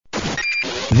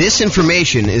This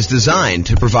information is designed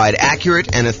to provide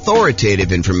accurate and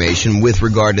authoritative information with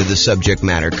regard to the subject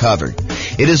matter covered.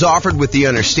 It is offered with the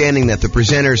understanding that the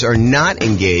presenters are not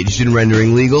engaged in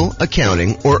rendering legal,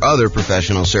 accounting, or other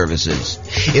professional services.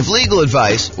 If legal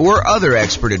advice or other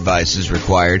expert advice is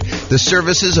required, the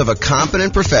services of a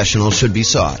competent professional should be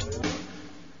sought.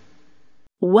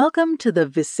 Welcome to the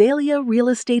Visalia Real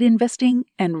Estate Investing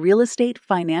and Real Estate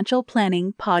Financial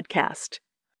Planning podcast.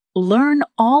 Learn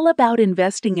all about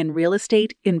investing in real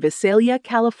estate in Visalia,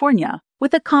 California,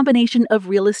 with a combination of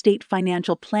real estate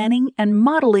financial planning and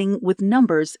modeling with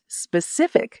numbers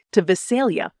specific to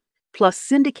Visalia, plus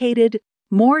syndicated,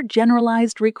 more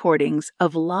generalized recordings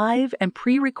of live and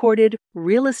pre-recorded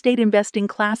real estate investing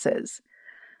classes.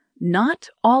 Not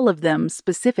all of them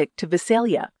specific to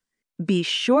Visalia. Be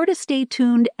sure to stay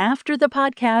tuned after the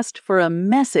podcast for a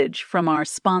message from our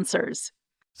sponsors.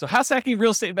 So house hacking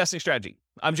real estate investing strategy.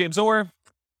 I'm James Orr.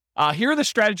 Here are the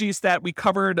strategies that we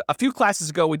covered a few classes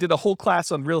ago. We did a whole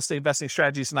class on real estate investing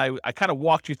strategies, and I kind of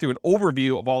walked you through an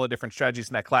overview of all the different strategies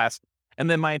in that class. And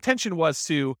then my intention was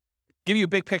to give you a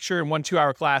big picture in 1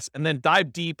 2-hour class and then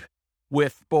dive deep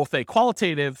with both a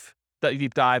qualitative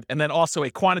deep dive and then also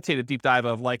a quantitative deep dive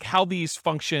of like how these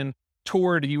function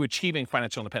toward you achieving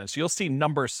financial independence. So you'll see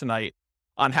numbers tonight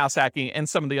on house hacking and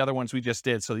some of the other ones we just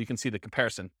did so you can see the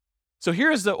comparison. So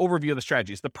here's the overview of the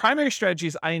strategies. The primary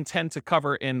strategies I intend to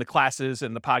cover in the classes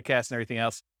and the podcast and everything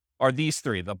else are these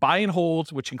three. The buy and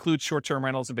hold, which includes short-term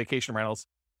rentals and vacation rentals.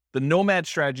 The nomad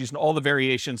strategies and all the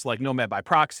variations like nomad by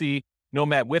proxy,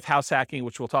 nomad with house hacking,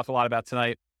 which we'll talk a lot about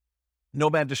tonight.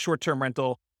 Nomad to short-term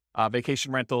rental,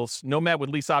 vacation rentals, nomad with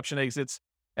lease option exits,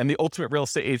 and the ultimate real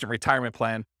estate agent retirement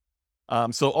plan.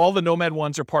 So all the nomad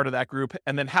ones are part of that group,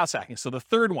 and then house hacking. So the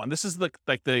third one, this is the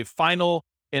final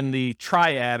in the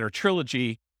triad or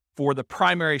trilogy for the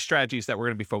primary strategies that we're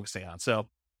going to be focusing on. So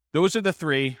those are the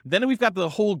three. Then we've got the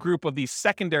whole group of these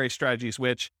secondary strategies,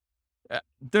 which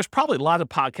there's probably a lot of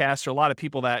podcasts or a lot of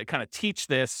people that kind of teach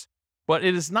this, but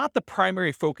it is not the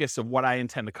primary focus of what I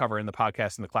intend to cover in the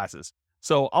podcast and the classes.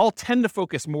 So I'll tend to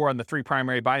focus more on the three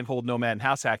primary buy and hold, nomad, and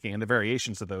house hacking and the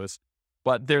variations of those.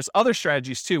 But there's other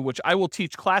strategies too, which I will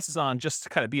teach classes on just to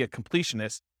kind of be a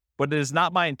completionist. But it is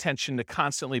not my intention to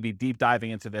constantly be deep diving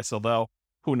into this, although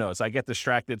who knows, I get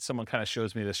distracted. Someone kind of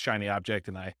shows me this shiny object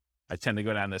and I tend to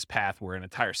go down this path where an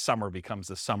entire summer becomes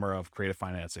the summer of creative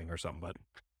financing or something. But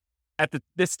at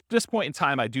this point in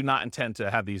time, I do not intend to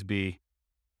have these be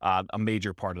a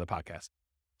major part of the podcast.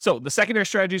 So the secondary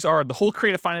strategies are the whole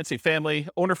creative financing family,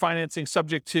 owner financing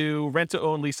subject to rent to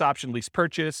own, lease option, lease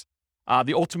purchase,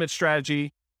 the ultimate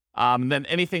strategy, and then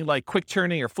anything like quick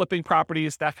turning or flipping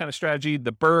properties, that kind of strategy,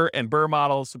 the BRRRR and BRRRR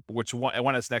models, which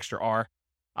one has an extra R,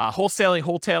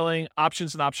 wholetailing,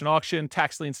 options and option auction,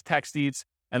 tax liens, tax deeds,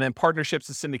 and then partnerships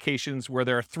and syndications where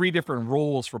there are three different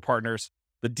roles for partners.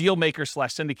 The deal maker /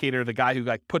 syndicator, the guy who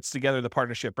like puts together the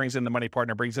partnership, brings in the money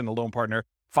partner, brings in the loan partner,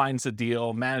 finds the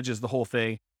deal, manages the whole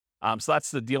thing. So that's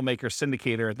the deal maker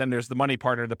syndicator. Then there's the money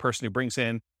partner, the person who brings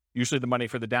in usually the money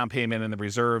for the down payment and the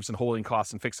reserves and holding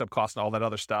costs and fix-up costs and all that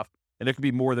other stuff. And there could be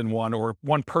more than one, or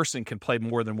one person can play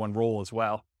more than one role as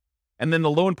well. And then the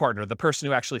loan partner, the person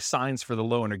who actually signs for the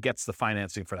loan or gets the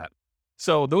financing for that.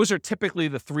 So those are typically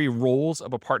the three roles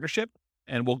of a partnership,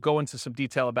 and we'll go into some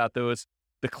detail about those.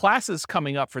 The classes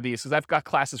coming up for these, because I've got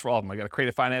classes for all of them. I got a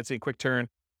creative financing, quick turn,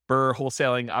 BRRRR,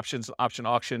 wholesaling, options, option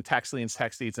auction, tax liens,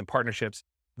 tax deeds, and partnerships.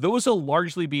 Those will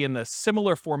largely be in the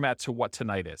similar format to what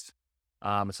tonight is.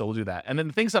 So we'll do that. And then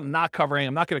the things I'm not covering,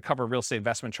 I'm not going to cover real estate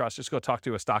investment trust. Just go talk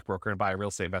to a stockbroker and buy a real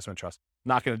estate investment trust.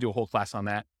 Not going to do a whole class on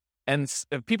that. And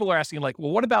if people are asking like,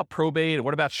 well, what about probate?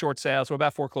 What about short sales? What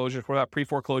about foreclosures? What about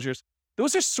pre-foreclosures?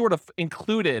 Those are sort of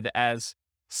included as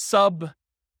sub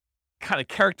kind of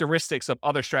characteristics of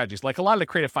other strategies. Like a lot of the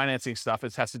creative financing stuff,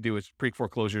 it has to do with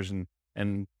pre-foreclosures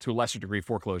and to a lesser degree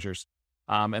foreclosures.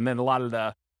 And then a lot of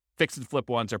the fix and flip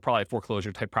ones are probably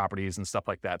foreclosure type properties and stuff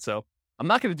like that. So I'm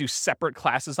not going to do separate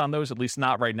classes on those, at least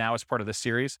not right now as part of this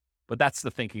series, but that's the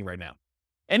thinking right now.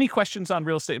 Any questions on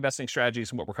real estate investing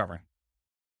strategies and what we're covering?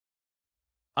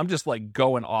 I'm just like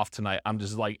going off tonight. I'm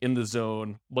just like in the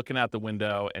zone, looking out the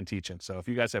window and teaching. So if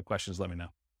you guys have questions, let me know.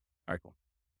 All right, cool.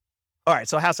 All right,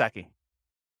 so house hacking.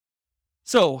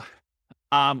 So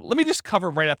let me just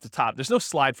cover right up the top. There's no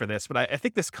slide for this, but I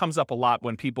think this comes up a lot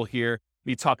when people hear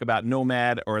me talk about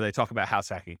nomad or they talk about house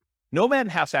hacking. Nomad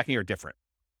and house hacking are different.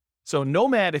 So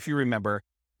nomad, if you remember,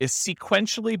 is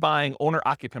sequentially buying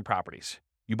owner-occupant properties.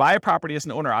 You buy a property as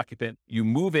an owner-occupant, you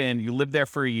move in, you live there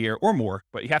for a year or more,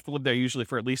 but you have to live there usually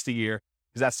for at least a year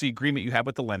because that's the agreement you have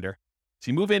with the lender. So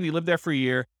you move in, you live there for a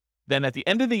year. Then at the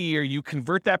end of the year, you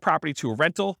convert that property to a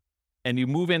rental and you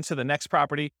move into the next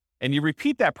property, and you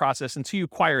repeat that process until you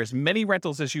acquire as many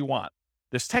rentals as you want.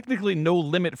 There's technically no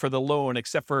limit for the loan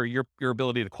except for your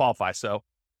ability to qualify. So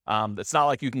it's not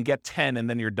like you can get 10 and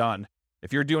then you're done.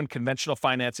 If you're doing conventional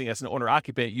financing as an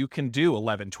owner-occupant, you can do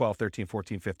 11, 12, 13,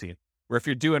 14, 15. Where if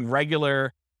you're doing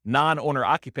regular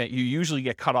non-owner-occupant, you usually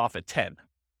get cut off at 10.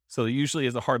 So there usually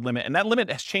is a hard limit. And that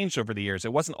limit has changed over the years.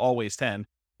 It wasn't always 10.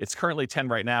 It's currently 10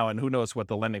 right now, and who knows what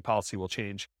the lending policy will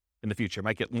change in the future. It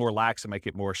might get more lax, it might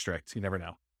get more strict. You never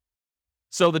know.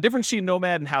 So the difference between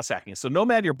nomad and house hacking. So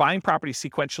nomad, you're buying property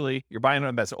sequentially. You're buying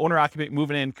them as an owner-occupant,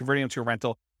 moving in, converting them to a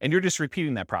rental, and you're just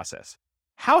repeating that process.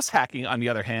 House hacking, on the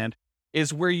other hand,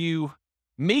 is where you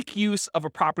make use of a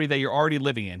property that you're already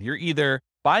living in. You're either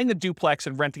buying a duplex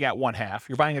and renting out one half,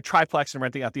 you're buying a triplex and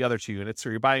renting out the other 2 units,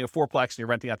 or you're buying a fourplex and you're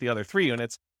renting out the other 3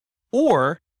 units,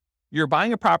 or you're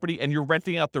buying a property and you're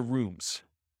renting out the rooms,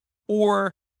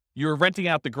 or you're renting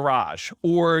out the garage,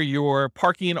 or you're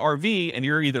parking an RV and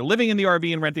you're either living in the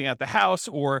RV and renting out the house,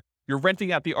 or you're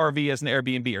renting out the RV as an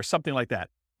Airbnb or something like that.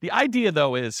 The idea,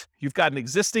 though, is you've got an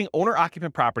existing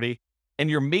owner-occupant property and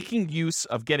you're making use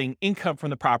of getting income from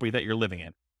the property that you're living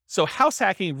in. So house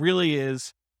hacking really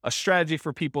is a strategy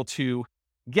for people to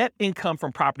get income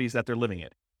from properties that they're living in.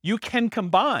 You can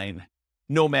combine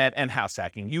nomad and house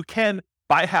hacking. You can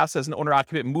buy a house as an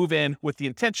owner-occupant, move in with the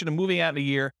intention of moving out in a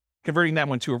year, converting that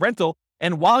one to a rental.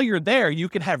 And while you're there, you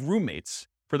can have roommates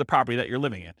for the property that you're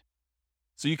living in.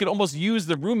 So you can almost use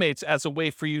the roommates as a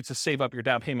way for you to save up your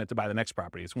down payment to buy the next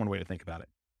property. It's one way to think about it.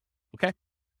 Okay.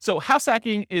 So house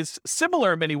hacking is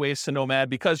similar in many ways to nomad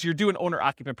because you're doing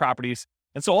owner-occupant properties.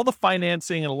 And so all the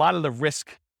financing and a lot of the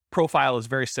risk profile is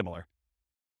very similar.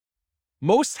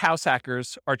 Most house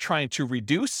hackers are trying to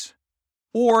reduce,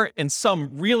 or in some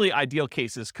really ideal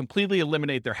cases, completely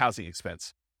eliminate their housing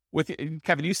expense. With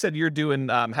Kevin, you said you're doing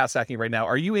house hacking right now.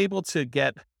 Are you able to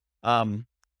get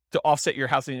to offset your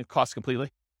housing costs completely?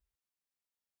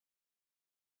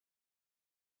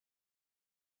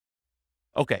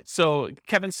 Okay, so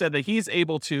Kevin said that he's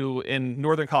able to, in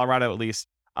Northern Colorado at least,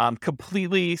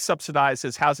 completely subsidize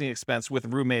his housing expense with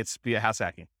roommates via house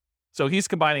hacking. So he's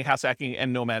combining house hacking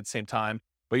and nomad at the same time,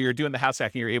 but you're doing the house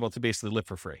hacking, you're able to basically live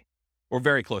for free, or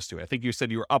very close to it. I think you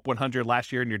said you were up 100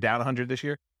 last year and you're down 100 this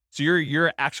year. So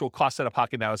your actual cost out of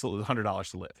pocket now is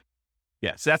 $100 to live.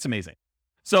 Yeah, so that's amazing.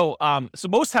 So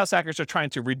most house hackers are trying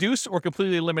to reduce or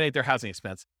completely eliminate their housing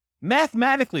expense.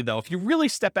 Mathematically, though, if you really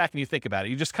step back and you think about it,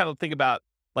 you just kind of think about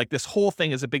like this whole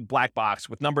thing is a big black box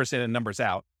with numbers in and numbers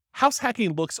out. House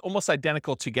hacking looks almost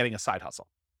identical to getting a side hustle,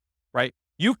 right?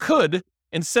 You could,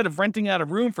 instead of renting out a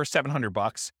room for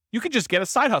 $700, you could just get a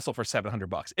side hustle for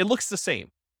 $700. It looks the same.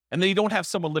 And then you don't have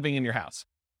someone living in your house.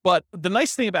 But the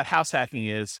nice thing about house hacking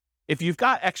is if you've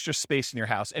got extra space in your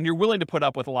house and you're willing to put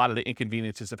up with a lot of the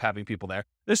inconveniences of having people there,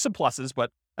 there's some pluses, but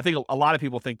I think a lot of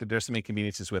people think that there's some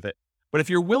inconveniences with it. But if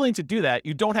you're willing to do that,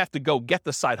 you don't have to go get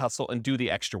the side hustle and do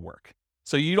the extra work.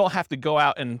 So you don't have to go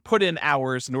out and put in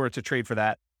hours in order to trade for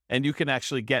that. And you can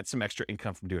actually get some extra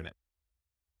income from doing it.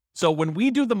 So when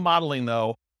we do the modeling,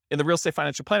 though, in the Real Estate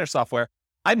Financial Planner software,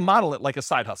 I model it like a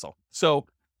side hustle. So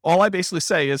all I basically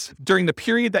say is during the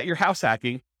period that you're house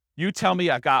hacking, you tell me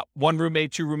I've got 1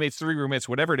 roommate, 2 roommates, 3 roommates,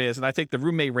 whatever it is, and I take the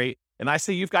roommate rate and I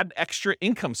say you've got an extra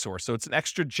income source. So it's an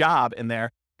extra job in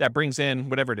there that brings in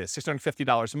whatever it is,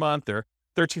 $650 a month or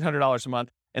 $1,300 a month.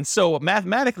 And so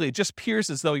mathematically, it just appears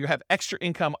as though you have extra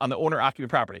income on the owner-occupant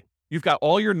property. You've got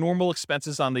all your normal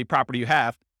expenses on the property you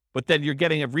have, but then you're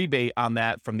getting a rebate on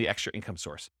that from the extra income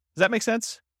source. Does that make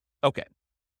sense? Okay.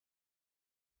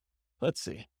 Let's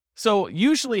see. So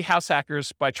usually house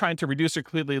hackers, by trying to reduce or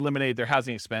completely eliminate their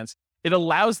housing expense, it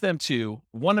allows them to,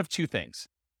 one of two things.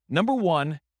 Number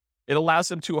one, it allows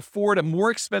them to afford a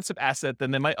more expensive asset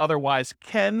than they might otherwise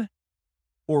can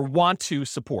or want to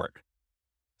support.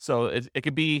 So it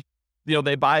could be,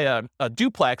 they buy a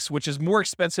duplex, which is more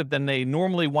expensive than they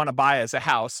normally want to buy as a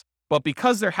house, but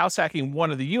because they're house hacking one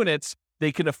of the units,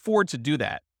 they can afford to do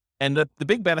that. And the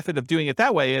big benefit of doing it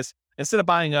that way is instead of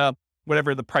buying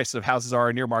whatever the price of houses are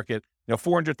in your market,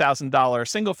 $400,000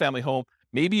 single family home,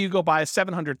 maybe you go buy a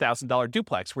 $700,000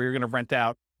 duplex where you're going to rent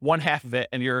out one half of it,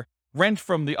 and your rent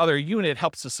from the other unit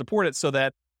helps to support it so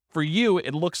that for you,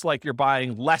 it looks like you're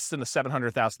buying less than a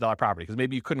 $700,000 property because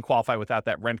maybe you couldn't qualify without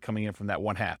that rent coming in from that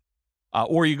one half.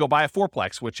 Or you go buy a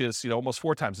fourplex, which is almost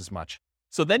 4 times as much.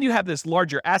 So then you have this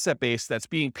larger asset base that's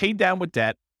being paid down with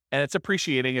debt, and it's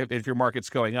appreciating if your market's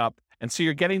going up. And so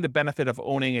you're getting the benefit of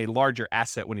owning a larger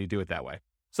asset when you do it that way.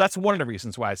 So that's one of the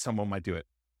reasons why someone might do it.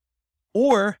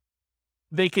 Or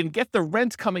they can get the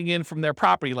rent coming in from their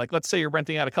property. Like let's say you're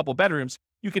renting out a couple bedrooms,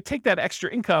 you could take that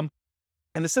extra income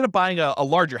and instead of buying a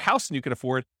larger house than you can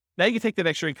afford, Now you can take that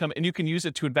extra income and you can use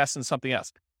it to invest in something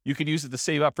else. You could use it to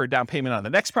save up for a down payment on the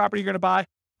next property you're going to buy,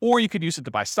 or you could use it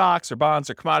to buy stocks or bonds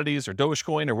or commodities or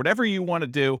Dogecoin or whatever you want to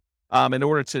do in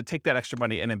order to take that extra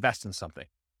money and invest in something.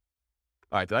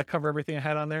 All right, did I cover everything I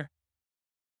had on there?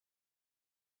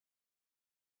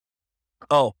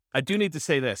 Oh, I do need to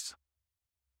say this.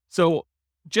 So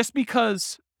just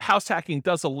because house hacking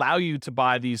does allow you to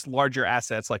buy these larger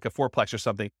assets like a fourplex or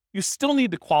something, you still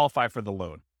need to qualify for the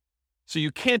loan. So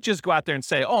you can't just go out there and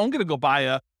say, oh, I'm going to go buy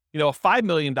a $5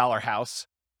 million house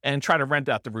and try to rent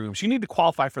out the rooms. You need to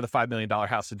qualify for the $5 million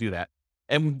house to do that.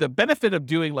 And the benefit of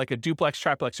doing like a duplex,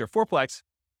 triplex, or fourplex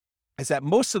is that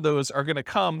most of those are going to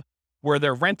come where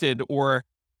they're rented, or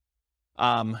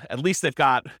at least they've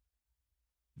got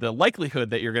the likelihood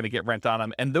that you're going to get rent on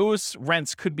them. And those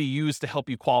rents could be used to help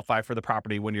you qualify for the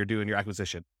property when you're doing your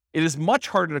acquisition. It is much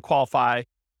harder to qualify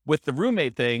with the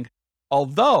roommate thing.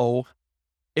 Although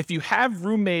if you have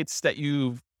roommates that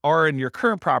you are in your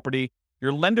current property,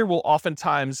 your lender will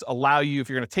oftentimes allow you, if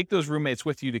you're going to take those roommates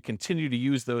with you, to continue to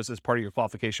use those as part of your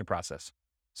qualification process.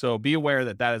 So be aware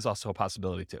that that is also a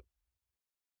possibility too.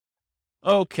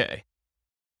 Okay.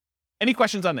 Any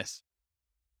questions on this?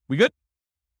 We good?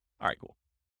 All right, cool.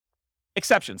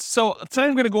 Exceptions. So today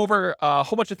I'm going to go over a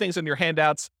whole bunch of things in your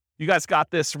handouts. You guys got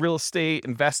this real estate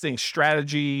investing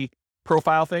strategy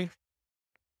profile thing.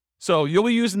 So you'll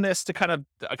be using this to kind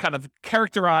of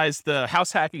characterize the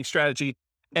house hacking strategy.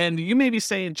 And you may be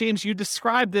saying, James, you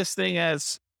described this thing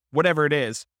as whatever it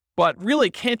is, but really,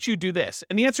 can't you do this?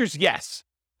 And the answer is yes.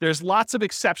 There's lots of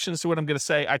exceptions to what I'm going to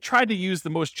say. I tried to use the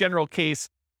most general case,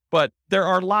 but there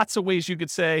are lots of ways you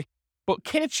could say, but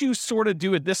can't you sort of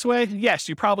do it this way? Yes,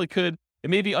 you probably could. It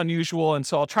may be unusual. And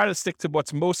so I'll try to stick to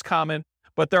what's most common,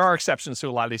 but there are exceptions to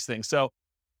a lot of these things. So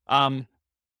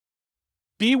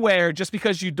beware, just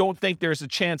because you don't think there's a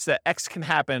chance that X can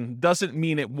happen doesn't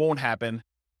mean it won't happen.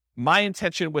 My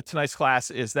intention with tonight's class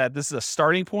is that this is a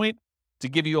starting point to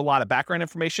give you a lot of background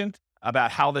information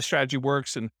about how the strategy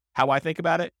works and how I think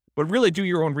about it, but really do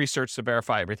your own research to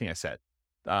verify everything I said.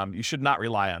 You should not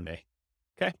rely on me.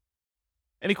 Okay?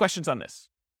 Any questions on this?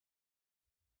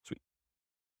 Sweet.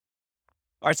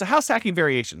 All right, so house hacking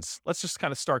variations. Let's just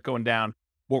kind of start going down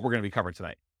what we're going to be covering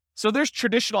tonight. So there's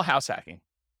traditional house hacking.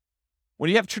 When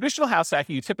you have traditional house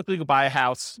hacking, you typically go buy a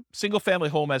house, single family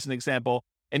home as an example,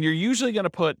 and you're usually going to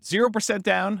put 0%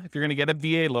 down if you're going to get a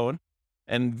VA loan.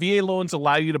 And VA loans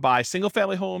allow you to buy single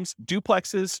family homes,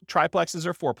 duplexes, triplexes,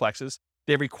 or fourplexes.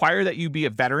 They require that you be a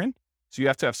veteran. So you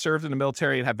have to have served in the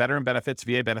military and have veteran benefits,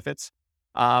 VA benefits.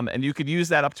 And you could use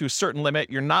that up to a certain limit.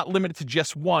 You're not limited to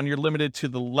just one. You're limited to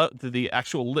the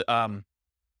actual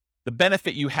the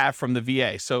benefit you have from the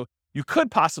VA. So you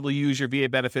could possibly use your VA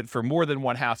benefit for more than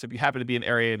one house if you happen to be in an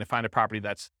area and to find a property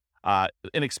that's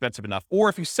inexpensive enough. Or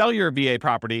if you sell your VA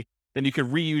property, then you could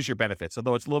reuse your benefits,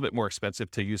 although it's a little bit more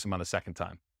expensive to use them on a second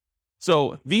time.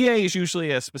 So VA is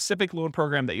usually a specific loan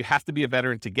program that you have to be a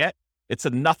veteran to get. It's a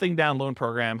nothing down loan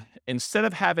program. Instead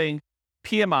of having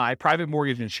PMI, private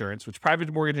mortgage insurance, which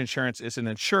private mortgage insurance is an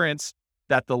insurance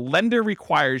that the lender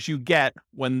requires you get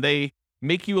when they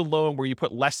make you a loan where you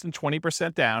put less than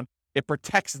 20% down. It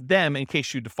protects them in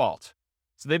case you default.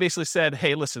 So they basically said,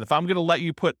 hey, listen, if I'm going to let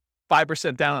you put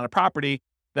 5% down on a property,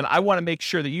 then I want to make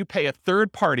sure that you pay a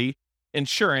third party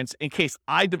insurance in case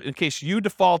you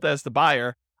default as the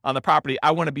buyer on the property.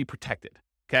 I want to be protected.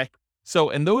 Okay. So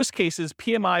in those cases,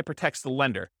 PMI protects the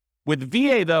lender. With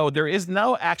VA though, there is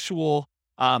no actual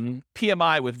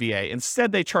PMI with VA.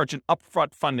 Instead, they charge an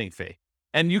upfront funding fee.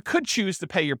 And you could choose to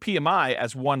pay your PMI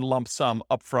as one lump sum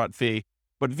upfront fee.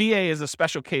 But VA is a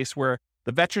special case where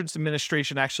the Veterans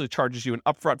Administration actually charges you an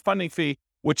upfront funding fee,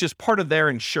 which is part of their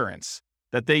insurance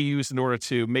that they use in order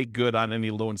to make good on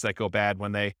any loans that go bad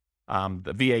when the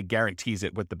VA guarantees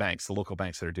it with the banks, the local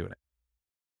banks that are doing it.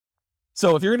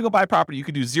 So if you're going to go buy property, you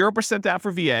could do 0% down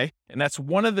for VA, and that's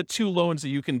one of the two loans that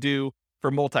you can do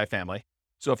for multifamily.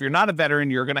 So if you're not a veteran,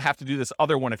 you're going to have to do this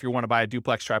other one if you want to buy a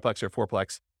duplex, triplex, or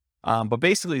fourplex. But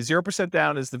basically 0%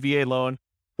 down is the VA loan,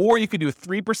 or you could do a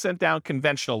 3% down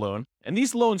conventional loan. And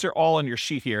these loans are all on your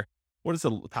sheet here. What does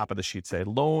the top of the sheet say?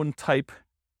 Loan type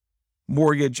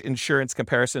mortgage insurance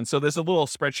comparison. So there's a little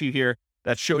spreadsheet here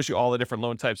that shows you all the different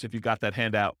loan types if you got that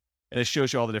handout. And it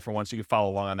shows you all the different ones. You can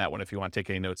follow along on that one if you want to take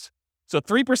any notes. So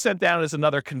 3% down is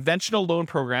another conventional loan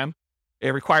program. It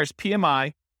requires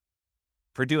PMI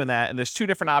for doing that. And there's two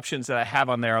different options that I have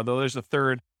on there, although there's a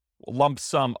third lump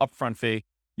sum upfront fee.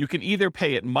 You can either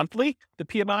pay it monthly, the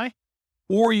PMI,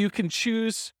 or you can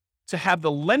choose to have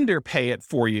the lender pay it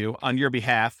for you on your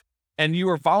behalf, and you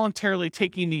are voluntarily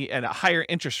taking at a higher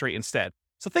interest rate instead.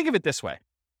 So think of it this way.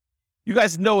 You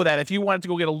guys know that if you wanted to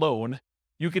go get a loan,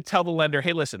 you could tell the lender,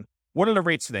 hey, listen, what are the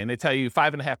rates today? And they tell you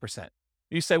 5.5%.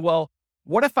 You say, well,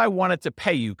 what if I wanted to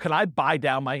pay you? Could I buy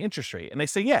down my interest rate? And they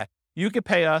say, yeah, you could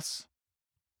pay us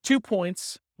 2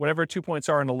 points, whatever 2 points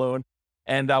are in the loan,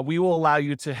 and we will allow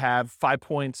you to have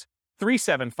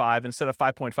 5.375 instead of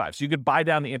 5.5. So you could buy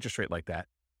down the interest rate like that.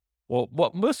 Well,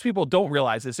 what most people don't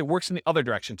realize is it works in the other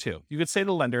direction too. You could say to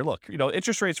the lender, look,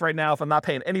 interest rates right now, if I'm not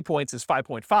paying any points, is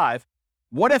 5.5.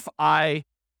 What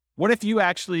if you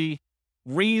actually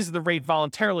raise the rate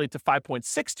voluntarily to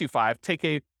 5.625, take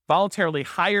a voluntarily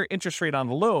higher interest rate on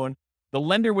the loan? The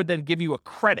lender would then give you a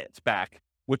credit back,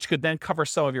 which could then cover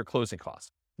some of your closing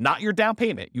costs, not your down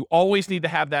payment. You always need to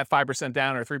have that 5%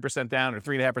 down or 3% down or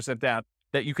 3.5% down,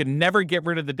 that you can never get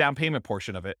rid of the down payment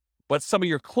portion of it. But some of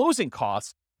your closing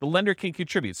costs, the lender can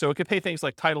contribute. So it could pay things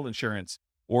like title insurance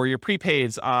or your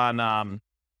prepaids on,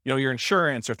 your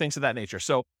insurance or things of that nature.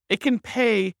 So it can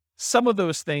pay some of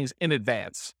those things in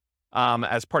advance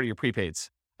as part of your prepaids,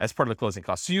 as part of the closing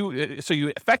costs. So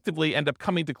you effectively end up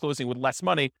coming to closing with less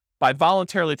money by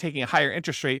voluntarily taking a higher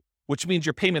interest rate, which means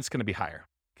your payment's going to be higher.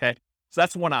 Okay, so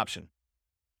that's one option.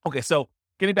 Okay, so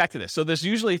getting back to this, so there's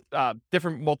usually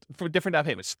different down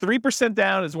payments. 3%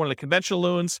 down is one of the conventional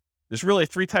loans. There's really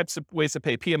 3 types of ways to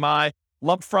pay PMI: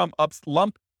 lump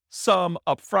sum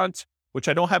upfront, which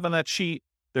I don't have on that sheet.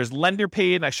 There's lender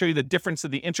paid, and I show you the difference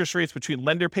of the interest rates between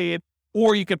lender paid,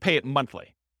 or you can pay it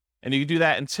monthly. And you can do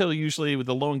that until usually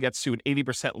the loan gets to an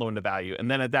 80% loan to value.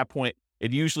 And then at that point,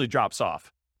 it usually drops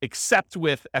off, except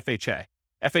with FHA.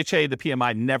 FHA, the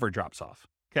PMI never drops off.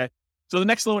 Okay. So the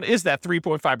next loan is that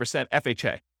 3.5%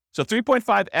 FHA. So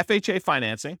 3.5 FHA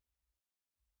financing.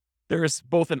 There is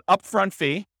both an upfront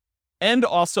fee and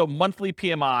also monthly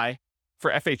PMI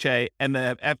for FHA, and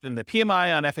the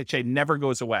PMI on FHA never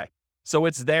goes away. So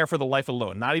it's there for the life of the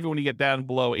loan. Not even when you get down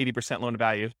below 80% loan to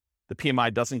value, the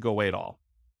PMI doesn't go away at all.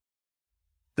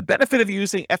 The benefit of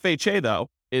using FHA, though,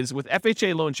 is with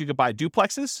FHA loans, you could buy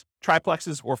duplexes,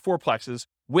 triplexes, or fourplexes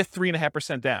with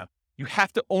 3.5% down. You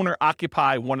have to owner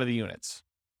occupy one of the units.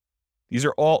 These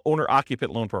are all owner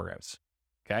occupant loan programs.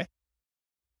 Okay.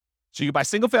 So you can buy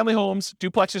single family homes,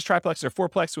 duplexes, triplexes, or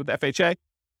fourplexes with FHA,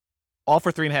 all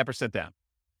for 3.5% down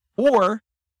or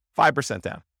 5%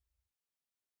 down.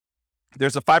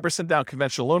 There's a 5% down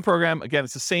conventional loan program. Again,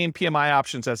 it's the same PMI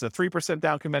options as a 3%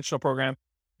 down conventional program.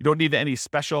 You don't need any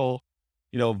special,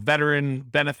 veteran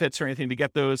benefits or anything to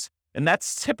get those. And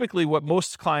that's typically what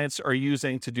most clients are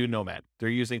using to do Nomad. They're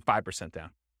using 5%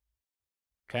 down.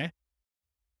 Okay.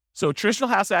 So traditional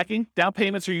house hacking, down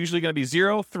payments are usually going to be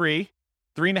 0, 3,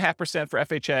 3.5% for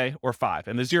FHA, or 5.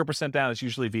 And the 0% down is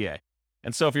usually VA.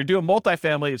 And so if you're doing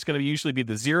multifamily, it's going to usually be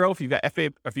the 0 if you've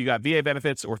got VA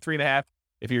benefits, or 3.5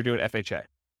 if you're doing FHA.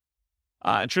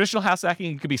 In traditional house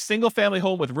hacking, it could be single family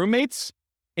home with roommates,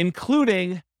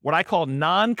 including what I call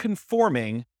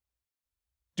non-conforming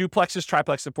duplexes,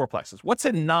 triplexes, and fourplexes. What's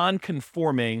a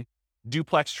non-conforming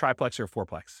duplex, triplex, or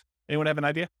fourplex? Anyone have an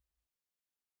idea?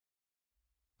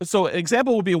 So an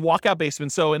example would be a walkout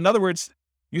basement. So in other words,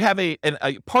 you have a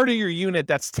part of your unit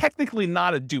that's technically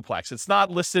not a duplex. It's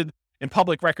not listed in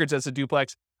public records as a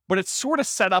duplex, but it's sort of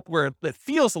set up where it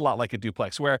feels a lot like a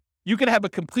duplex, where you can have a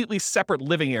completely separate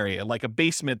living area, like a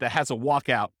basement that has a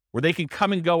walkout where they can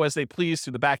come and go as they please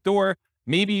through the back door.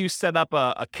 Maybe you set up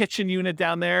a kitchen unit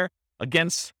down there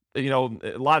against, a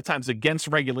lot of times against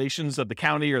regulations of the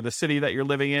county or the city that you're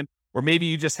living in. Or maybe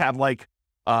you just have like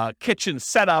a kitchen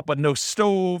set up, but no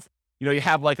stove. You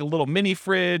have like a little mini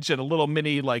fridge and a little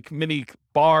mini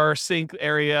bar sink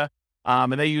area.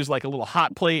 And they use like a little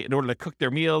hot plate in order to cook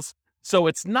their meals. So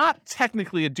it's not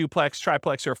technically a duplex,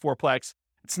 triplex, or a fourplex.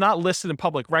 It's not listed in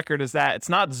public record as that. It's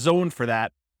not zoned for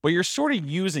that, but you're sort of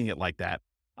using it like that.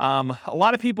 A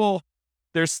lot of people,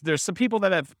 there's some people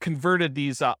that have converted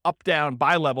these up-down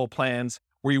bi-level plans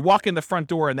where you walk in the front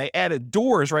door and they added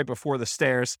doors right before the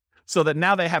stairs so that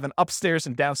now they have an upstairs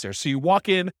and downstairs. So you walk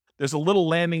in, there's a little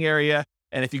landing area,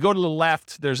 and if you go to the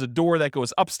left, there's a door that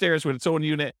goes upstairs with its own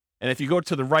unit. And if you go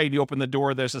to the right, you open the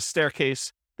door, there's a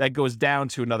staircase that goes down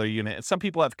to another unit. And some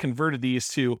people have converted these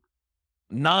to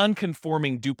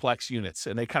non-conforming duplex units,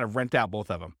 and they kind of rent out both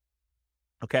of them.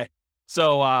 Okay.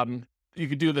 So you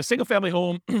could do the single family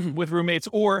home with roommates,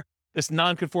 or this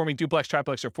non-conforming duplex,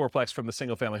 triplex, or fourplex from the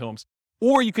single family homes.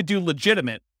 Or you could do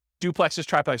legitimate duplexes,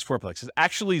 triplexes, fourplexes,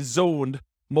 actually zoned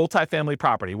multifamily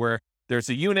property where there's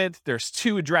a unit, there's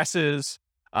 2 addresses,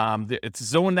 it's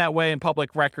zoned that way in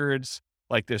public records.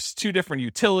 Like there's 2 different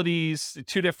utilities,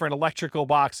 2 different electrical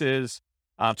boxes,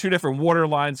 2 different water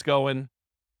lines going,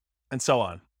 and so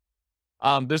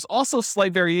on. There's also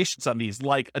slight variations on these,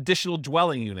 like additional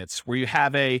dwelling units where you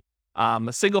have a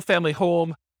single family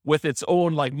home with its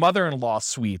own like mother-in-law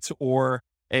suite or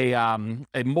a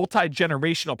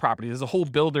multi-generational property. There's a whole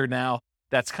builder now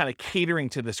that's kind of catering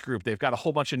to this group. They've got a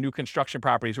whole bunch of new construction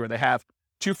properties where they have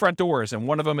 2 front doors, and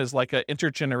one of them is like an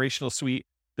intergenerational suite.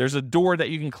 There's a door that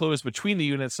you can close between the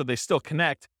units so they still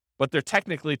connect, but they're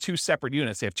technically 2 separate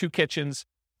units. They have 2 kitchens,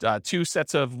 2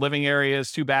 sets of living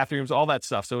areas, 2 bathrooms, all that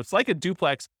stuff. So it's like a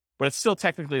duplex, but it's still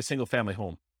technically a single family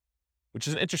home, which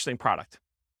is an interesting product.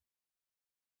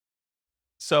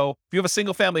 So if you have a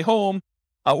single family home,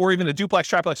 or even a duplex,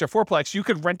 triplex, or fourplex, you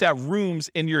could rent out rooms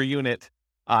in your unit,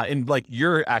 in like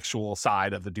your actual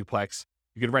side of the duplex.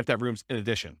 You could rent out rooms in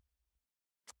addition.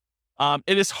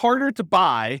 It is harder to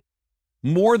buy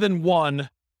more than one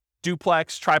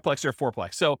duplex, triplex, or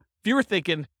fourplex. So if you were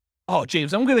thinking, oh,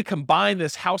 James, I'm going to combine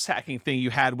this house hacking thing you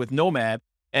had with Nomad,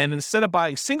 and instead of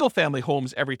buying single family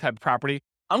homes every type of property,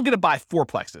 I'm going to buy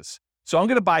fourplexes. So I'm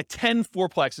going to buy 10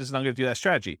 fourplexes, and I'm going to do that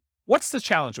strategy. What's the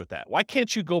challenge with that? Why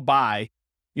can't you go buy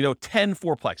 10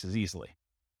 fourplexes easily?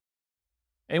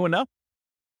 Anyone know?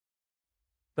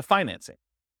 The financing.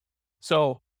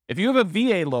 So if you have a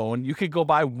VA loan, you could go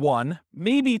buy 1,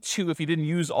 maybe 2 if you didn't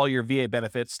use all your VA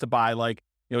benefits to buy 2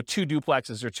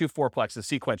 duplexes or 2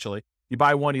 fourplexes sequentially. You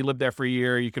buy 1, you live there for a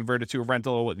year, you convert it to a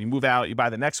rental, you move out, you buy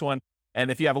the next one. And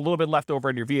if you have a little bit left over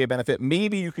in your VA benefit,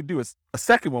 maybe you could do a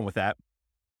second one with that.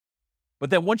 But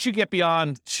then once you get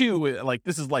beyond 2,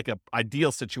 this is like an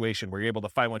ideal situation where you're able to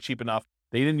find one cheap enough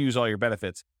that you didn't use all your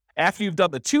benefits. After you've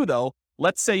done the 2 though,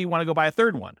 let's say you want to go buy a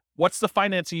third one. What's the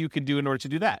financing you can do in order to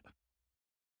do that?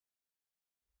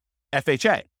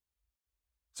 FHA.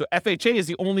 So FHA is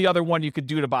the only other one you could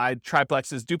do to buy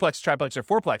triplexes, duplex, triplex, or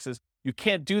fourplexes. You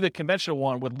can't do the conventional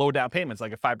one with low down payments,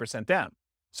 like a 5% down.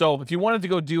 So if you wanted to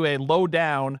go do a low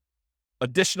down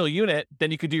additional unit,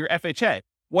 then you could do your FHA.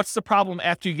 What's the problem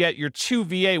after you get your 2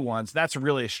 VA ones? That's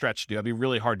really a stretch to do. That'd be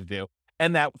really hard to do.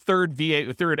 And that third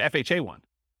FHA one.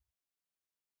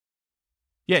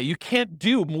 Yeah, you can't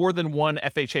do more than 1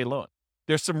 FHA loan.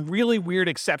 There's some really weird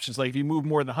exceptions, like if you move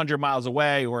more than 100 miles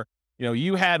away, or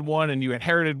you had one and you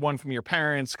inherited one from your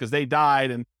parents because they died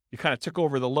and you kind of took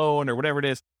over the loan or whatever it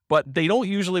is. But they don't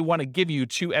usually want to give you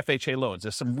 2 FHA loans.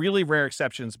 There's some really rare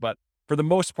exceptions, but for the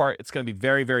most part, it's going to be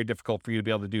very, very difficult for you to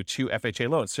be able to do 2 FHA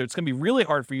loans. So it's going to be really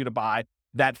hard for you to buy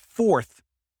that 4th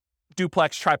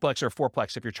duplex, triplex, or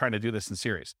fourplex if you're trying to do this in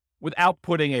series without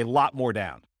putting a lot more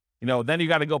down. Then you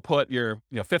got to go put your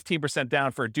 15%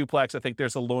 down for a duplex. I think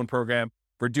there's a loan program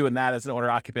for doing that as an owner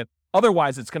occupant.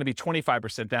 Otherwise, it's going to be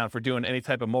 25% down for doing any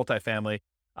type of multifamily.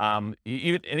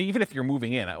 Even if you're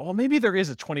moving in, well, maybe there is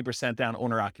a 20% down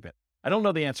owner occupant. I don't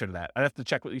know the answer to that. I'd have to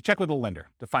check with a lender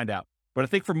to find out. But I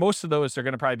think for most of those, they're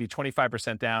going to probably be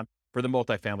 25% down for the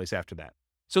multifamilies after that.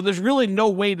 So there's really no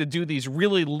way to do these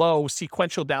really low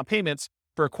sequential down payments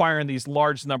for acquiring these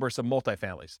large numbers of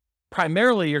multifamilies.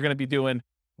 Primarily, you're going to be doing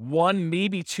 1,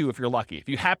 maybe 2 if you're lucky. If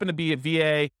you happen to be a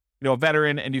VA, a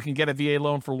veteran, and you can get a VA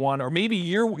loan for 1, or maybe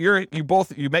you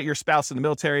met your spouse in the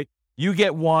military, you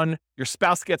get 1, your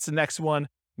spouse gets the next one.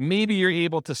 Maybe you're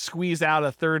able to squeeze out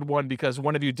a third one because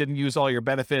one of you didn't use all your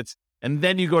benefits. And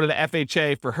then you go to the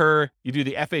FHA for her, you do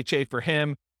the FHA for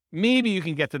him. Maybe you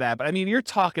can get to that. But you're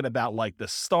talking about like the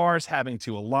stars having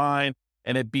to align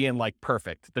and it being like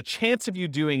perfect. The chance of you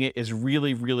doing it is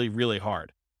really, really, really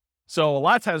hard. So a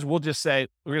lot of times we'll just say,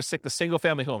 we're going to stick to single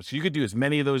family homes. So you could do as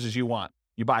many of those as you want.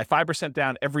 You buy 5%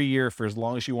 down every year for as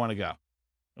long as you want to go.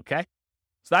 Okay.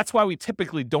 So that's why we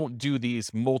typically don't do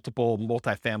these multiple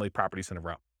multifamily properties in a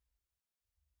row.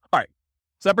 All right.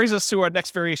 So that brings us to our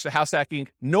next variation of house hacking,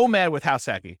 Nomad with house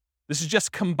hacking. This is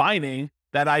just combining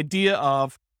that idea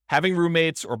of having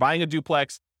roommates or buying a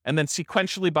duplex and then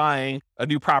sequentially buying a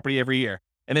new property every year.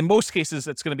 And in most cases,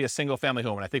 it's going to be a single family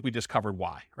home. And I think we just covered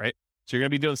why, right? So you're going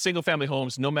to be doing single family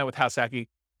homes, Nomad with house hacking.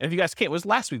 And if you guys can't, it was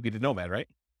last week we did Nomad, right?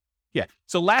 Yeah.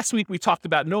 So last week we talked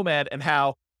about Nomad and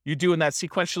how you're doing that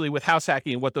sequentially with house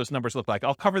hacking and what those numbers look like.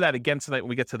 I'll cover that again tonight when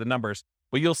we get to the numbers,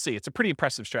 but you'll see it's a pretty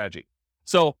impressive strategy.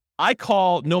 So I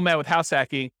call Nomad with house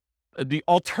hacking, the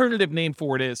alternative name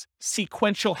for it is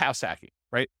sequential house hacking,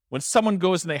 right? When someone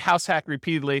goes and they house hack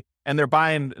repeatedly and they're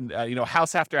buying,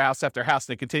 house after house after house,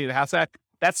 and they continue to house hack,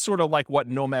 that's sort of like what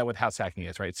Nomad with house hacking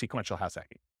is, right? Sequential house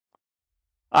hacking.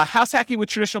 House hacking with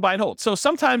traditional buy and hold. So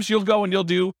sometimes you'll go and you'll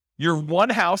do your one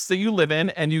house that you live in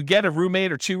and you get a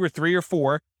roommate or 2 or 3 or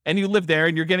 4 and you live there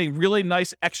and you're getting really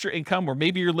nice extra income, or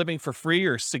maybe you're living for free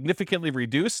or significantly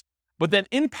reduced. But then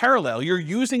in parallel, you're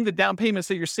using the down payments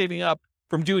that you're saving up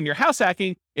from doing your house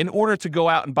hacking in order to go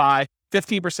out and buy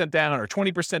 15% down or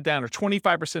 20% down or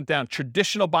 25% down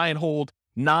traditional buy and hold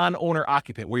non-owner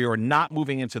occupant where you're not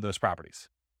moving into those properties.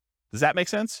 Does that make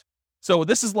sense? So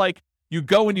this is like you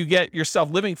go and you get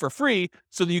yourself living for free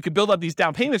so that you can build up these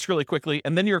down payments really quickly.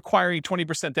 And then you're acquiring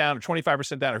 20% down or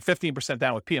 25% down or 15%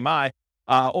 down with PMI,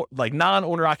 or like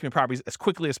non-owner occupant properties as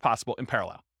quickly as possible in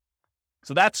parallel.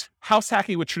 So that's house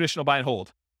hacking with traditional buy and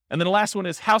hold. And then the last one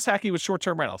is house hacking with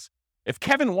short-term rentals. If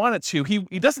Kevin wanted to, he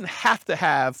doesn't have to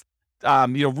have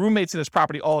roommates in his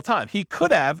property all the time. He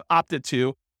could have opted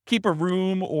to keep a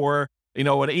room or an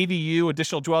ADU,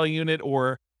 additional dwelling unit,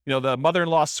 or the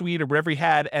mother-in-law suite or whatever he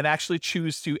had, and actually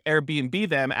choose to Airbnb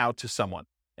them out to someone.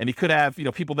 And he could have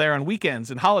people there on weekends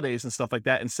and holidays and stuff like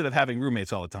that instead of having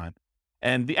roommates all the time.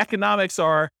 And the economics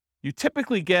are you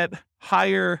typically get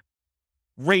higher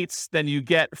rates than you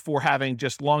get for having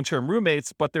just long-term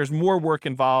roommates, but there's more work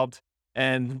involved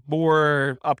and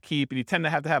more upkeep, and you tend to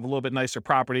have a little bit nicer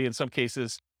property in some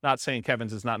cases. Not saying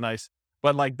Kevin's is not nice,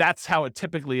 but like that's how it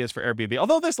typically is for Airbnb.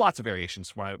 Although there's lots of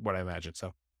variations, what I imagine.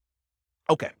 So,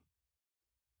 okay.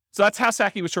 So that's house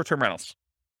hacking with short-term rentals.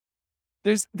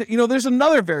 There's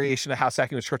another variation of house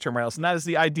hacking with short-term rentals, and that is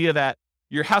the idea that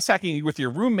you're house hacking with your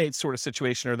roommate sort of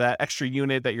situation or that extra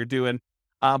unit that you're doing.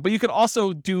 But you could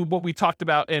also do what we talked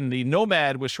about in the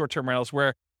nomad with short-term rentals,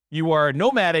 where you are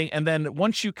nomading, and then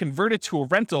once you convert it to a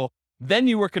rental, then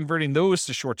you are converting those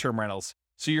to short-term rentals.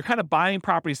 So you're kind of buying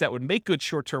properties that would make good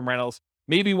short-term rentals.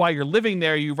 Maybe while you're living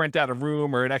there, you rent out a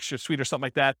room or an extra suite or something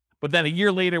like that. But then a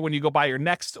year later, when you go buy your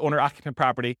next owner-occupant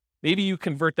property, maybe you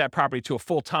convert that property to a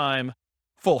full-time,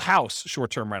 full house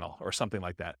short-term rental or something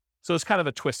like that. So it's kind of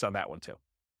a twist on that one too.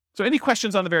 So any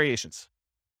questions on the variations?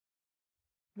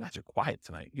 You guys are quiet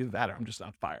tonight. Either that or I'm just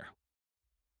on fire.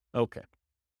 Okay.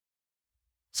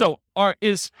 So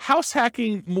is house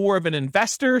hacking more of an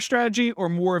investor strategy or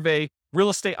more of a real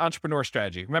estate entrepreneur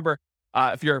strategy? Remember,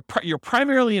 if you're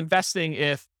primarily investing,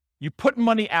 if you put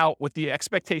money out with the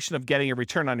expectation of getting a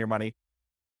return on your money,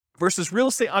 versus real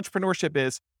estate entrepreneurship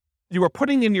is you are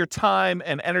putting in your time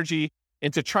and energy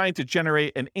into trying to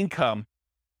generate an income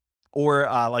or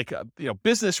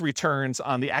business returns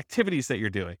on the activities that you're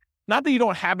doing. Not that you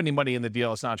don't have any money in the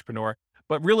deal as an entrepreneur,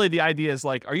 but really the idea is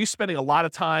like, are you spending a lot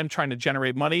of time trying to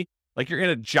generate money? Like you're in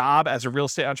a job as a real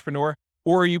estate entrepreneur,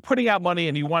 or are you putting out money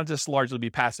and you want this to largely be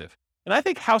passive? And I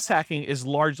think house hacking is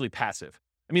largely passive.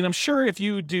 I mean, I'm sure if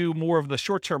you do more of the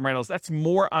short-term rentals, that's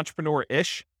more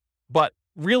entrepreneur-ish, but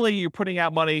really you're putting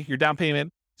out money, your down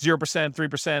payment, 0%, 3%,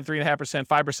 3.5%,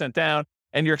 5% down,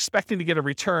 and you're expecting to get a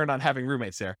return on having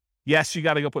roommates there. Yes, you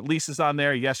got to go put leases on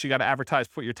there. Yes, you got to advertise,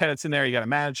 put your tenants in there. You got to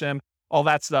manage them, all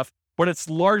that stuff. But it's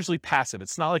largely passive.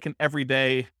 It's not like an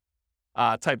everyday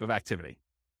type of activity.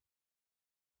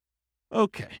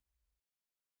 Okay.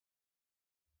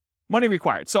 Money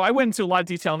required. So I went into a lot of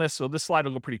detail on this, so this slide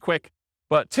will go pretty quick.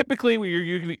 But typically,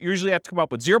 you usually have to come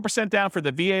up with 0% down for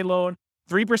the VA loan,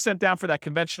 3% down for that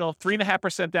conventional,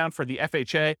 3.5% down for the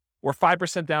FHA, or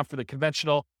 5% down for the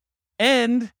conventional,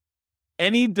 and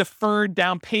any deferred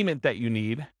down payment that you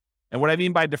need. And what I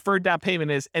mean by deferred down payment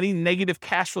is any negative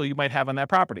cash flow you might have on that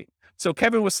property. So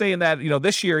Kevin was saying that,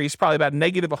 this year he's probably about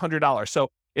negative $100. So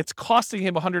it's costing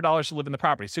him $100 to live in the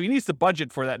property. So he needs to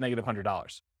budget for that negative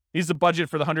 $100. He needs to budget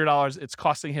for the $100 it's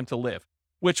costing him to live,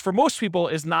 which for most people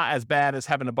is not as bad as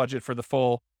having a budget for the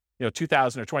full,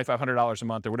 $2,000 or $2,500 a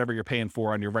month or whatever you're paying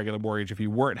for on your regular mortgage if you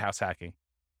weren't house hacking.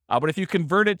 But if you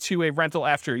convert it to a rental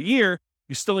after a year,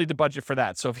 you still need to budget for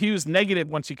that. So if he was negative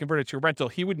once he converted to a rental,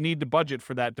 he would need to budget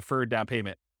for that deferred down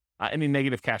payment, any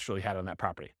negative cash flow he had on that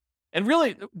property. And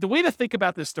really, the way to think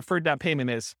about this deferred down payment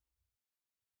is,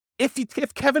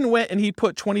 if Kevin went and he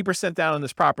put 20% down on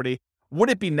this property, would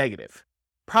it be negative?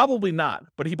 Probably not.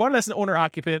 But he bought it as an owner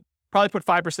occupant, probably put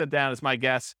 5% down is my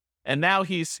guess. And now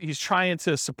he's trying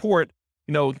to support,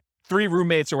 3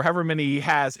 roommates or however many he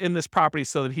has in this property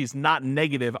so that he's not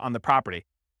negative on the property.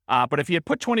 But if he had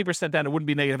put 20% down, it wouldn't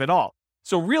be negative at all.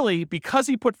 So really, because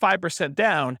he put 5%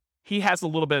 down, he has a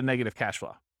little bit of negative cash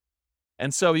flow.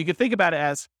 And so you could think about it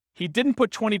as he didn't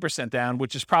put 20% down,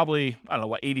 which is probably,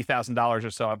 $80,000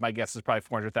 or so. My guess is probably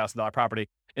 $400,000 property.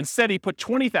 Instead, he put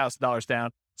 $20,000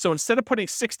 down. So instead of putting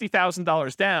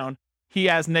 $60,000 down, he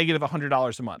has negative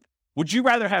 $100 a month. Would you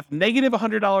rather have negative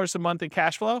 $100 a month in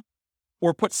cash flow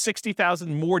or put $60,000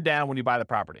 more down when you buy the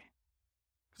property?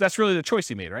 Because that's really the choice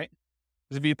he made, right?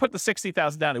 Because if you put the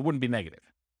 $60,000 down, it wouldn't be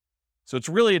negative. So it's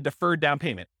really a deferred down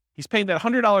payment. He's paying that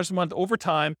 $100 a month over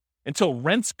time until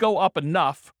rents go up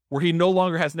enough where he no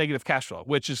longer has negative cash flow,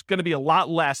 which is going to be a lot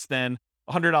less than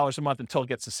 $100 a month until it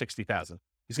gets to $60,000.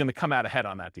 He's going to come out ahead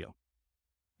on that deal.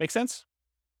 Make sense?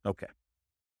 Okay.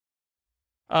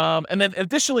 And then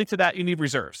additionally to that, you need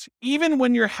reserves. Even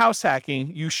when you're house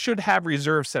hacking, you should have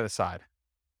reserves set aside.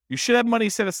 You should have money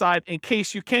set aside in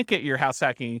case you can't get your house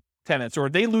hacking tenants or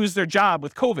they lose their job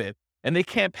with COVID. and they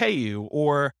can't pay you,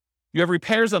 or you have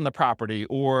repairs on the property,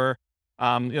 or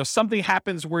something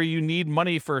happens where you need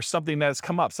money for something that has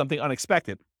come up, something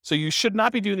unexpected. So you should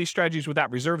not be doing these strategies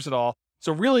without reserves at all.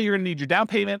 So really, you're going to need your down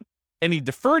payment, any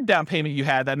deferred down payment you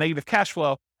had, that negative cash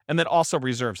flow, and then also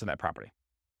reserves in that property.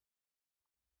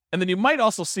 And then you might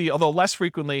also see, although less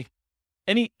frequently,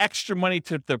 any extra money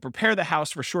to prepare the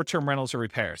house for short-term rentals or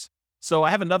repairs. So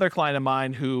I have another client of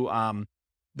mine who,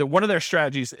 one of their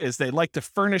strategies is they like to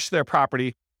furnish their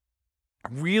property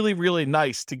really, really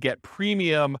nice to get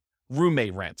premium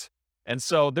roommate rent. And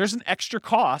so there's an extra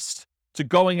cost to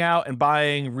going out and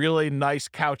buying really nice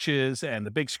couches and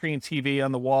the big screen TV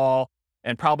on the wall,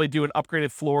 and probably doing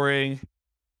upgraded flooring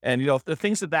and, the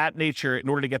things of that nature in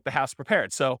order to get the house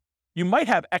prepared. So you might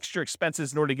have extra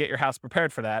expenses in order to get your house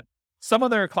prepared for that. Some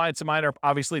other clients of mine are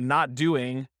obviously not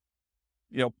doing,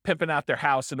 pimping out their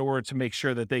house in order to make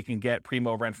sure that they can get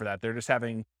primo rent for that. They're just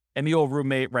having any old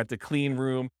roommate rent a clean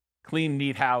room, clean,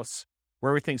 neat house where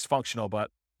everything's functional,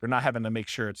 but they're not having to make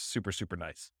sure it's super, super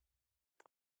nice.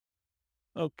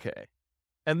 Okay.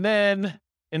 And then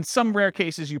in some rare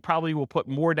cases, you probably will put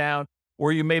more down,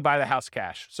 or you may buy the house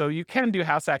cash. So you can do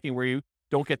house hacking where you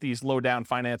don't get these low down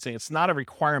financing. It's not a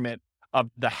requirement of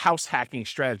the house hacking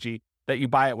strategy that you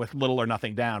buy it with little or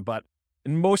nothing down. But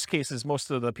in most cases,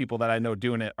 most of the people that I know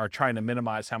doing it are trying to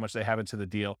minimize how much they have into the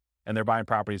deal, and they're buying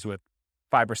properties with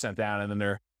 5% down, and then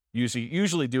they're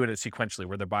usually doing it sequentially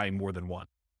where they're buying more than one.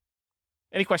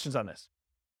 Any questions on this?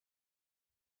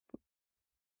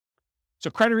 So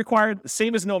credit required, the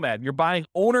same as Nomad. You're buying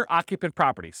owner-occupant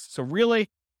properties. So really,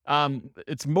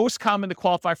 it's most common to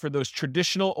qualify for those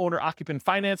traditional owner-occupant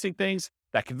financing things,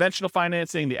 that conventional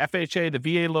financing, the FHA, the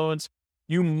VA loans.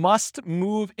 You must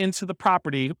move into the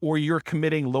property or you're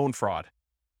committing loan fraud.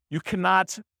 You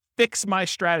cannot fix my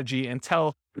strategy and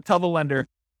tell the lender,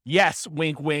 yes,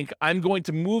 wink, wink, I'm going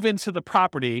to move into the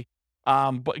property,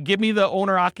 but give me the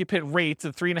owner-occupant rate, the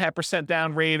 3.5%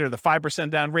 down rate or the 5%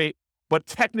 down rate. But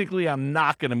technically, I'm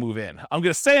not going to move in. I'm going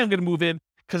to say I'm going to move in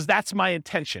because that's my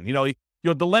intention.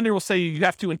 The lender will say you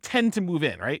have to intend to move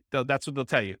in, right? That's what they'll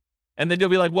tell you. And then you'll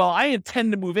be like, well, I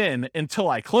intend to move in until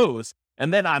I close,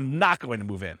 and then I'm not going to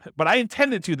move in. But I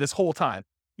intended to this whole time.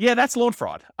 Yeah, that's loan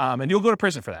fraud. And you'll go to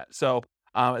prison for that. So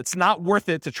it's not worth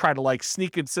it to try to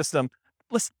sneak in system.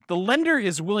 Listen, the lender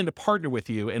is willing to partner with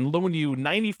you and loan you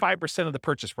 95% of the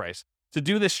purchase price to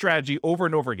do this strategy over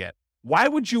and over again. Why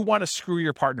would you want to screw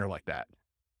your partner like that?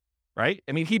 Right?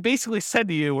 I mean, he basically said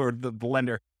to you, or the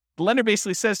lender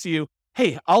basically says to you,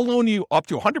 hey, I'll loan you up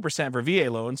to 100% for VA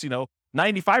loans,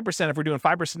 95% if we're doing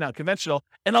 5% now conventional,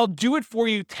 and I'll do it for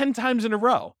you 10 times in a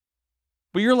row.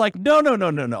 But you're like, no.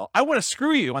 I want to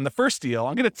screw you on the first deal.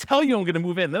 I'm going to tell you I'm going to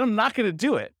move in, then I'm not going to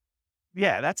do it.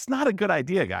 Yeah, that's not a good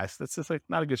idea, guys. That's just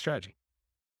not a good strategy.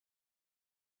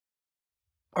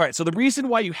 All right, so the reason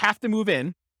why you have to move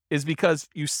in is because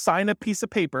you sign a piece of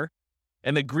paper,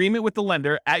 an agreement with the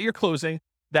lender at your closing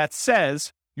that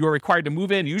says you are required to move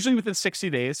in, usually within 60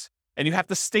 days, and you have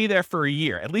to stay there for a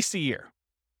year, at least a year.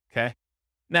 Okay.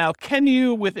 Now, can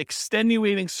you, with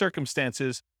extenuating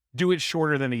circumstances, do it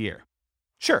shorter than a year?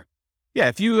 Sure. Yeah.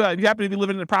 If you happen to be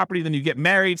living in a property, then you get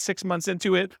married 6 months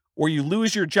into it, or you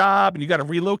lose your job and you got to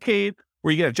relocate,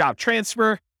 or you get a job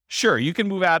transfer. Sure. You can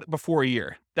move out before a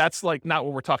year. That's not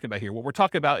what we're talking about here. What we're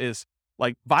talking about is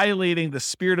violating the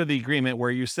spirit of the agreement where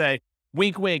you say,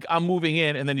 wink, wink, I'm moving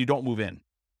in, and then you don't move in.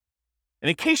 And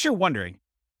in case you're wondering,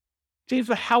 James,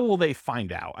 but how will they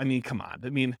find out? I mean, come on. I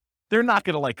mean, they're not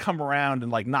going to come around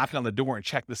and knock on the door and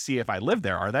check to see if I live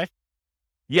there, are they?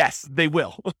 Yes, they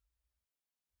will.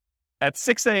 At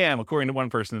 6 a.m., according to one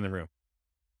person in the room.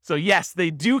 So yes,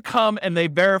 they do come and they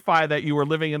verify that you are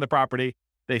living in the property.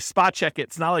 They spot check it.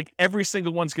 It's not like every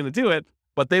single one's going to do it,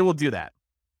 but they will do that.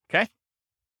 Okay.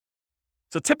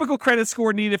 So typical credit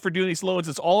score needed for doing these loans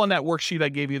is all on that worksheet I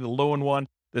gave you, the loan one.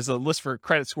 There's a list for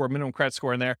credit score, minimum credit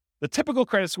score in there. The typical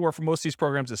credit score for most of these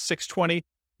programs is 620.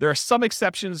 There are some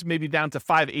exceptions, maybe down to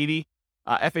 580,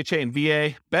 FHA and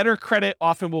VA. Better credit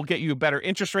often will get you a better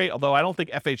interest rate, although I don't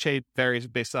think FHA varies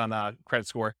based on credit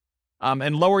score,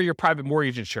 and lower your private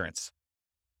mortgage insurance.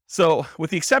 So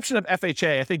with the exception of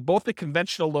FHA, I think both the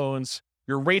conventional loans,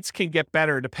 your rates can get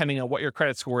better depending on what your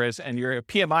credit score is, and your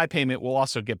PMI payment will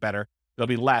also get better. It'll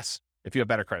be less if you have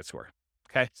better credit score.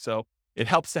 Okay. So it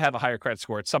helps to have a higher credit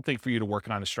score. It's something for you to work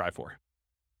on and strive for.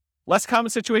 Less common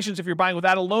situations, if you're buying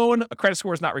without a loan, a credit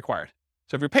score is not required.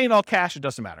 So if you're paying all cash, it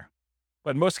doesn't matter.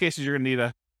 But in most cases, you're going to need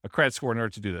a credit score in order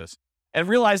to do this. And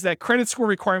realize that credit score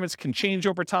requirements can change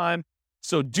over time.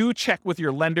 So do check with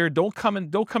your lender. Don't come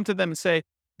to them and say,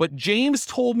 but James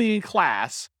told me in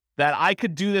class that I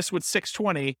could do this with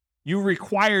 620. you're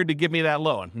required to give me that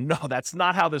loan. No, that's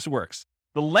not how this works.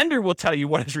 The lender will tell you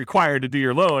what is required to do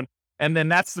your loan, and then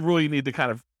that's the rule you need to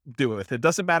kind of do it with. It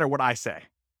doesn't matter what I say.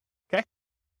 Okay?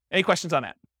 Any questions on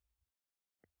that?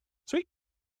 Sweet.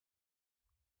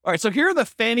 All right, so here are the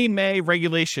Fannie Mae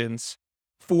regulations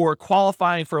for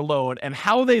qualifying for a loan and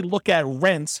how they look at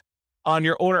rents on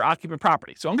your owner-occupant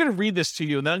property. So I'm going to read this to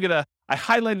you, and then I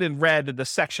highlighted in red the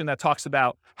section that talks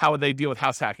about how they deal with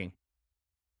house hacking.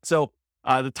 So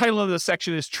the title of the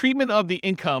section is Treatment of the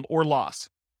Income or Loss.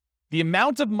 The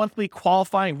amount of monthly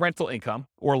qualifying rental income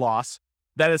or loss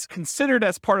that is considered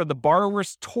as part of the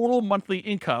borrower's total monthly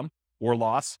income or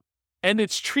loss, and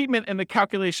its treatment in the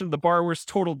calculation of the borrower's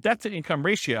total debt-to-income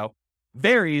ratio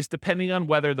varies depending on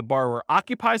whether the borrower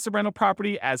occupies the rental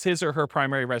property as his or her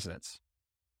primary residence.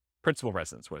 Principal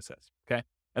residence, what it says, okay?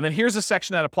 And then here's a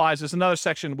section that applies. There's another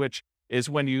section which is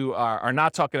when you are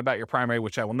not talking about your primary,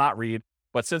 which I will not read.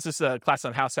 But since it's a class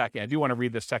on house hacking, I do want to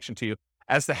read this section to you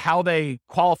as to how they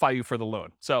qualify you for the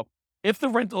loan. So if the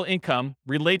rental income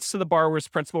relates to the borrower's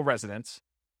principal residence,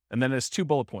 and then there's 2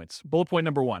 bullet points. Bullet point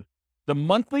number 1, the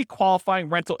monthly qualifying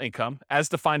rental income, as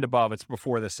defined above, it's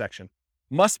before this section,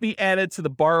 must be added to the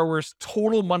borrower's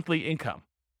total monthly income.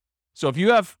 So if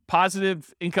you have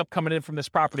positive income coming in from this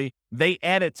property, they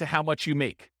add it to how much you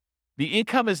make. The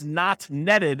income is not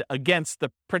netted against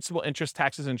the principal, interest,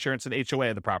 taxes, insurance, and HOA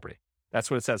of the property.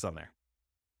 That's what it says on there.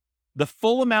 The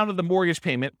full amount of the mortgage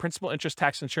payment, principal, interest,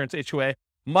 tax, insurance, HOA,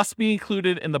 must be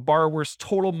included in the borrower's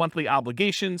total monthly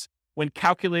obligations when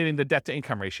calculating the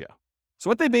debt-to-income ratio. So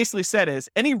what they basically said is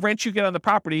any rent you get on the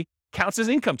property counts as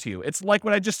income to you. It's like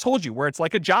what I just told you, where it's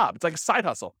like a job. It's like a side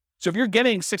hustle. So if you're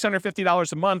getting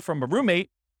 $650 a month from a roommate,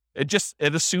 it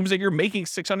assumes that you're making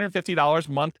 $650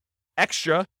 a month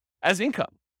extra as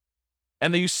income.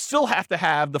 And then you still have to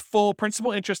have the full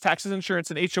principal, interest, taxes,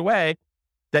 insurance, and HOA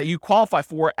that you qualify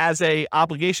for as a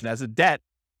obligation, as a debt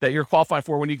that you're qualifying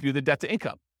for when you do the debt to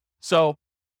income. So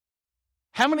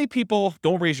how many people,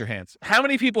 don't raise your hands, how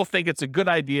many people think it's a good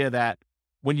idea that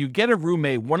when you get a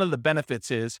roommate, one of the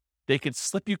benefits is they can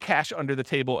slip you cash under the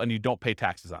table and you don't pay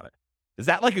taxes on it? Is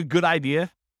that like a good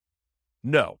idea?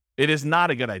 No, it is not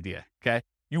a good idea, okay?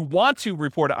 You want to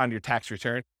report it on your tax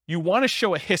return. You want to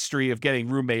show a history of getting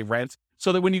roommate rent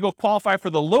so that when you go qualify for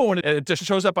the loan, it just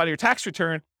shows up on your tax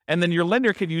return and then your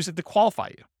lender can use it to qualify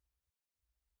you.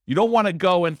 You don't want to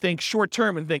go and think short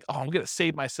term and think, oh, I'm going to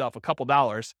save myself a couple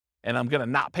dollars and I'm going to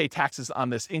not pay taxes on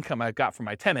this income I've got from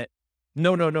my tenant.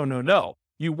 No.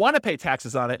 You want to pay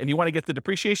taxes on it and you want to get the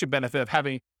depreciation benefit of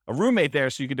having a roommate there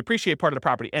so you can depreciate part of the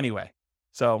property anyway.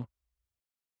 So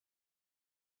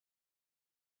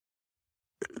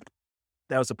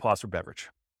that was a pause for beverage.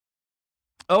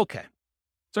 Okay.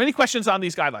 So any questions on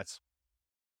these guidelines?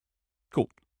 Cool.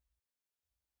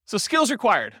 So skills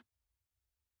required.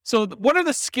 So what are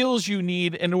the skills you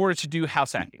need in order to do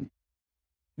house hacking?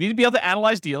 You need to be able to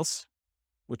analyze deals,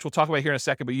 which we'll talk about here in a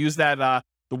second, but use that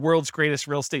the world's greatest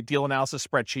real estate deal analysis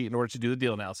spreadsheet in order to do the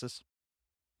deal analysis.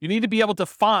 You need to be able to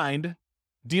find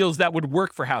deals that would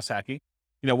work for house hacking.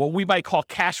 You know, what we might call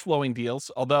cash flowing deals,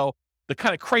 although the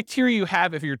kind of criteria you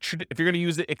have if you're going to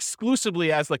use it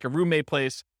exclusively as like a roommate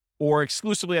place or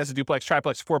exclusively as a duplex,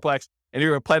 triplex, fourplex, and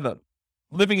you're going to plan on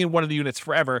living in one of the units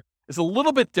forever is a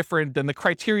little bit different than the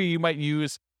criteria you might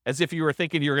use as if you were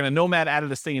thinking you're going to nomad out of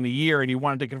this thing in a year and you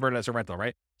wanted to convert it as a rental,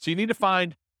 right? So you need to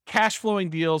find cash flowing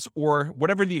deals or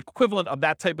whatever the equivalent of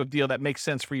that type of deal that makes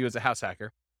sense for you as a house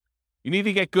hacker. You need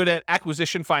to get good at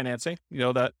acquisition financing,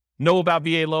 know about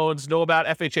VA loans, know about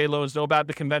FHA loans, know about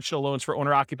the conventional loans for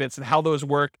owner occupants and how those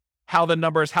work, how the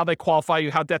numbers, how they qualify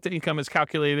you, how debt to income is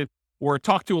calculated, or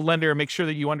talk to a lender and make sure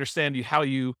that you understand how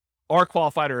you are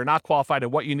qualified or are not qualified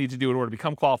and what you need to do in order to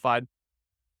become qualified.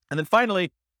 And then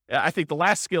finally, I think the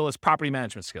last skill is property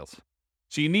management skills.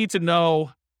 So you need to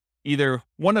know either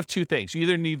one of two things. You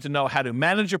either need to know how to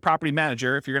manage your property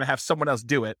manager if you're going to have someone else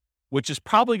do it, which is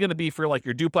probably going to be for like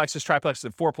your duplexes, triplexes,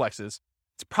 and fourplexes.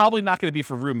 It's probably not going to be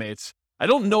for roommates. I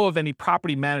don't know of any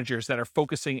property managers that are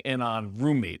focusing in on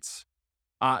roommates.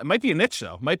 It might be a niche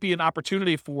though. It might be an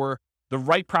opportunity for the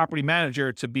right property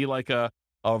manager to be like a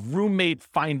roommate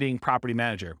finding property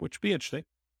manager, which would be interesting.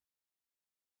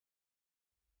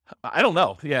 I don't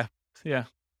know. Yeah.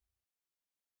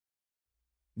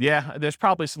 There's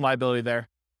probably some liability there.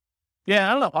 Yeah,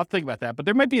 I don't know. I'll think about that, but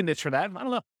there might be a niche for that. I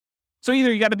don't know. So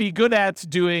either you got to be good at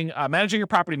doing managing your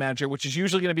property manager, which is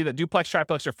usually going to be the duplex,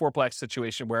 triplex, or fourplex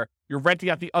situation where you're renting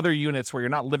out the other units where you're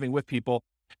not living with people,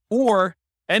 or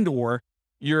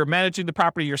you're managing the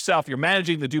property yourself. You're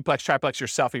managing the duplex, triplex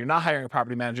yourself, and you're not hiring a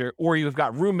property manager, or you've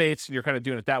got roommates and you're kind of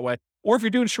doing it that way. Or if you're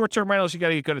doing short-term rentals, you got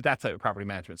to get good at that type of property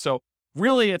management. So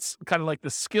Really, it's kind of like the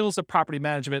skills of property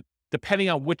management, depending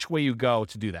on which way you go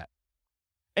to do that.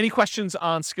 Any questions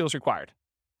on skills required?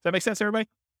 Does that make sense, everybody?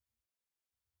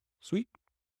 Sweet.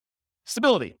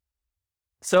 Stability.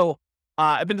 So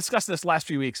I've been discussing this last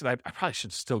few weeks, and I probably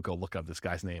should still go look up this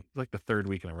guy's name. It's like the third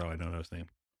week in a row I don't know his name.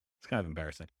 It's kind of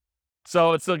embarrassing.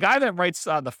 So it's the guy that writes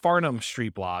the Farnham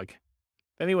Street blog.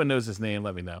 If anyone knows his name,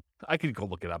 let me know. I could go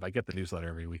look it up. I get the newsletter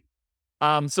every week.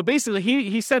 So basically,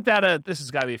 he sent out this has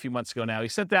got to be a few months ago now. He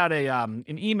sent out an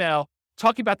email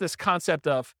talking about this concept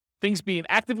of things being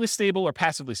actively stable or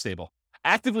passively stable.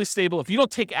 Actively stable, if you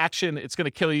don't take action, it's going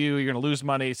to kill you. You're going to lose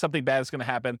money. Something bad is going to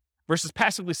happen. Versus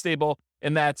passively stable,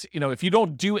 in that, if you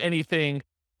don't do anything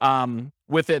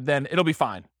with it, then it'll be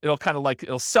fine. It'll kind of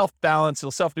it'll self-balance,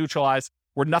 it'll self-neutralize,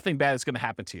 where nothing bad is going to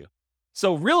happen to you.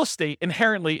 So real estate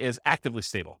inherently is actively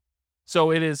stable. So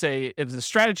it's a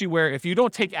strategy where if you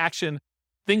don't take action,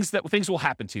 things will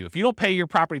happen to you. If you don't pay your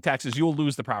property taxes, you'll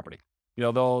lose the property.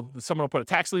 Someone will put a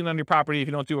tax lien on your property. If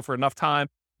you don't do it for enough time,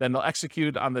 then they'll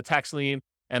execute on the tax lien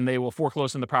and they will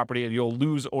foreclose on the property and you'll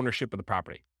lose ownership of the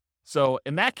property. So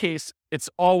in that case, it's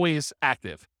always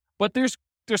active. But there's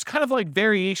kind of like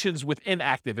variations within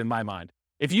active in my mind.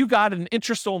 If you got an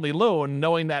interest-only loan,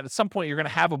 knowing that at some point you're going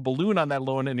to have a balloon on that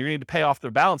loan and you need to pay off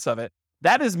the balance of it,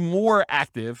 that is more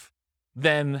active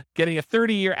than getting a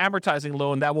 30-year amortizing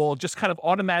loan that will just kind of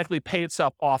automatically pay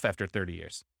itself off after 30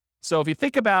 years. So if you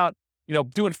think about,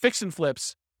 doing fix and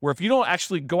flips, where if you don't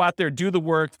actually go out there, do the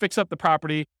work, fix up the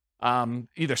property,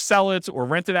 either sell it or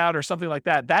rent it out or something like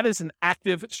that, that is an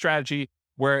active strategy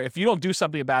where if you don't do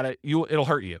something about it, it'll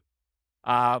hurt you.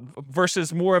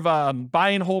 Versus more of a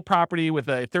buy and hold property with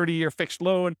a 30-year fixed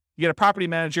loan, you get a property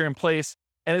manager in place,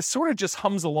 and it sort of just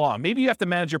hums along. Maybe you have to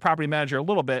manage your property manager a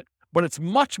little bit, but it's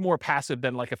much more passive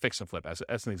than like a fix and flip,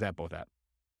 as an example of that.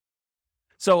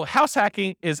 So house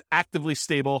hacking is actively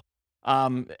stable.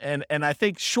 And I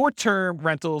think short-term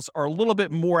rentals are a little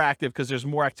bit more active because there's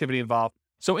more activity involved.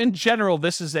 So in general,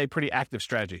 this is a pretty active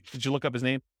strategy. Did you look up his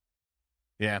name?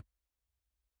 Yeah,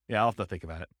 I'll have to think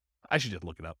about it. I should just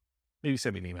look it up. Maybe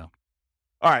send me an email.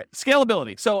 All right,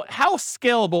 scalability. So how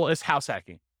scalable is house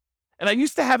hacking? And I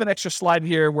used to have an extra slide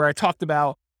here where I talked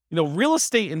about, real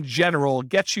estate in general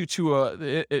gets you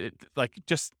to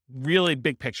just really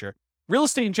big picture. Real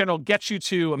estate in general gets you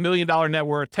to $1 million net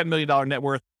worth, $10 million net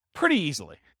worth pretty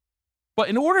easily. But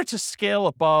in order to scale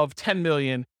above 10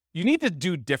 million, you need to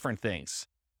do different things.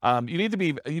 You need to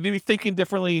be thinking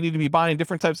differently. You need to be buying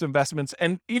different types of investments.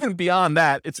 And even beyond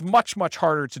that, it's much, much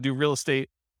harder to do real estate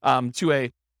to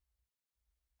a,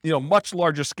 much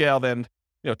larger scale than,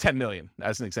 10 million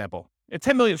as an example. And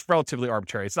 10 million is relatively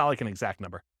arbitrary. It's not like an exact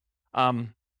number.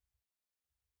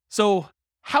 So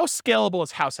how scalable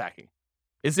is house hacking?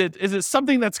 Is it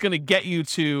something that's going to get you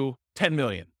to 10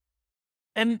 million?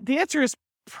 And the answer is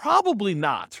probably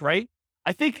not, right?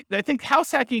 I think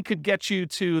house hacking could get you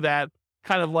to that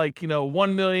kind of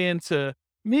 1 million to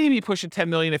maybe pushing 10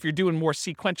 million if you're doing more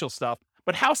sequential stuff.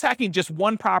 But house hacking just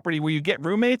one property where you get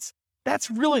roommates, that's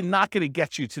really not going to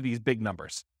get you to these big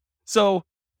numbers. So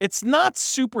it's not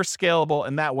super scalable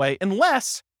in that way,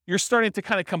 unless you're starting to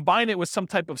kind of combine it with some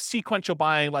type of sequential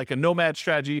buying, like a nomad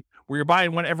strategy where you're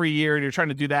buying one every year and you're trying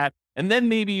to do that. And then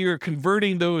maybe you're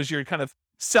converting those, you're kind of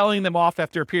selling them off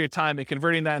after a period of time and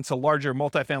converting that into larger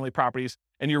multifamily properties.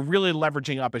 And you're really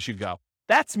leveraging up as you go.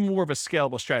 That's more of a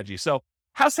scalable strategy. So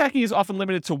house hacking is often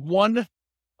limited to one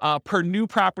per new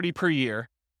property per year.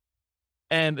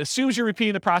 And as soon as you're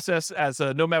repeating the process as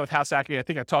a nomad with house hacking, I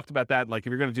think I talked about that, like if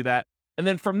you're going to do that. And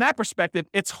then from that perspective,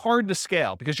 it's hard to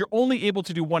scale because you're only able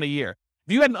to do one a year.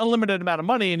 If you had an unlimited amount of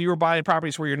money and you were buying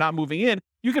properties where you're not moving in,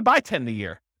 you could buy 10 a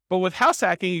year. But with house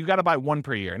hacking, you got to buy one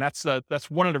per year. And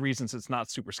that's one of the reasons it's not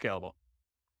super scalable.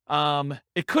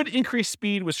 It could increase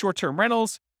speed with short-term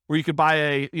rentals where you could buy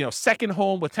a second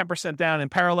home with 10% down in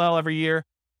parallel every year.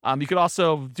 You could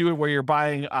also do it where you're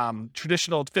buying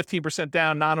traditional 15%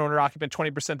 down, non-owner occupant,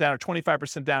 20% down, or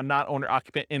 25% down, non-owner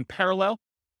occupant in parallel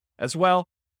as well.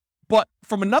 But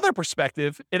from another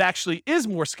perspective, it actually is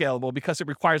more scalable because it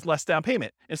requires less down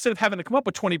payment. Instead of having to come up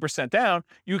with 20% down,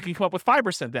 you can come up with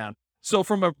 5% down. So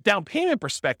from a down payment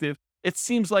perspective, it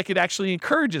seems like it actually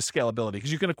encourages scalability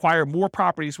because you can acquire more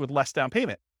properties with less down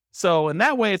payment. So in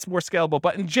that way, it's more scalable.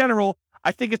 But in general,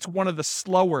 I think it's one of the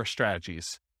slower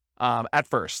strategies at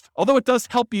first, although it does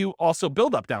help you also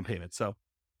build up down payment. So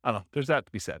I don't know, there's that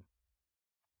to be said.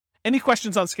 Any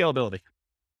questions on scalability?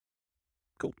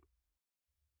 Cool.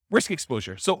 Risk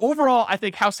exposure. So overall, I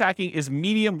think house hacking is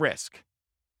medium risk,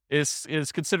 is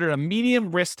considered a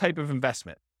medium risk type of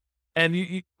investment.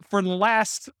 And for the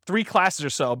last 3 classes or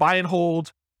so, buy and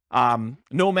hold,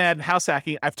 Nomad, and house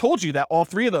hacking, I've told you that all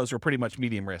three of those are pretty much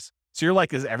medium risk. So you're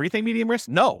like, is everything medium risk?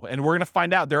 No. And we're going to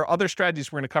find out. There are other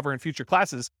strategies we're going to cover in future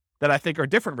classes that I think are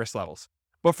different risk levels.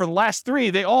 But for the last three,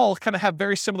 they all kind of have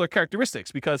very similar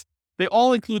characteristics because they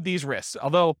all include these risks.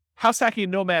 Although house hacking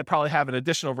and Nomad probably have an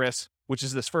additional risk, which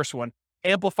is this first one,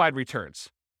 amplified returns.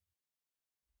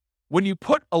 When you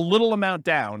put a little amount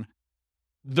down,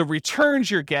 the returns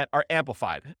you get are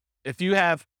amplified. If you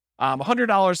have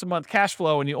 $100 a month cash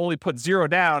flow and you only put $0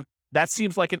 down, that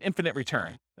seems like an infinite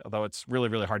return, although it's really,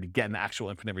 really hard to get an actual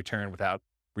infinite return without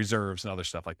reserves and other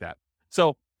stuff like that.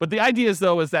 So, but the idea is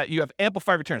that you have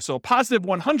amplified returns. So a positive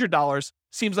 $100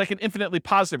 seems like an infinitely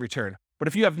positive return. But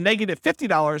if you have negative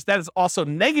 $50, that is also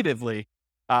negatively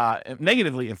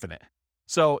infinite.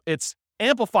 So it's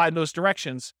amplified in those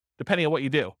directions depending on what you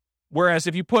do. Whereas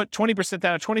if you put 20%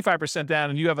 down or 25% down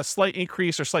and you have a slight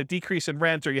increase or slight decrease in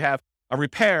rent, or you have a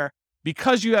repair,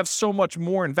 because you have so much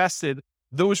more invested,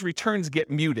 those returns get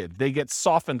muted. They get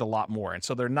softened a lot more. And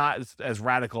so they're not as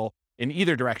radical in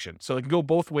either direction. So it can go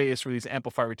both ways for these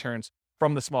amplified returns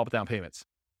from the small down payments.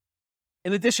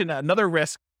 In addition, another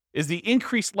risk is the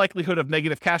increased likelihood of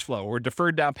negative cash flow or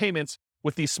deferred down payments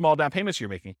with these small down payments you're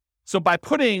making. So by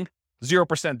putting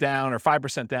 0% down or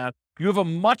 5% down, you have a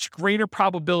much greater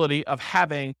probability of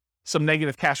having some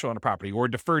negative cash flow on a property or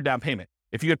deferred down payment.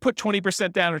 If you had put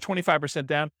 20% down or 25%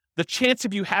 down, the chance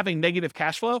of you having negative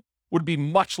cash flow would be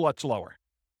much, much lower.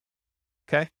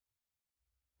 Okay.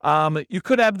 You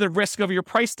could have the risk of your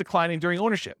price declining during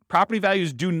ownership. Property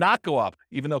values do not go up,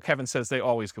 even though Kevin says they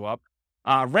always go up.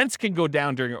 Rents can go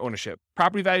down during your ownership.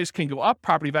 Property values can go up,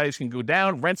 property values can go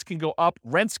down, rents can go up,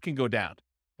 rents can go down.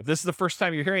 If this is the first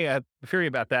time you're hearing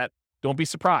about that, don't be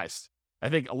surprised. I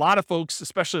think a lot of folks,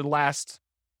 especially the last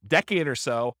decade or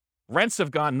so, rents have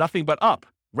gone nothing but up.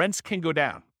 Rents can go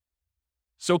down.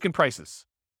 So can prices.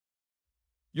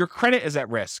 Your credit is at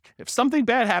risk. If something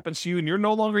bad happens to you and you're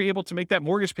no longer able to make that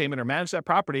mortgage payment or manage that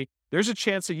property, there's a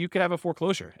chance that you could have a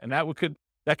foreclosure, and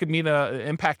that could mean an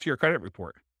impact to your credit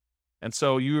report. And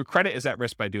so your credit is at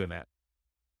risk by doing that.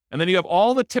 And then you have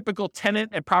all the typical tenant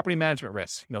and property management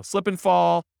risks, slip and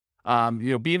fall,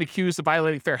 being accused of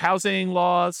violating fair housing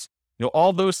laws,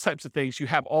 all those types of things. You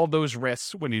have all those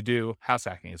risks when you do house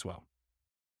hacking as well.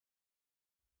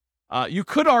 You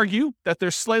could argue that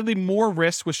there's slightly more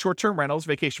risk with short-term rentals,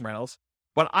 vacation rentals,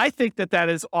 but I think that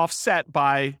is offset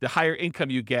by the higher income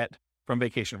you get from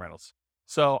vacation rentals.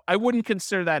 So I wouldn't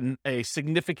consider that a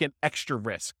significant extra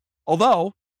risk.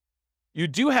 Although you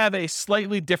do have a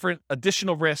slightly different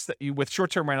additional risk that you with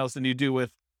short-term rentals than you do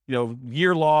with,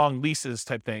 year-long leases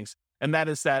type things. And that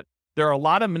is that there are a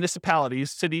lot of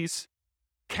municipalities, cities,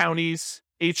 counties,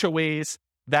 HOAs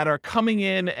that are coming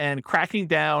in and cracking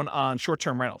down on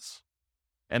short-term rentals.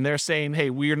 And they're saying, hey,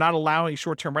 we are not allowing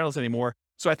short-term rentals anymore.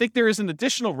 So I think there is an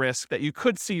additional risk that you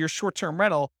could see your short-term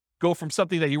rental go from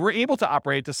something that you were able to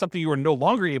operate to something you are no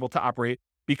longer able to operate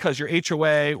because your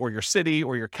HOA or your city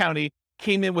or your county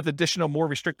came in with additional, more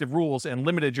restrictive rules and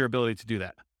limited your ability to do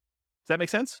that. Does that make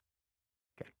sense?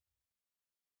 Okay.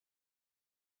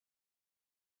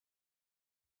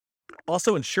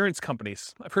 Also, insurance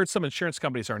companies. I've heard some insurance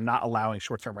companies are not allowing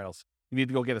short-term rentals. You need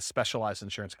to go get a specialized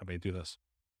insurance company to do this.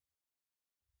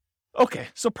 Okay,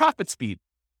 so profit speed.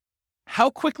 How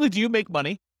quickly do you make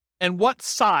money, and what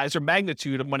size or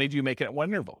magnitude of money do you make at one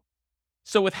interval?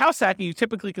 So with house hacking, you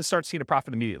typically can start seeing a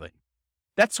profit immediately.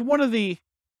 That's one of the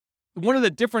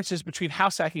differences between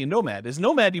house hacking and Nomad. Is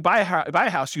Nomad, you buy a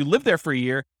house, you live there for a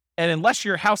year, and unless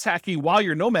you're house hacking while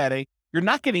you're nomading, you're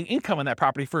not getting income on that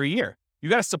property for a year. You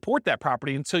got to support that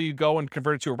property until you go and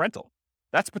convert it to a rental.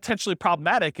 That's potentially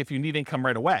problematic if you need income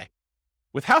right away.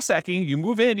 With house hacking, you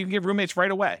move in, you can get roommates right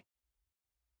away.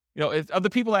 Of the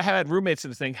people that had roommates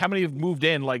in this thing, how many have moved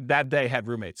in like that day had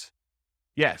roommates?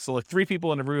 Yeah, so like 3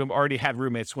 people in the room already had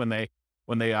roommates when they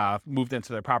moved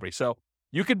into their property. So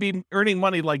you could be earning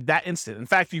money like that instant. In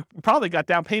fact, you probably got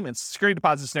down payments, security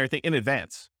deposits, and everything in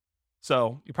advance.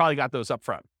 So you probably got those up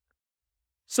front.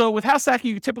 So with house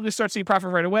hacking, you typically start seeing profit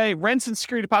right away. Rents and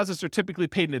security deposits are typically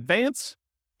paid in advance.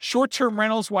 Short-term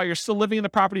rentals while you're still living in the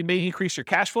property may increase your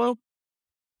cash flow.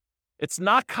 It's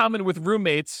not common with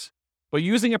roommates, but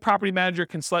using a property manager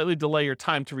can slightly delay your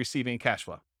time to receiving cash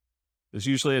flow. There's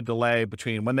usually a delay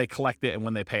between when they collect it and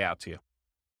when they pay out to you.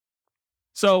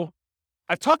 So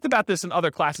I've talked about this in other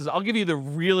classes. I'll give you the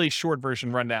really short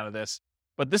version rundown of this,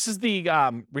 but this is the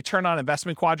return on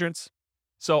investment quadrants.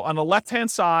 So on the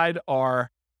left-hand side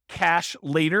are cash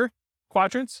later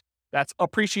quadrants. That's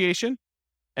appreciation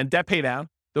and debt pay down.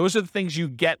 Those are the things you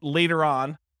get later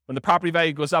on when the property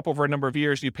value goes up over a number of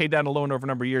years. You pay down a loan over a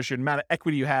number of years. Your amount of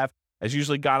equity you have has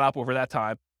usually gone up over that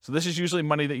time. So this is usually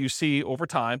money that you see over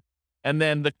time. And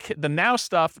then the now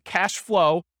stuff, cash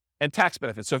flow and tax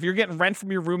benefits. So if you're getting rent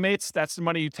from your roommates, that's the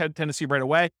money you tend to see right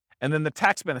away. And then the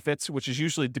tax benefits, which is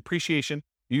usually depreciation.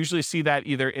 You usually see that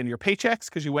either in your paychecks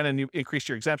because you went and you increased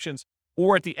your exemptions,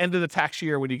 or at the end of the tax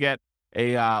year when you get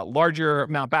a larger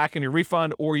amount back in your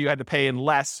refund, or you had to pay in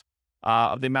less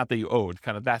of the amount that you owed.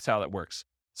 Kind of that's how that works.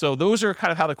 So those are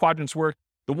kind of how the quadrants work.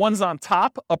 The ones on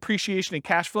top, appreciation and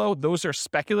cash flow, those are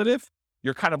speculative.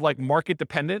 You're kind of like market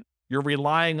dependent. You're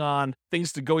relying on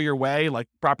things to go your way, like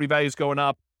property values going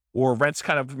up or rents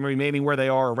kind of remaining where they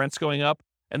are or rents going up.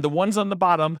 And the ones on the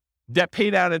bottom, debt pay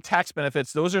down and tax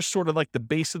benefits, those are sort of like the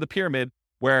base of the pyramid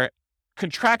where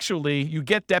contractually you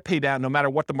get debt pay down no matter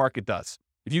what the market does.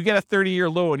 If you get a 30-year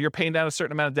loan, you're paying down a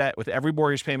certain amount of debt with every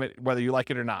mortgage payment, whether you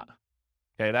like it or not.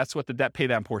 Okay, that's what the debt pay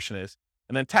down portion is.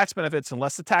 And then tax benefits,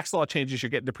 unless the tax law changes, you're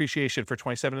getting depreciation for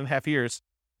 27 and a half years,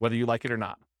 whether you like it or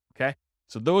not. Okay,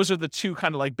 so those are the two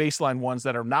kind of like baseline ones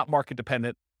that are not market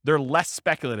dependent. They're less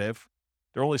speculative.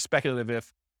 They're only speculative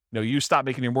if you stop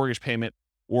making your mortgage payment,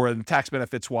 or in tax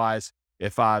benefits wise,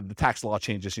 if the tax law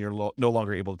changes and you're no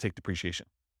longer able to take depreciation.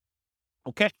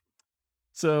 Okay,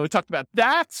 so we talked about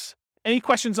that. Any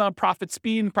questions on profit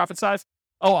speed and profit size?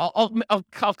 Oh,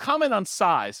 I'll comment on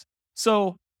size.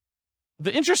 So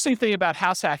the interesting thing about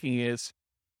house hacking is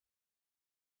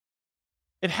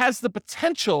it has the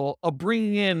potential of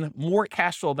bringing in more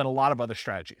cash flow than a lot of other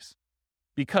strategies.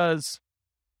 Because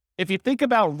if you think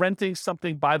about renting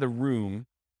something by the room,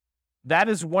 that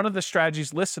is one of the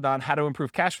strategies listed on how to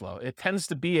improve cash flow. It tends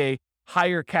to be a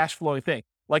higher cash flowing thing.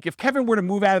 Like if Kevin were to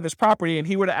move out of this property and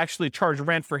he were to actually charge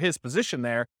rent for his position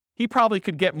there, he probably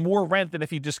could get more rent than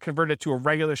if he just converted it to a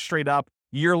regular straight up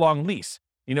year-long lease.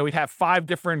 He'd have 5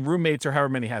 different roommates or however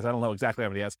many he has. I don't know exactly how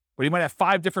many he has, but he might have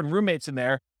 5 different roommates in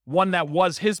there. One that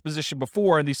was his position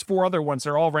before, and these 4 other ones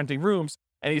are all renting rooms,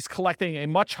 and he's collecting a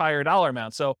much higher dollar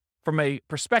amount. So from a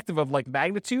perspective of like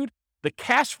magnitude, the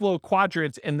cash flow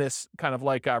quadrant in this kind of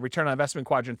like return on investment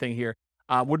quadrant thing here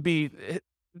would be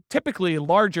typically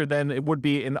larger than it would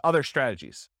be in other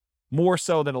strategies, more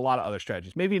so than a lot of other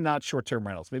strategies. Maybe not short-term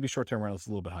rentals. Maybe short-term rentals is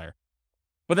a little bit higher.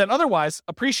 But then otherwise,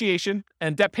 appreciation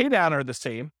and debt pay down are the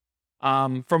same.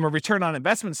 From a return on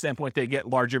investment standpoint, they get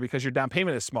larger because your down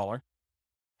payment is smaller.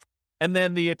 And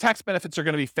then the tax benefits are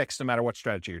going to be fixed no matter what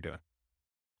strategy you're doing.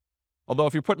 Although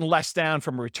if you're putting less down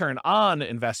from a return on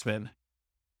investment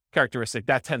characteristic,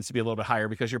 that tends to be a little bit higher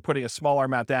because you're putting a smaller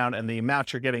amount down and the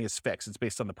amount you're getting is fixed. It's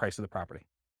based on the price of the property.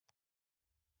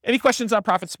 Any questions on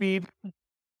profit speed? All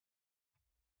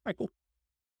right, cool.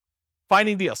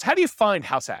 Finding deals. How do you find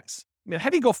house hacks? How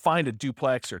do you go find a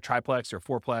duplex or triplex or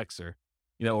fourplex or,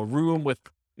 a room with,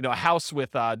 a house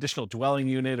with additional dwelling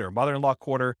unit or mother-in-law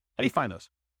quarter? How do you find those?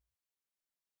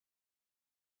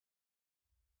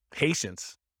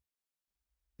 Patience.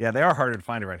 Yeah, they are harder to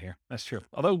find around here. That's true.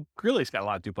 Although Greeley's got a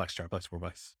lot of duplex, triplex,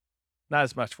 fourplex. Not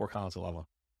as much Fort Collins or Level.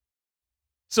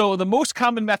 So the most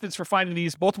common methods for finding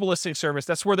these, multiple listing service,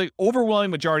 that's where the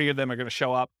overwhelming majority of them are going to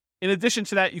show up. In addition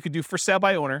to that, you could do for sale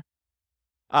by owner.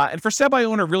 And for sale by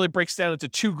owner really breaks down into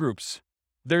 2 groups.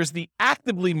 There's the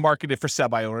actively marketed for sale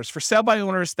by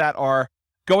owners that are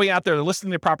going out there, they're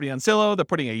listing their property on Zillow, they're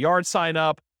putting a yard sign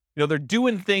up, they're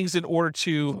doing things in order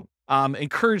to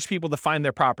encourage people to find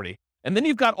their property. And then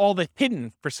you've got all the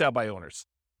hidden for sale by owners.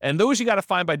 And those you got to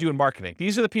find by doing marketing.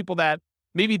 These are the people that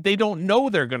maybe they don't know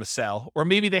they're going to sell, or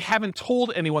maybe they haven't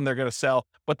told anyone they're going to sell,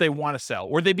 but they want to sell,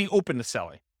 or they'd be open to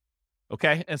selling.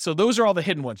 Okay. And so those are all the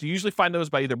hidden ones. You usually find those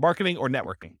by either marketing or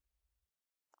networking.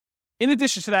 In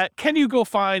addition to that, can you go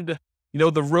find,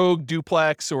 the rogue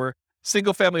duplex or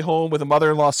single family home with a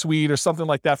mother-in-law suite or something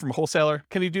like that from a wholesaler?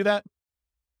 Can you do that?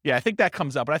 Yeah, I think that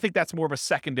comes up, but I think that's more of a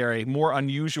secondary, more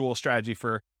unusual strategy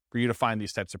for you to find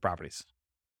these types of properties.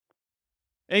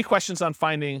 Any questions on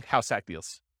finding house hack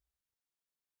deals?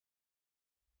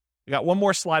 We got one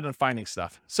more slide on finding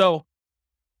stuff. So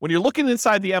when you're looking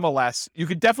inside the MLS, you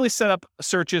could definitely set up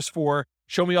searches for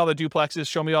show me all the duplexes,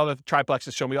 show me all the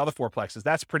triplexes, show me all the fourplexes.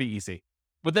 That's pretty easy.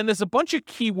 But then there's a bunch of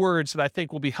keywords that I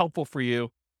think will be helpful for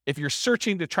you if you're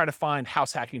searching to try to find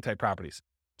house hacking type properties.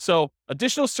 So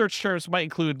additional search terms might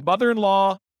include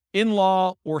mother-in-law,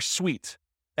 in-law, or suite.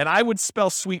 And I would spell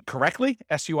suite correctly,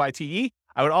 S-U-I-T-E.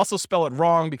 I would also spell it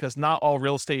wrong because not all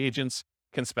real estate agents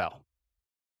can spell.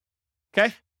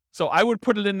 Okay? So I would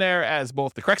put it in there as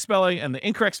both the correct spelling and the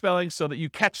incorrect spelling so that you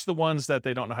catch the ones that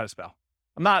they don't know how to spell.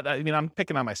 I'm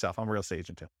picking on myself. I'm a real estate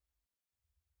agent too.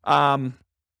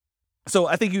 So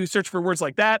I think you search for words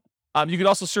like that. You could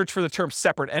also search for the term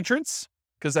separate entrance,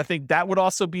 because I think that would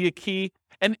also be a key.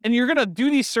 And you're going to do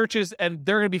these searches and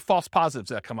there are going to be false positives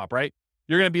that come up, right?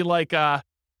 You're going to be like,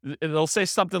 It'll say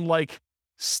something like,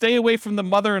 stay away from the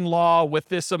mother-in-law with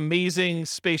this amazing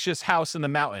spacious house in the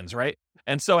mountains, right?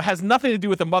 And so it has nothing to do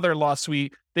with the mother-in-law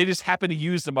suite. They just happen to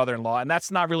use the mother-in-law, and that's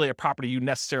not really a property you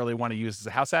necessarily want to use as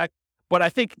a house hack. But I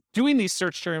think doing these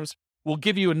search terms will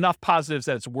give you enough positives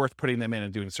that it's worth putting them in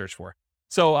and doing a search for.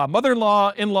 So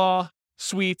mother-in-law, in-law,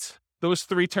 suite, those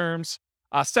three terms.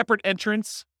 Separate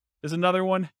entrance is another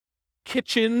one.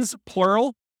 Kitchens,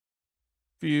 plural.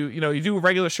 If you do a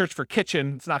regular search for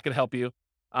kitchen, it's not going to help you.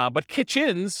 But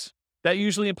kitchens, that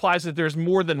usually implies that there's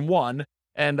more than one,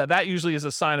 and that usually is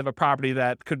a sign of a property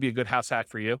that could be a good house hack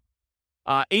for you.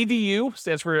 ADU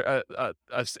stands for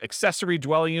accessory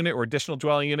dwelling unit or additional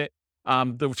dwelling unit.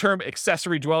 The term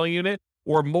accessory dwelling unit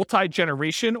or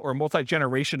multi-generation or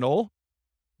multi-generational,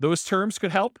 those terms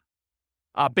could help.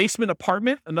 Basement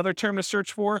apartment, another term to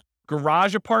search for.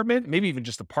 Garage apartment, maybe even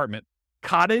just apartment.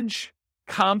 Cottage,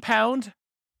 compound,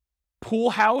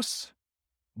 pool house,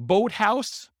 boat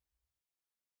house,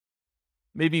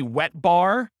 maybe wet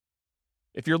bar.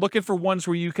 If you're looking for ones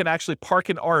where you can actually park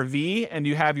an RV and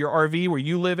you have your RV where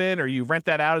you live in, or you rent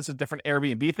that out as a different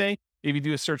Airbnb thing, maybe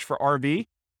do a search for RV.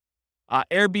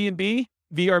 Airbnb,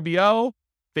 VRBO,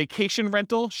 vacation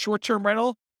rental, short-term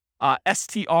rental,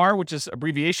 STR, which is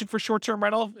abbreviation for short-term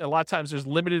rental. A lot of times there's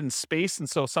limited in space, and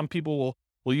so some people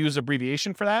will use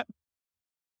abbreviation for that.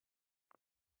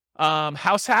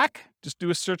 House hack, just do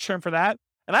a search term for that.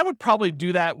 And I would probably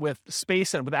do that with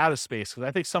space and without a space, because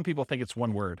I think some people think it's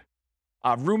one word.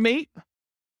 Roommate,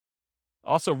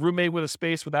 also roommate with a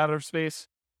space, without a space.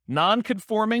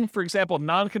 Non-conforming, for example,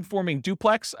 non-conforming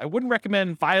duplex. I wouldn't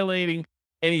recommend violating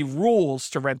any rules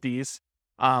to rent these,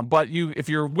 but if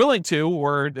you're willing to,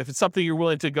 or if it's something you're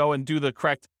willing to go and do the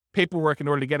correct paperwork in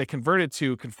order to get it converted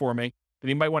to conforming, then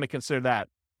you might want to consider that.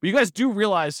 But you guys do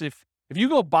realize if you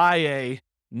go buy a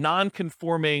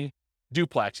non-conforming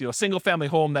duplex, a single-family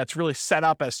home that's really set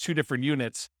up as two different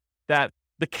units, that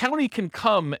the county can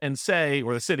come and say,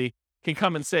 or the city can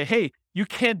come and say, hey, you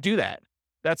can't do that.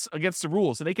 That's against the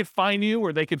rules. And they could fine you,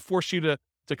 or they could force you to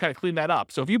kind of clean that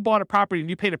up. So if you bought a property and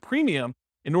you paid a premium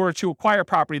in order to acquire a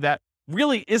property that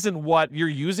really isn't what you're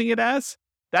using it as,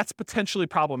 that's potentially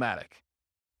problematic,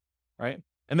 right?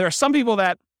 And there are some people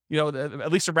that,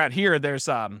 at least around here, there's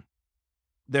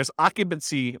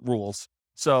occupancy rules.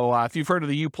 So if you've heard of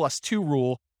the U+2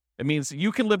 rule, it means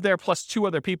you can live there plus two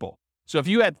other people. So if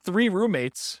you had three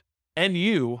roommates and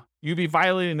you'd be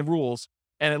violating the rules.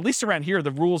 And at least around here, the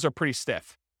rules are pretty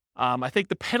stiff. I think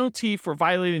the penalty for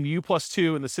violating the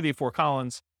U+2 in the city of Fort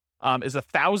Collins is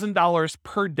 $1,000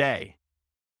 per day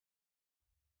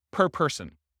per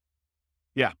person.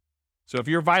 Yeah. So if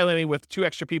you're violating with two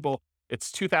extra people,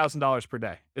 it's $2,000 per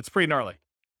day. It's pretty gnarly.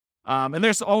 And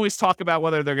there's always talk about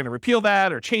whether they're going to repeal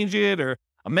that or change it or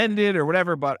amend it or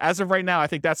whatever. But as of right now, I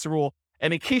think that's the rule.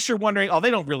 And in case you're wondering,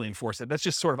 they don't really enforce it. That's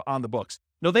just sort of on the books.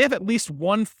 No, they have at least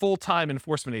one full-time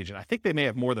enforcement agent. I think they may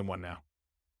have more than one now,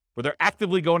 where they're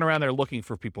actively going around there looking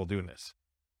for people doing this.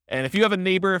 And if you have a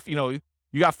neighbor, if you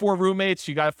got four roommates,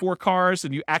 you got four cars,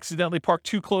 and you accidentally park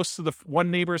too close to the one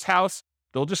neighbor's house,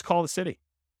 they'll just call the city.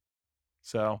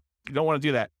 So you don't want to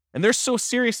do that. And they're so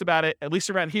serious about it, at least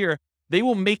around here, they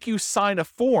will make you sign a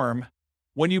form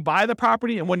when you buy the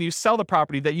property and when you sell the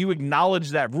property that you acknowledge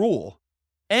that rule.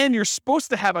 And you're supposed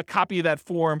to have a copy of that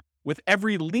form with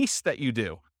every lease that you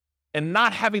do. And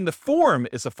not having the form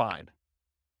is a fine.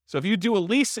 So if you do a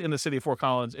lease in the city of Fort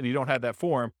Collins and you don't have that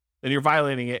form, then you're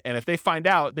violating it. And if they find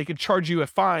out, they can charge you a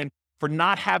fine for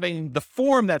not having the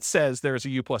form that says there's a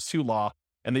U+2 law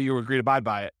and that you agree to abide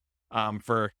by it,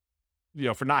 for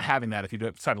not having that if you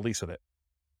don't sign a lease with it.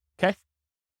 Okay?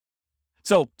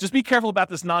 So just be careful about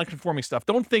this non-conforming stuff.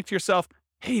 Don't think to yourself,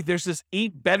 hey, there's this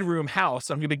 8-bedroom house.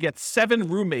 I'm going to get 7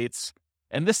 roommates,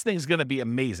 and this thing's going to be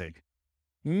amazing.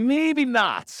 Maybe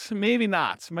not. Maybe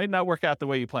not. Might not work out the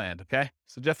way you planned, okay?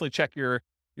 So definitely check your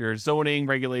zoning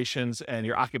regulations and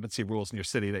your occupancy rules in your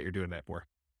city that you're doing that for.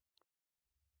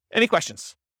 Any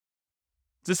questions?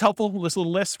 Is this helpful, this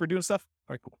little list for doing stuff?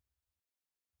 All right, cool.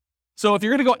 So if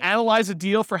you're going to go analyze a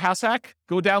deal for House Hack,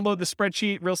 go download the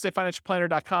spreadsheet,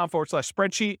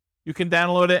 realestatefinancialplanner.com/spreadsheet. You can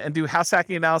download it and do house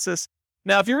hacking analysis.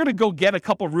 Now, if you're going to go get a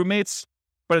couple roommates,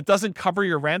 but it doesn't cover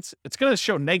your rent, it's going to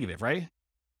show negative, right?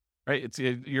 Right?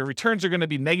 Your returns are going to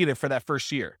be negative for that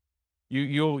first year.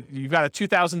 You've got a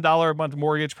 $2,000 a month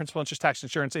mortgage, principal, interest, tax,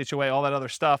 insurance, HOA, all that other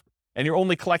stuff, and you're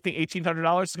only collecting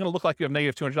 $1,800. It's going to look like you have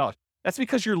negative $200. That's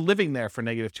because you're living there for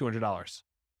negative $200.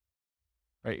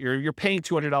 Right? You're paying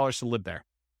 $200 to live there.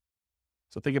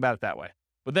 So think about it that way.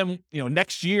 But then,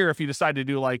 next year, if you decide to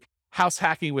do like house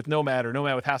hacking with Nomad or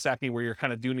Nomad with house hacking, where you're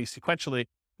kind of doing these sequentially,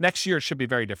 next year it should be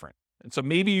very different. And so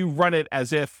maybe you run it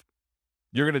as if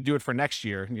you're going to do it for next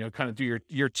year, kind of do your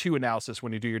year 2 analysis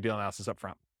when you do your deal analysis up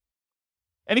front.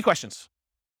 Any questions?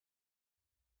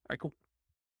 All right, cool.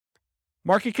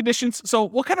 Market conditions. So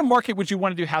what kind of market would you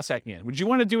want to do house hacking in? Would you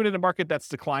want to do it in a market that's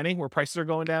declining, where prices are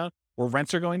going down, or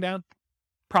rents are going down?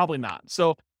 Probably not.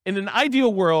 So in an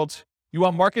ideal world, you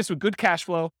want markets with good cash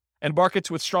flow and markets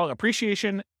with strong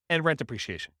appreciation and rent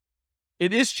appreciation.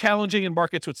 It is challenging in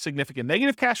markets with significant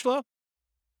negative cash flow,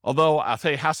 although I'll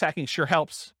tell you, house hacking sure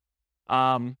helps.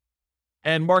 And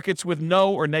markets with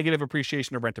no or negative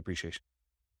appreciation or rent appreciation.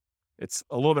 It's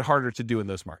a little bit harder to do in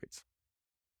those markets.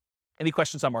 Any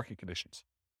questions on market conditions?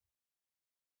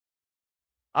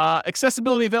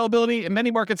 Accessibility, availability. In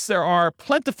many markets, there are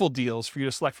plentiful deals for you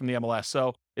to select from the MLS.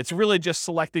 So it's really just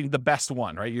selecting the best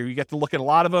one, right? You get to look at a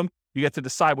lot of them. You get to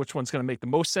decide which one's going to make the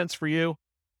most sense for you.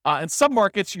 In some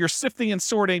markets, you're sifting and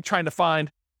sorting, trying to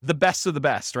find the best of the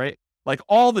best, right? Like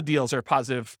all the deals are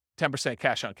positive 10%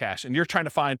 cash on cash, and you're trying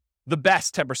to find the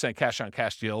best 10% cash on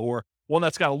cash deal, or one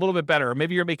that's got a little bit better. Or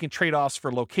maybe you're making trade-offs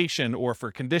for location or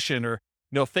for condition, or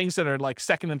things that are like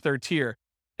second and third tier.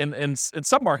 And in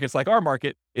some markets, like our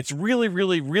market, it's really,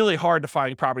 really, really hard to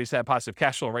find properties that have positive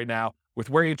cash flow right now, with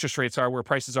where interest rates are, where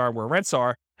prices are, where rents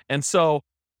are. And so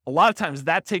a lot of times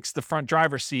that takes the front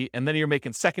driver's seat, and then you're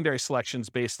making secondary selections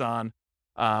based on,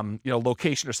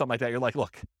 location or something like that. You're like,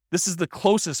 look, this is the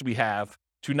closest we have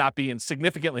to not being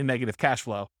significantly negative cash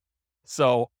flow.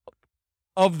 So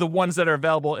of the ones that are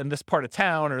available in this part of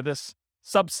town or this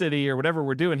sub-city or whatever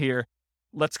we're doing here,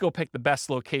 let's go pick the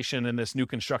best location in this new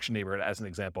construction neighborhood as an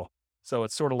example. So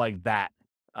it's sort of like that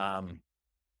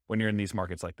when you're in these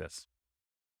markets like this.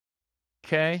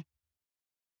 Okay.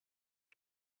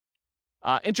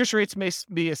 Interest rates may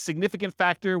be a significant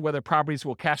factor whether properties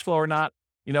will cash flow or not.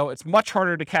 It's much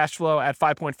harder to cash flow at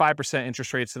 5.5%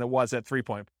 interest rates than it was at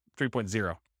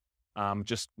 3.0.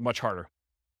 Just much harder.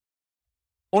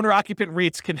 Owner-occupant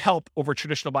REITs can help over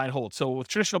traditional buy and hold. So with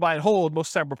traditional buy and hold, most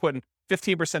of the time we're putting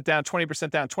 15% down, 20%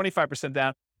 down, 25%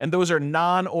 down, and those are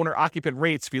non-owner occupant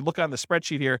rates. If you look on the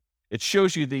spreadsheet here, it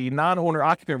shows you the non-owner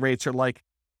occupant rates are like,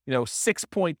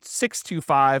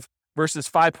 6.625 versus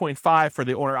 5.5 for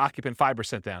the owner occupant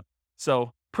 5% down.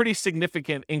 So pretty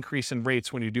significant increase in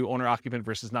rates when you do owner occupant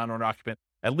versus non-owner occupant,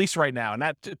 at least right now. And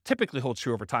that typically holds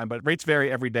true over time, but rates vary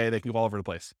every day. They can go all over the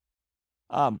place.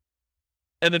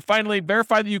 And then finally,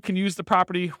 verify that you can use the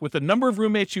property with the number of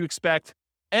roommates you expect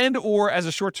and or as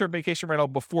a short-term vacation rental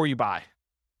before you buy.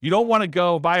 You don't want to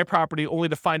go buy a property only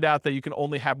to find out that you can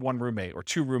only have one roommate or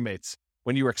two roommates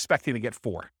when you were expecting to get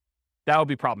 4. That would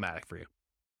be problematic for you.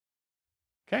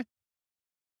 Okay?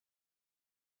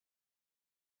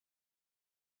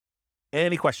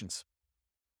 Any questions?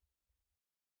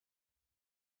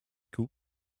 Cool.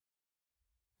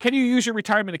 Can you use your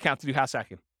retirement account to do house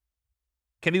hacking?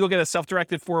 Can you go get a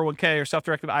self-directed 401k or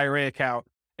self-directed IRA account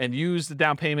and use the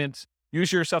down payment,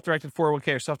 use your self-directed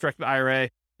 401k or self-directed IRA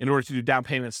in order to do down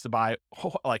payments to buy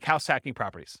like house hacking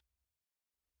properties?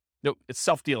 Nope, it's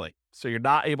self-dealing. So you're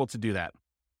not able to do that.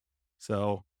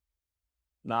 So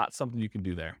not something you can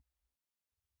do there.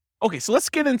 Okay, so let's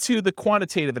get into the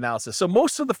quantitative analysis. So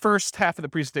most of the first half of the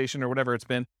presentation or whatever it's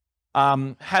been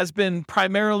has been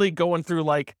primarily going through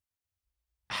like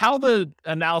how the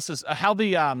analysis, how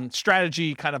the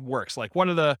strategy kind of works. Like one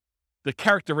of the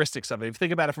characteristics of it, if you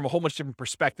think about it from a whole bunch of different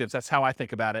perspectives, that's how I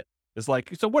think about it, is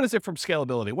like, so what is it from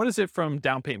scalability? What is it from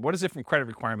down payment? What is it from credit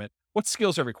requirement? What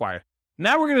skills are required?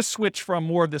 Now we're going to switch from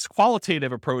more of this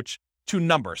qualitative approach to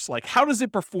numbers. Like how does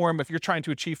it perform if you're trying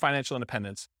to achieve financial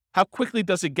independence? How quickly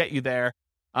does it get you there?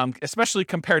 Especially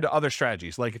compared to other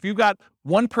strategies. Like if you've got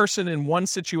one person in one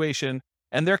situation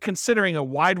and they're considering a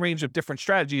wide range of different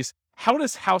strategies, how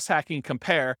does house hacking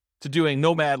compare to doing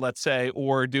Nomad, let's say,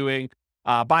 or doing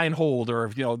buy and hold, or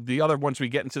the other ones we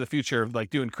get into the future, like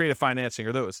doing creative financing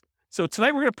or those? So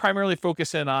tonight we're going to primarily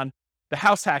focus in on the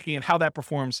house hacking and how that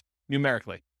performs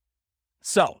numerically.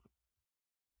 So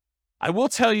I will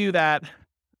tell you that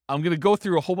I'm going to go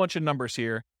through a whole bunch of numbers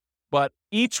here, but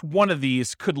each one of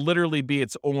these could literally be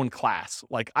its own class.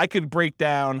 Like I could break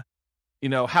down,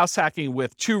 house hacking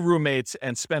with 2 roommates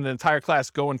and spend an entire class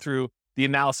going through the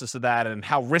analysis of that and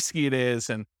how risky it is,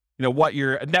 and what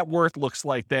your net worth looks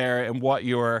like there, and what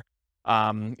your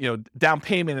down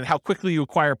payment and how quickly you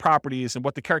acquire properties and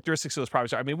what the characteristics of those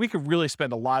properties are. I mean, we could really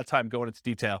spend a lot of time going into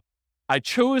detail. I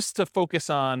chose to focus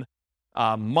on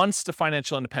months to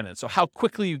financial independence. So how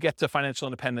quickly you get to financial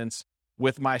independence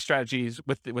with my strategies,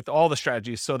 with all the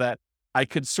strategies, so that I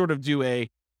could sort of do a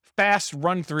fast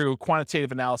run through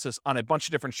quantitative analysis on a bunch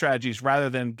of different strategies rather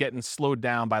than getting slowed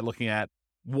down by looking at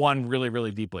one really,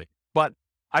 really deeply. But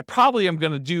I probably am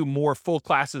going to do more full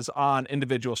classes on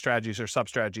individual strategies or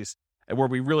sub-strategies and where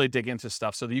we really dig into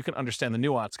stuff so that you can understand the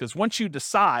nuance. Because once you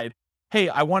decide, hey,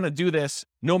 I want to do this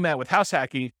nomad with house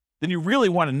hacking, then you really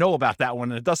want to know about that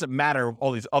one. And it doesn't matter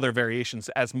all these other variations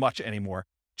as much anymore.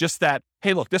 Just that,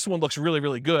 hey, look, this one looks really,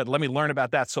 really good. Let me learn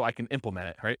about that so I can implement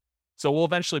it, right? So we'll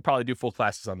eventually probably do full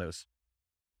classes on those.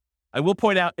 I will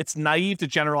point out it's naive to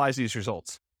generalize these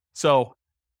results. So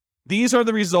these are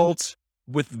the results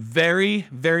with very,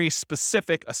 very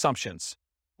specific assumptions.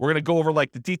 We're going to go over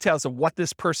like the details of what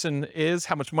this person is,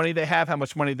 how much money they have, how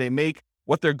much money they make,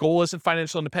 what their goal is in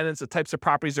financial independence, the types of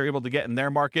properties they're able to get in their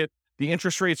market, the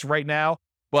interest rates right now.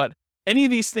 But any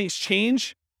of these things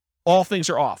change, all things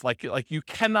are off. Like you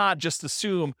cannot just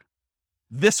assume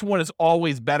this one is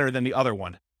always better than the other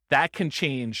one. That can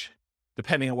change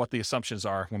depending on what the assumptions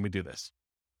are when we do this.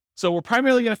 So we're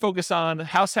primarily going to focus on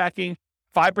house hacking,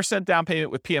 5% down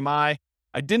payment with PMI.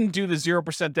 I didn't do the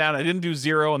 0% down. I didn't do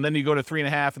 0, and then you go to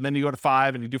 3.5, and then you go to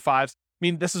 5, and you do 5s. I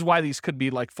mean, this is why these could be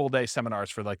like full day seminars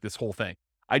for like this whole thing.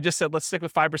 I just said, let's stick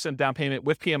with 5% down payment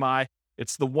with PMI.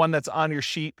 It's the one that's on your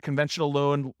sheet, conventional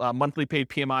loan, monthly paid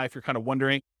PMI, if you're kind of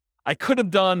wondering. I could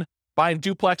have done buying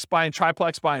duplex, buying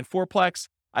triplex, buying fourplex.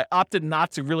 I opted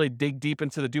not to really dig deep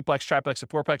into the duplex, triplex, and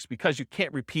fourplex because you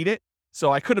can't repeat it.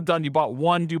 So I could have done, you bought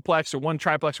one duplex or one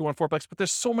triplex or one fourplex, but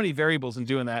there's so many variables in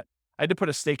doing that. I had to put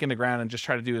a stake in the ground and just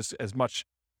try to do as much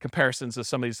comparisons of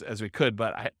some of these as we could,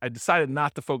 but I decided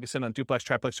not to focus in on duplex,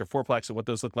 triplex, or fourplex and what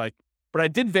those look like. But I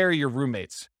did vary your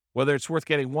roommates, whether it's worth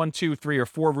getting 1, 2, 3, or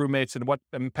 4 roommates and what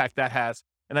impact that has.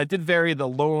 And I did vary the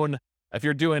loan. If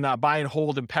you're doing buy and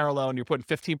hold in parallel and you're putting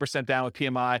 15% down with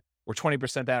PMI or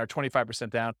 20% down or 25%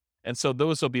 down. And so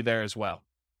those will be there as well.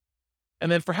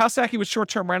 And then for house hacking with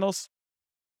short-term rentals,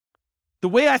 the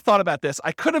way I thought about this,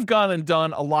 I could have gone and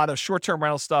done a lot of short-term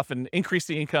rental stuff and increased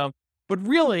the income. But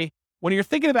really, when you're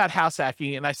thinking about house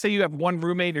hacking, and I say you have one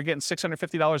roommate, you're getting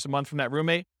 $650 a month from that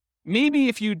roommate, maybe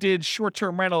if you did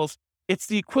short-term rentals, it's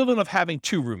the equivalent of having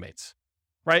 2 roommates,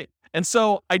 right? And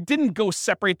so I didn't go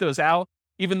separate those out,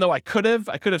 even though I could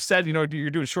have said, you're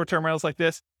doing short-term rentals like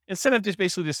this. Instead, I've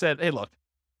basically just said, hey, look,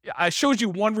 I showed you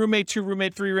 1 roommate, 2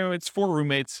 roommate, 3 roommates, 4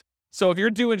 roommates. So if you're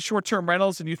doing short-term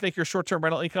rentals and you think your short-term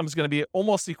rental income is going to be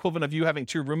almost the equivalent of you having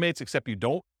 2 roommates, except you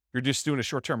don't, you're just doing a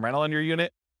short-term rental in your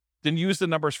unit, then use the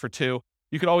numbers for 2.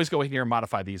 You can always go in here and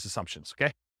modify these assumptions,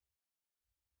 okay?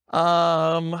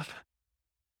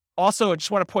 Also, I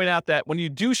just want to point out that when you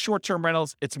do short-term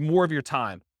rentals, it's more of your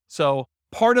time. So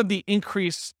part of the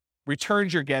increased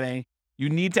returns you're getting, you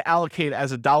need to allocate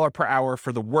as $1 per hour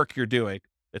for the work you're doing.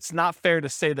 It's not fair to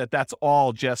say that that's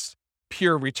all just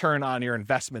pure return on your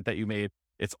investment that you made.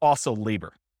 It's also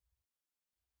labor.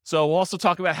 So we'll also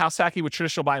talk about house hacking with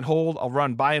traditional buy and hold. I'll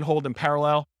run buy and hold in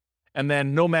parallel, and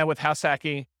then nomad with house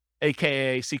hacking,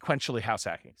 AKA sequentially house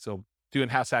hacking. So doing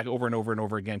house hack over and over and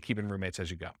over again, keeping roommates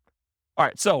as you go. All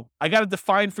right. So I got to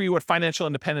define for you what financial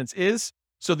independence is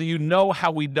so that you know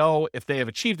how we know if they have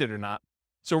achieved it or not.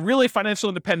 So really financial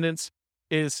independence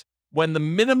is when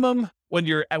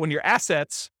your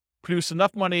assets produce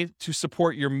enough money to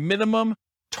support your minimum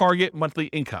target monthly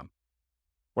income.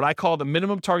 What I call the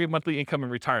minimum target monthly income in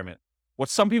retirement. What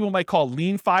some people might call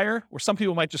lean fire, or some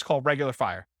people might just call regular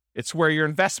fire. It's where your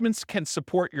investments can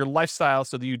support your lifestyle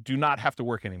so that you do not have to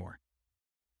work anymore.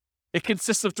 It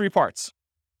consists of 3 parts.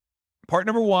 Part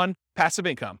number 1, passive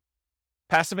income.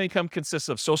 Passive income consists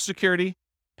of Social Security,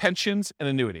 pensions, and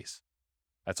annuities.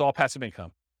 That's all passive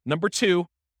income. Number 2,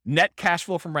 net cash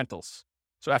flow from rentals.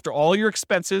 So after all your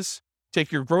expenses,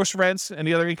 take your gross rents and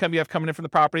the other income you have coming in from the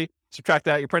property, subtract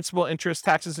that, your principal, interest,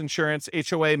 taxes, insurance,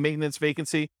 HOA, maintenance,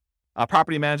 vacancy,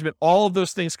 property management, all of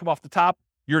those things come off the top.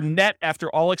 Your net after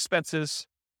all expenses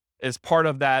is part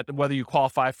of that, whether you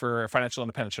qualify for financial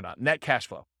independence or not, net cash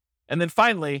flow. And then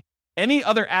finally, any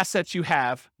other assets you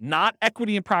have, not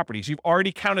equity in properties, you've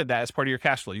already counted that as part of your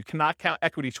cash flow. You cannot count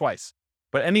equity twice.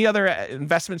 But any other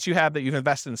investments you have that you've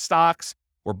invested in stocks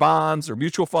or bonds or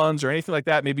mutual funds or anything like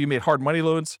that, maybe you made hard money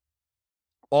loans,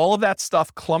 all of that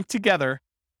stuff clumped together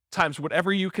times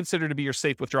whatever you consider to be your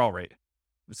safe withdrawal rate.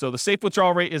 So the safe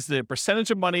withdrawal rate is the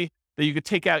percentage of money that you could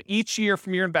take out each year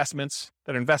from your investments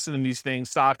that are invested in these things,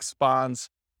 stocks, bonds,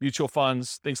 mutual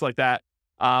funds, things like that,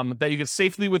 that you can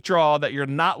safely withdraw that you're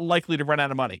not likely to run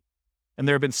out of money. And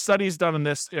there have been studies done on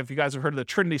this. If you guys have heard of the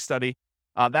Trinity study,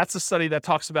 that's a study that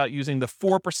talks about using the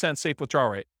 4% safe withdrawal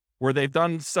rate, where they've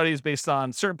done studies based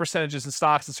on certain percentages in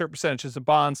stocks and certain percentages in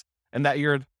bonds, and that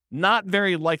you're not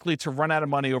very likely to run out of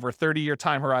money over a 30-year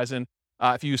time horizon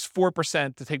if you use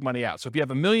 4% to take money out. So if you have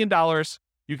 $1 million,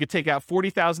 you could take out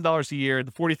 $40,000 a year.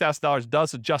 The $40,000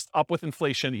 does adjust up with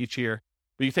inflation each year,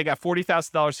 but you take out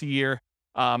 $40,000 a year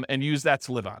and use that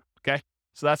to live on, okay?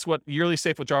 So that's what yearly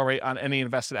safe withdrawal rate on any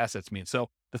invested assets means. So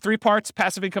the three parts: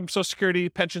 passive income, Social Security,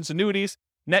 pensions, annuities,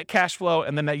 net cash flow,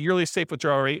 and then that yearly safe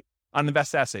withdrawal rate on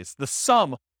invested assets. The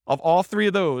sum of all three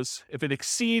of those, if it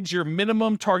exceeds your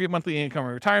minimum target monthly income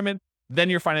in retirement, then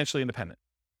you're financially independent.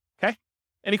 Okay?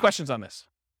 Any questions on this?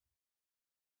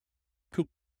 Cool.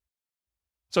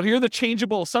 So here are the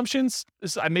changeable assumptions.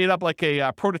 I made up like a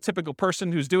prototypical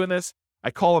person who's doing this.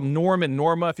 I call them Norm and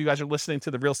Norma if you guys are listening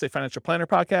to the Real Estate Financial Planner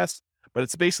podcast, but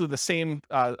it's basically the same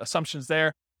assumptions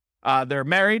there. They're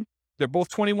married. They're both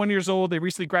 21 years old. They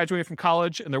recently graduated from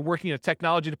college, and they're working in a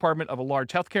technology department of a large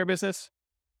healthcare business.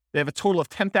 They have a total of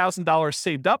 $10,000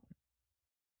 saved up.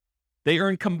 They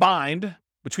earn combined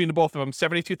between the both of them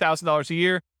 $72,000 a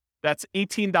year. That's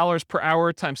 $18 per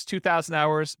hour times 2,000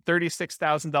 hours,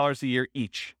 $36,000 a year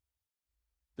each.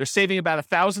 They're saving about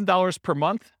 $1,000 per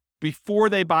month before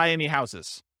they buy any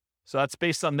houses. So that's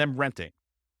based on them renting.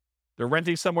 They're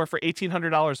renting somewhere for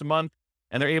 $1,800 a month,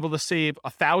 and they're able to save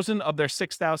 $1,000 of their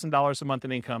 $6,000 a month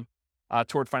in income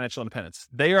toward financial independence.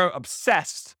 They are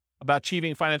obsessed about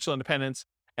achieving financial independence,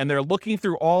 and they're looking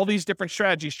through all these different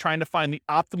strategies, trying to find the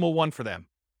optimal one for them,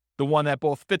 the one that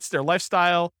both fits their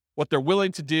lifestyle, what they're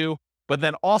willing to do, but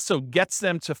then also gets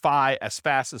them to FI as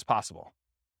fast as possible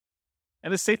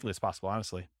and as safely as possible,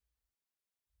 honestly.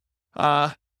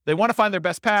 They want to find their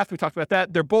best path. We talked about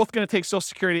that. They're both going to take Social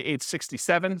Security at age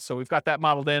 67, so we've got that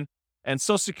modeled in. And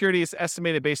Social Security is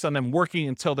estimated based on them working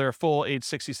until they're full age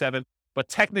 67. But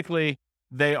technically,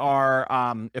 they are,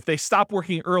 if they stop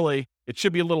working early, it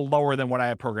should be a little lower than what I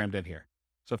had programmed in here.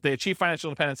 So if they achieve financial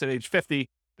independence at age 50,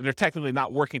 then they're technically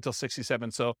not working until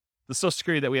 67. So the Social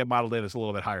Security that we have modeled in is a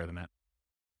little bit higher than that.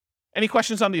 Any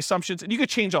questions on the assumptions? And you could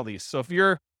change all these. So if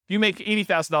you make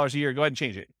 $80,000 a year, go ahead and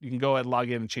change it. You can go ahead and log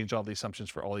in and change all the assumptions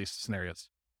for all these scenarios.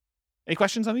 Any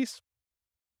questions on these?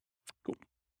 Cool.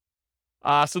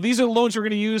 So these are the loans we're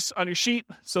going to use on your sheet.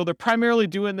 So they're primarily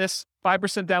doing this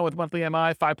 5% down with monthly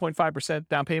MI, 5.5%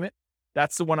 down payment.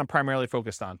 That's the one I'm primarily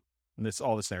focused on in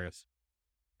all the scenarios.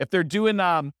 If they're doing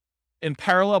in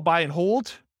parallel buy and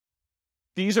hold,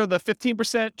 these are the 15%,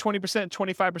 20%,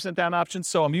 25% down options.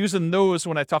 So I'm using those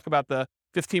when I talk about the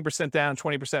 15% down,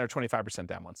 20% or 25%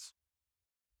 down ones.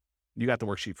 You got the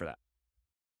worksheet for that.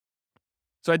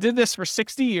 So I did this for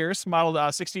 60 years, modeled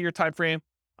 60-year time frame.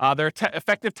 Their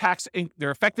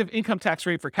effective income tax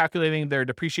rate for calculating their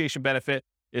depreciation benefit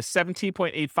is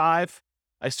 17.85.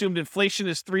 I assumed inflation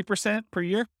is 3% per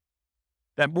year.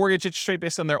 That mortgage interest rate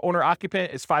based on their owner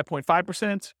occupant is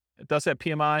 5.5%. It does have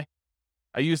PMI.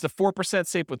 I used the 4%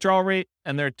 safe withdrawal rate,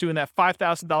 and they're doing that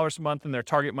 $5,000 a month in their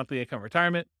target monthly income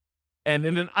retirement. And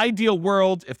in an ideal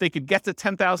world, if they could get to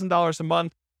 $10,000 a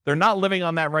month, they're not living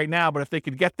on that right now, but if they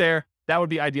could get there, that would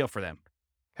be ideal for them.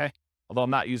 Okay. Although I'm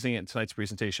not using it in tonight's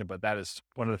presentation, but that is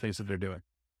one of the things that they're doing.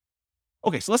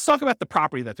 Okay. So let's talk about the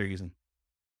property that they're using.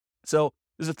 So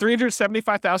there's a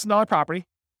 $375,000 property.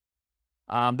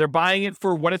 They're buying it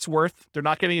for what it's worth. They're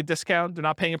not getting a discount. They're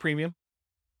not paying a premium.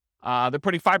 They're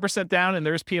putting 5% down, and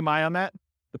there's PMI on that.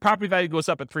 The property value goes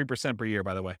up at 3% per year,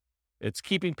 by the way. It's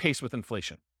keeping pace with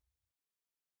inflation.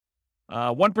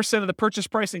 1% of the purchase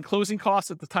price and closing costs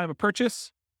at the time of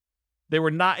purchase. They were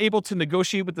not able to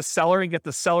negotiate with the seller and get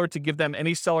the seller to give them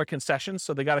any seller concessions,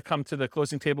 so they got to come to the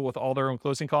closing table with all their own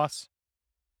closing costs.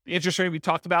 The interest rate we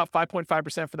talked about,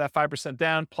 5.5% for that 5%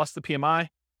 down, plus the PMI.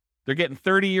 They're getting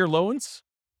 30-year loans.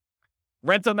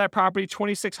 Rent on that property,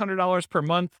 $2,600 per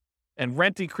month, and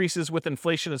rent increases with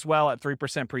inflation as well at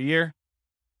 3% per year.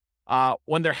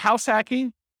 When they're house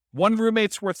hacking, one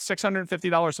roommate's worth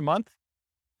 $650 a month.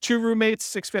 Two roommates,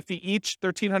 $650 each,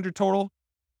 $1,300 total.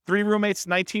 Three roommates,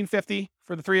 $1,950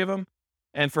 for the three of them.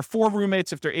 And for four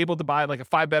roommates, if they're able to buy like a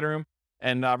 5-bedroom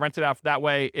and rent it out that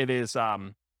way, it is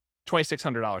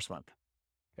 $2,600 a month.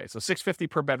 Okay, so $650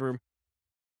 per bedroom.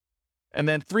 And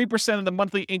then 3% of the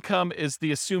monthly income is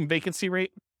the assumed vacancy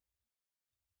rate.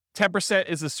 10%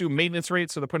 is the assumed maintenance rate,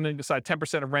 so they're putting aside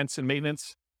 10% of rents and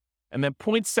maintenance. And then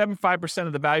 0.75%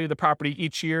 of the value of the property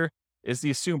each year is the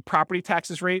assumed property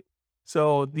taxes rate.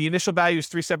 So the initial value is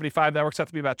 $375. That works out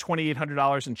to be about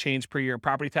 $2,800 in change per year in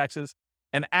property taxes.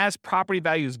 And as property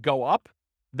values go up,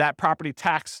 that property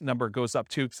tax number goes up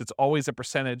too, because it's always a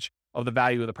percentage of the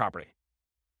value of the property.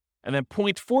 And then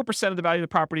 0.4% of the value of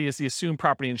the property is the assumed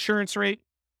property insurance rate.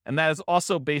 And that is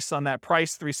also based on that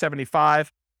price, $375,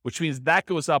 which means that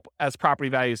goes up as property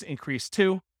values increase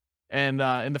too. And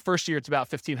in the first year, it's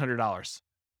about $1,500.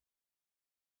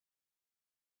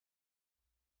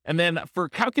 And then for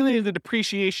calculating the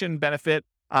depreciation benefit,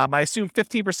 I assume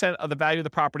 15% of the value of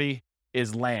the property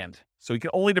is land. So you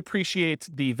can only depreciate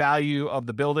the value of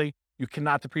the building. You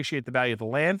cannot depreciate the value of the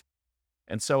land.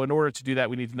 And so in order to do that,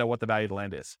 we need to know what the value of the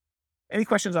land is. Any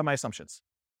questions on my assumptions?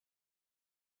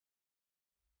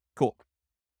 Cool.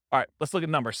 All right, let's look at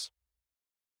numbers.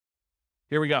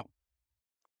 Here we go.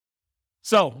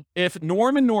 So if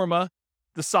Norm and Norma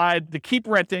decide to keep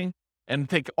renting and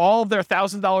take all of their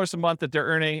 $1,000 a month that they're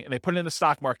earning and they put it in the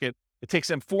stock market, it takes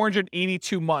them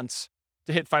 482 months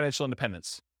to hit financial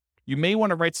independence. You may want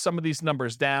to write some of these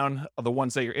numbers down, of the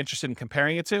ones that you're interested in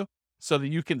comparing it to, so that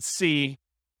you can see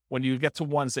when you get to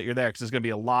ones that you're there, because there's going to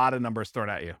be a lot of numbers thrown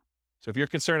at you. So if you're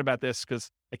concerned about this, because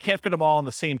I can't fit them all in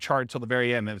the same chart until the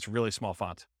very end, and it's really small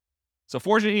font. So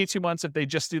 482 months if they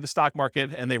just do the stock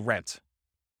market and they rent.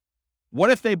 What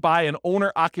if they buy an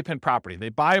owner-occupant property? They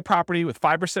buy a property with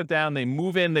 5% down, they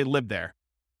move in, they live there.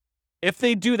 If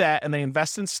they do that and they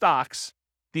invest in stocks,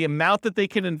 the amount that they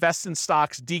can invest in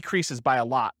stocks decreases by a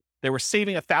lot. They were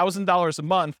saving $1,000 a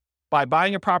month by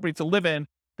buying a property to live in.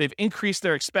 They've increased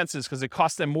their expenses because it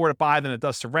costs them more to buy than it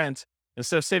does to rent.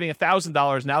 Instead of saving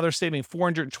 $1,000, now they're saving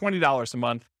 $420 a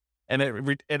month. And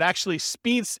it actually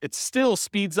still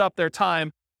speeds up their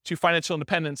time to financial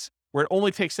independence, where it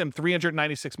only takes them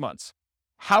 396 months.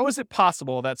 How is it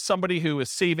possible that somebody who is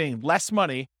saving less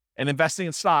money and investing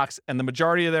in stocks, and the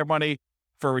majority of their money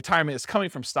for retirement is coming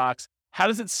from stocks, how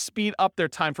does it speed up their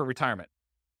time for retirement?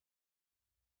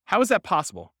 How is that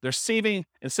possible? They're saving,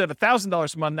 instead of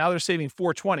 $1,000 a month, now they're saving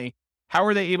 $420. How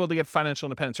are they able to get financial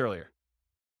independence earlier?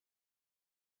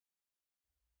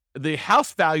 The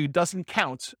house value doesn't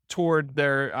count toward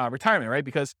their retirement, right?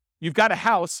 Because you've got a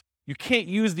house, you can't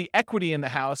use the equity in the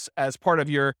house as part of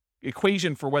your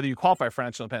equation for whether you qualify for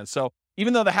financial independence. So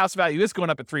even though the house value is going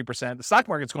up at 3%, the stock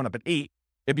market's going up at 8%,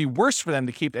 it'd be worse for them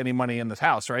to keep any money in this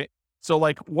house, right? So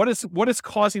like, what is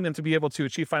causing them to be able to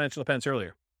achieve financial independence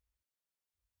earlier?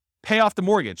 Pay off the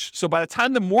mortgage. So by the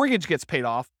time the mortgage gets paid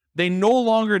off, they no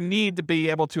longer need to be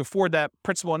able to afford that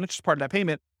principal and interest part of that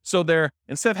payment. So they're,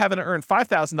 instead of having to earn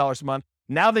 $5,000 a month,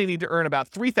 now they need to earn about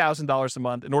 $3,000 a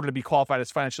month in order to be qualified as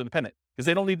financially independent, because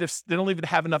they don't even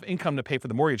have enough income to pay for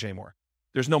the mortgage anymore.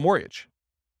 There's no mortgage,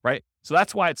 right? So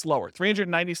that's why it's lower.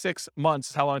 396 months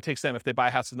is how long it takes them if they buy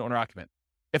a house as an owner occupant.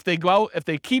 If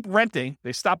they keep renting,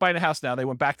 they stop buying a house now, they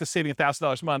went back to saving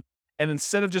 $1,000 a month, and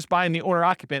instead of just buying the owner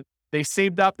occupant, they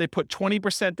saved up, they put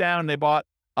 20% down, and they bought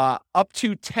up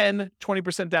to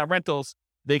 20% down rentals.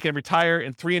 They can retire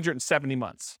in 370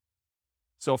 months.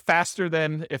 So faster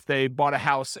than if they bought a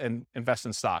house and invest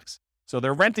in stocks. So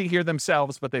they're renting here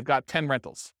themselves, but they've got 10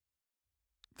 rentals,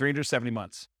 370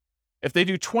 months. If they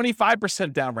do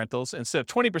 25% down rentals instead of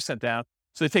 20% down,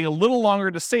 so they take a little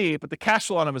longer to save, but the cash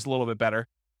flow on them is a little bit better,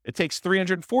 it takes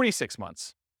 346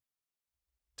 months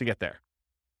to get there.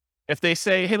 If they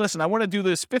say, hey, listen, I want to do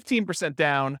this 15%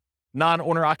 down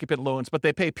non-owner occupant loans, but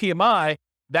they pay PMI,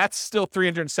 that's still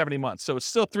 370 months. So it's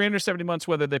still 370 months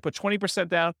whether they put 20%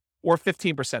 down or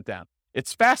 15% down.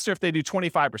 It's faster if they do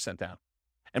 25% down.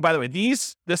 And by the way,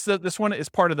 this one is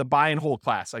part of the buy and hold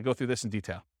class. I go through this in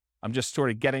detail. I'm just sort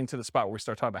of getting to the spot where we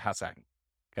start talking about house hacking.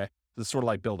 Okay. So it's sort of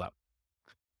like build up.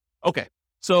 Okay.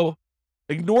 So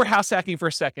ignore house hacking for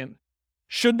a second.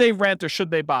 Should they rent or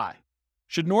should they buy?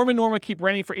 Should Norm and Norma keep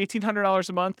renting for $1,800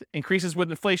 a month, increases with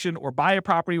inflation, or buy a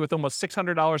property with almost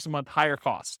 $600 a month higher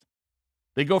cost?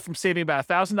 They go from saving about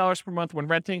 $1,000 per month when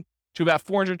renting to about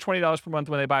 $420 per month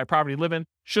when they buy a property to live in.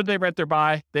 Should they rent or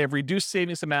buy? They have reduced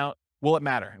savings amount. Will it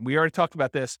matter? And we already talked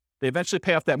about this. They eventually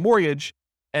pay off that mortgage.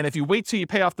 And if you wait till you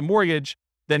pay off the mortgage,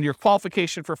 then your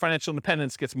qualification for financial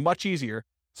independence gets much easier.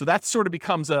 So that sort of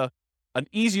becomes an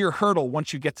easier hurdle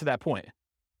once you get to that point.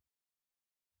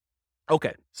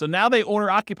 Okay, so now they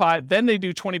owner-occupy, then they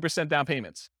do 20% down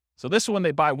payments. So this one,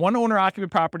 they buy one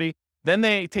owner-occupant property, then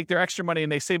they take their extra money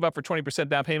and they save up for 20%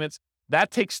 down payments.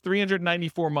 That takes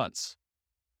 394 months.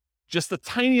 Just the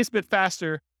tiniest bit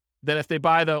faster than if they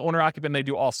buy the owner-occupant and they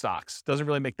do all stocks. Doesn't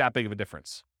really make that big of a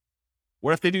difference.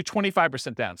 What if they do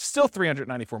 25% down? Still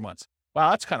 394 months. Wow,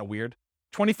 that's kind of weird.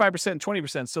 25% and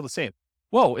 20% still the same.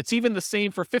 Whoa, it's even the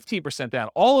same for 15% down.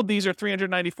 All of these are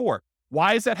 394.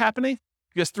 Why is that happening?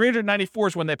 Because 394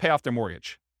 is when they pay off their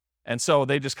mortgage. And so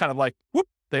they just kind of like, whoop,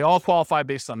 they all qualify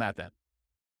based on that then.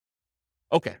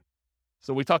 Okay,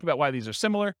 so we talked about why these are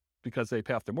similar, because they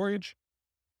pay off their mortgage.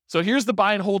 So here's the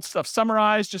buy and hold stuff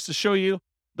summarized just to show you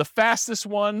the fastest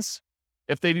ones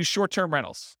if they do short-term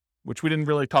rentals, which we didn't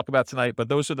really talk about tonight, but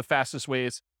those are the fastest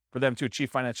ways for them to achieve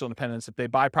financial independence if they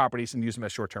buy properties and use them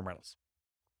as short-term rentals.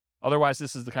 Otherwise,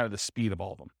 this is the kind of the speed of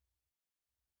all of them.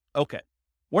 Okay,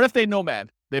 what if they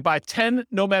nomad? They buy 10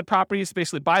 nomad properties,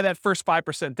 basically buy that first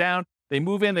 5% down. They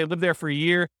move in, they live there for a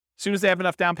year. As soon as they have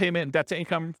enough down payment and debt to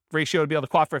income ratio to be able to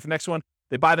qualify for the next one,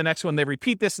 they buy the next one. They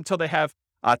repeat this until they have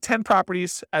 10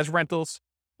 properties as rentals.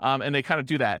 And they kind of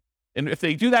do that. And if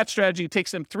they do that strategy, it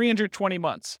takes them 320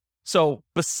 months. So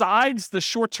besides the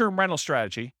short-term rental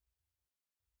strategy,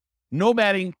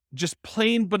 nomading, just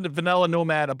plain vanilla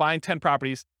nomad of buying 10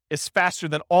 properties, is faster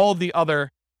than all the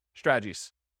other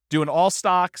strategies. Doing all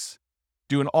stocks,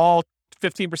 doing all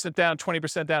 15% down,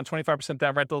 20% down, 25%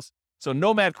 down rentals. So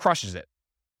nomad crushes it.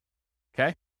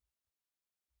 Okay?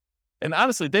 And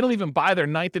honestly, they don't even buy their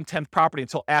 9th and 10th property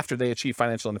until after they achieve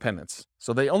financial independence.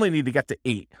 So they only need to get to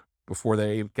 8 before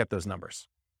they get those numbers.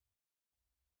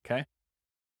 Okay?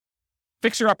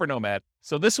 Fixer Upper Nomad.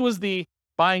 So this was the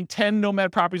buying 10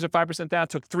 nomad properties at 5% down,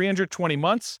 took 320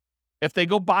 months. If they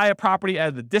go buy a property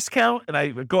at the discount, and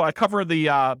I cover the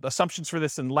assumptions for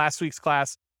this in last week's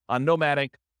class on nomading,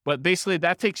 but basically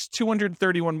that takes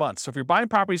 231 months. So if you're buying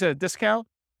properties at a discount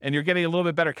and you're getting a little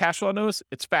bit better cash flow on those,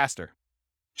 it's faster.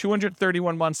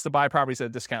 231 months to buy properties at a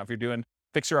discount if you're doing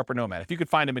Fixer Upper Nomad, if you could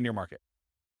find them in your market.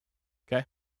 Okay.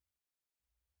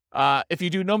 If you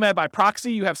do nomad by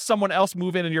proxy, you have someone else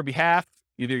move in on your behalf,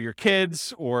 either your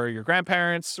kids or your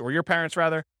grandparents, or your parents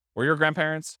rather, or your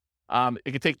grandparents.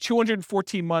 It could take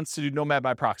 214 months to do nomad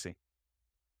by proxy.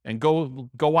 And go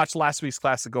watch last week's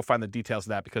class and go find the details of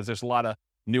that, because there's a lot of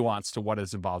nuance to what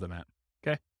is involved in that.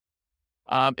 Okay.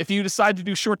 If you decide to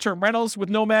do short-term rentals with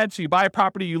nomad, so you buy a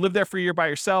property, you live there for a year by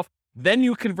yourself, then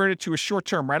you convert it to a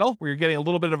short-term rental where you're getting a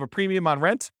little bit of a premium on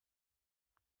rent.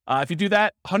 If you do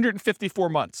that, 154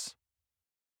 months.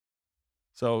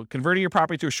 So converting your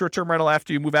property to a short-term rental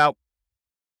after you move out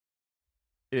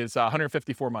is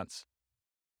 154 months.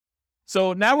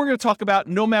 So now we're going to talk about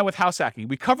nomad with house hacking.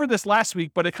 We covered this last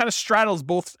week, but it kind of straddles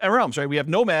both realms, right? We have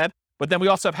nomad, but then we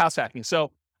also have house hacking.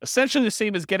 So essentially the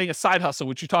same as getting a side hustle,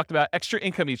 which you talked about, extra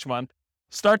income each month.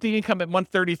 Start the income at month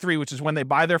 33, which is when they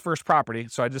buy their first property.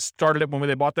 So I just started it when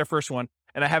they bought their first one,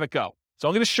 and I have it go. So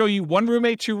I'm going to show you 1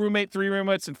 roommate, 2 roommate, 3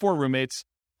 roommates, and 4 roommates,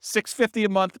 $650 a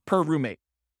month per roommate.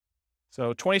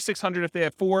 So $2,600 if they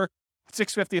have 4,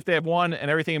 $650 if they have 1,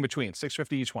 and everything in between,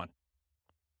 $650 each one.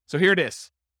 So here it is.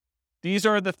 These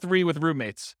are the 3 with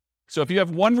roommates. So if you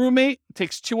have 1 roommate, it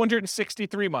takes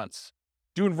 263 months.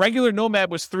 Doing regular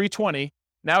nomad was 320.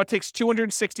 Now it takes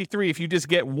 263 if you just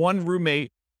get 1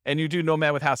 roommate and you do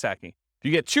nomad with house hacking. If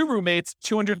you get 2 roommates,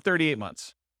 238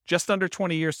 months, just under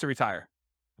 20 years to retire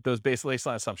with those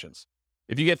baseline assumptions.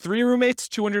 If you get 3 roommates,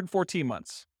 214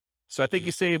 months. So I think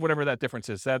you save whatever that difference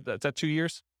is. Is that 2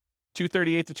 years?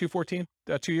 238 to 214,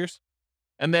 2 years.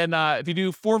 And then if you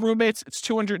do 4 roommates, it's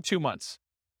 202 months.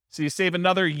 So you save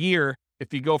another year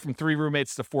if you go from 3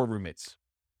 roommates to 4 roommates.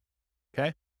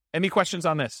 Okay. Any questions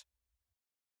on this?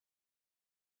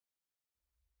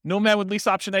 Nomad with lease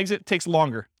option exit takes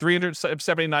longer,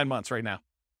 379 months right now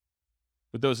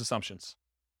with those assumptions.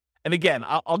 And again,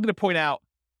 I'm going to point out,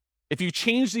 if you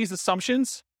change these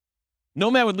assumptions,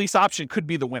 nomad with lease option could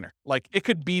be the winner. Like, it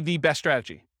could be the best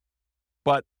strategy.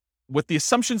 But with the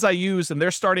assumptions I use and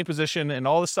their starting position and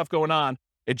all this stuff going on,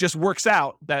 it just works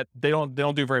out that they don't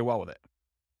do very well with it.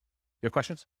 You have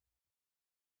questions?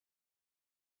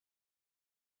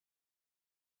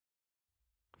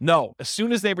 No. As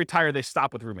soon as they retire, they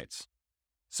stop with roommates.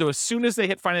 So as soon as they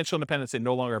hit financial independence, they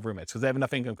no longer have roommates because they have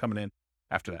enough income coming in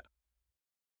after that.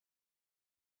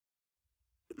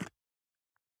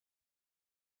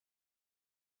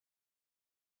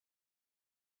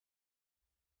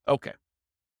 Okay.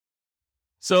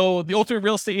 So the ultimate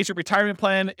real estate agent retirement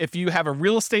plan, if you have a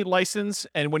real estate license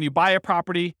and when you buy a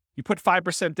property, you put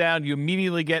 5% down, you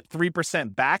immediately get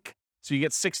 3% back. So you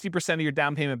get 60% of your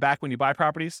down payment back when you buy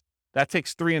properties. That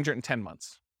takes 310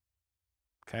 months.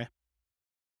 Okay.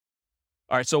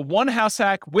 All right. So 1 house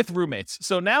hack with roommates.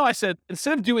 So now I said,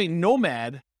 instead of doing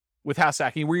nomad with house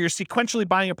hacking, where you're sequentially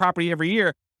buying a property every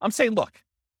year, I'm saying, look,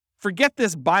 forget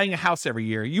this buying a house every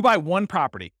year. You buy 1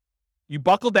 property. You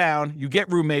buckle down, you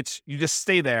get roommates, you just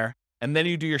stay there, and then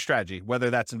you do your strategy, whether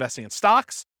that's investing in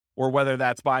stocks or whether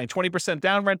that's buying 20%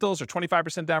 down rentals or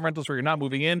 25% down rentals where you're not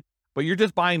moving in, but you're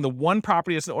just buying the 1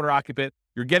 property as an owner occupant,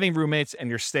 you're getting roommates, and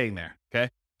you're staying there, okay?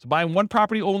 So buying 1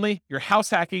 property only, you're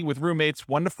house hacking with roommates,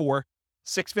 1 to 4,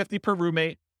 $650 per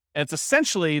roommate, and it's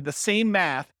essentially the same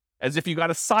math as if you got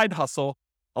a side hustle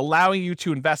allowing you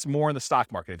to invest more in the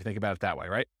stock market, if you think about it that way,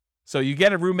 right? So you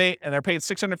get a roommate and they're paying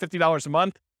 $650 a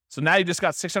month. So now you just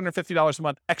got $650 a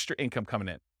month extra income coming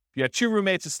in. If you have 2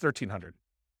 roommates, it's $1,300.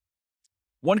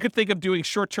 One could think of doing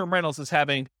short-term rentals as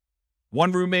having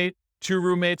 1 roommate, 2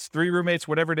 roommates, 3 roommates,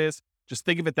 whatever it is. Just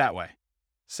think of it that way.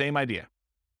 Same idea.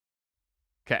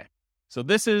 Okay. So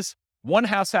this is 1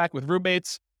 house hack with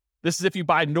roommates. This is if you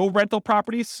buy no rental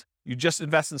properties, you just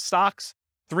invest in stocks,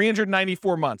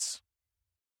 394 months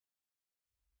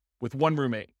with 1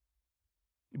 roommate.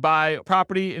 You buy a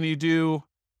property and you do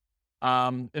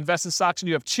Invest in stocks and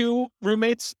you have 2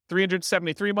 roommates,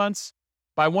 373 months.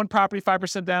 Buy one property,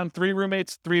 5% down, 3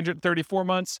 roommates, 334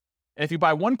 months. And if you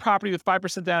buy one property with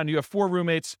 5% down, you have 4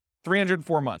 roommates,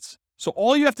 304 months. So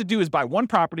all you have to do is buy one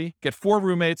property, get 4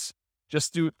 roommates,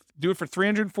 just do it for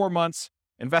 304 months,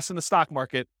 invest in the stock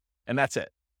market, and that's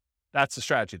it. That's the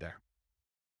strategy there.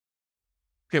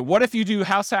 Okay, what if you do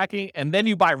house hacking and then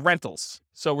you buy rentals?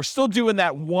 So we're still doing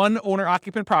that one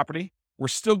owner-occupant property. We're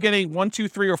still getting 1, 2,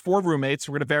 3, or 4 roommates.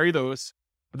 We're going to vary those.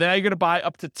 But then you're going to buy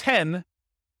up to 10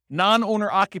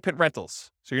 non-owner-occupant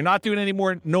rentals. So you're not doing any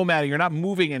more nomading. You're not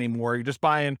moving anymore. You're just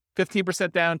buying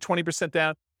 15% down, 20%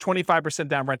 down, 25%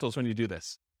 down rentals when you do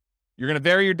this. You're going to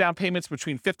vary your down payments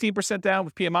between 15% down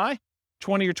with PMI,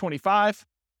 20 or 25.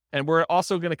 And we're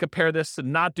also going to compare this to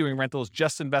not doing rentals,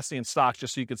 just investing in stocks,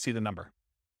 just so you can see the number.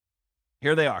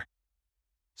 Here they are.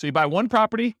 So you buy one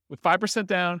property with 5%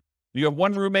 down, you have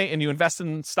 1 roommate, and you invest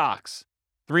in stocks,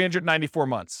 394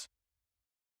 months.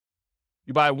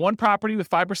 You buy one property with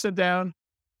 5% down,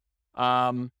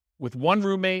 with 1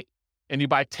 roommate, and you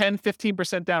buy 10,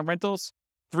 15% down rentals,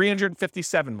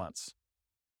 357 months.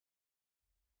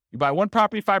 You buy one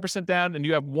property, 5% down, and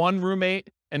you have 1 roommate,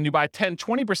 and you buy 10,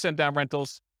 20% down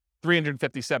rentals,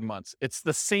 357 months. It's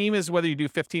the same as whether you do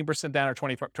 15% down or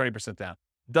 20% down.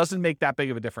 Doesn't make that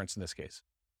big of a difference in this case.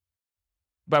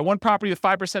 You buy one property with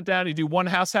 5% down, you do one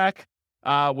house hack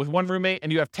with 1 roommate,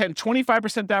 and you have 10,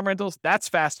 25% down rentals. That's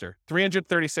faster,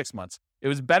 336 months. It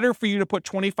was better for you to put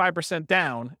 25%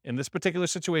 down in this particular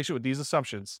situation with these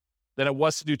assumptions than it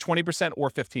was to do 20% or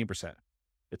 15%.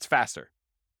 It's faster.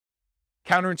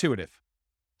 Counterintuitive.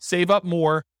 Save up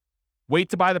more, wait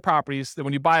to buy the properties, then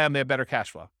when you buy them, they have better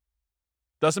cash flow.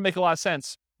 Doesn't make a lot of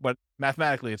sense, but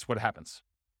mathematically, it's what happens.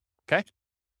 Okay?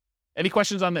 Any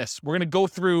questions on this? We're going to go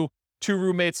through 2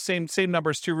 roommates, same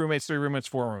numbers, 2 roommates, 3 roommates,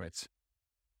 4 roommates.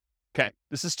 Okay,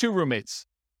 this is 2 roommates.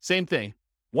 Same thing.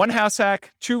 1 house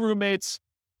hack, 2 roommates,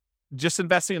 just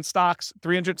investing in stocks,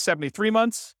 373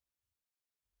 months.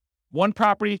 1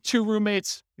 property, 2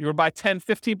 roommates, you would buy 10,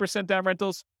 15% down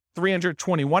rentals,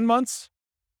 321 months.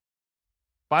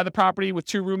 Buy the property with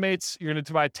 2 roommates, you're going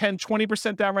to buy 10,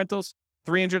 20% down rentals,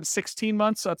 316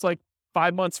 months. So that's like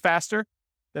 5 months faster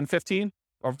than 15.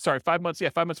 Or sorry, 5 months. Yeah,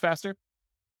 5 months faster.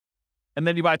 And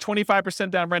then you buy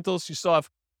 25% down rentals. You still have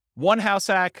 1 house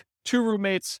hack, 2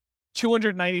 roommates,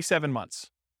 297 months.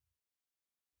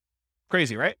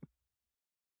 Crazy, right?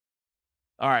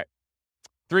 All right.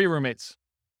 3 roommates.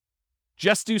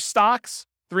 Just do stocks,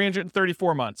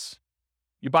 334 months.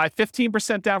 You buy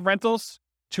 15% down rentals,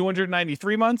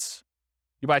 293 months.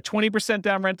 You buy 20%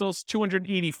 down rentals,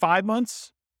 285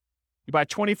 months. You buy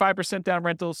 25% down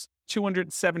rentals,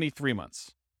 273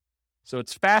 months. So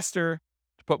it's faster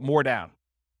to put more down.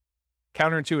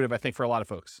 Counterintuitive, I think, for a lot of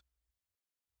folks.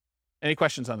 Any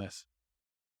questions on this?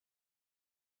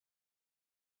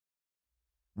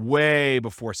 Way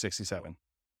before 67.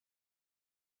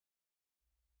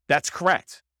 That's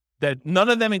correct. That none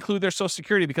of them include their Social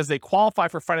Security because they qualify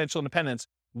for financial independence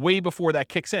way before that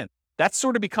kicks in. That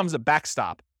sort of becomes a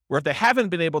backstop, where if they haven't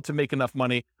been able to make enough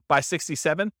money by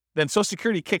 67, then Social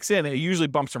Security kicks in and it usually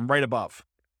bumps them right above.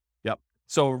 Yep.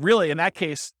 So really, in that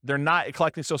case, they're not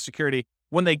collecting Social Security.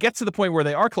 When they get to the point where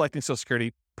they are collecting Social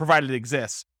Security, provided it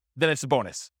exists, then it's a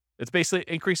bonus. It's basically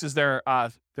increases their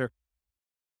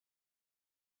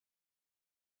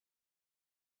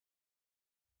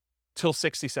till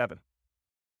 67.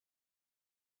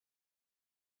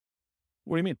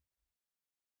 What do you mean?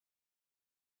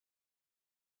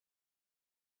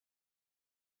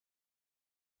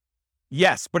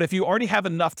 Yes, but if you already have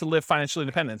enough to live financial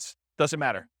independence, doesn't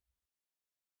matter.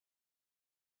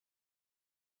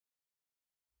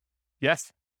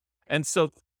 Yes. And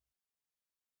so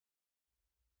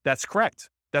that's correct.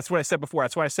 That's what I said before.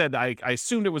 That's why I said I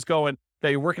assumed it was going that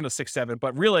you're working to 6-7,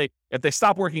 but really, if they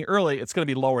stop working early, it's going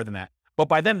to be lower than that. But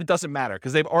by then, it doesn't matter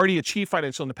because they've already achieved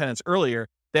financial independence earlier.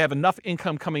 They have enough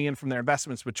income coming in from their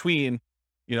investments between,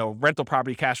 rental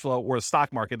property cash flow or the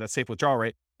stock market, that safe withdrawal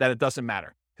rate, that it doesn't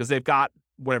matter because they've got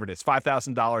whatever it is,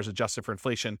 $5,000 adjusted for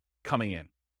inflation coming in.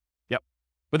 Yep.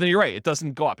 But then you're right. It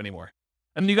doesn't go up anymore.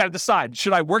 And then you got to decide,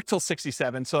 should I work till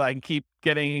 67 so that I can keep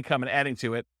getting income and adding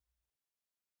to it?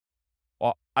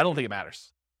 Well, I don't think it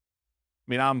matters.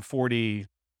 I mean, I'm 47.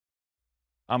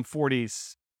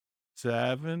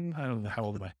 I don't know. How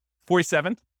old am I?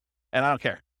 47. And I don't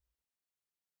care.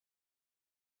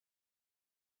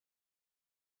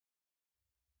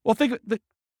 Well,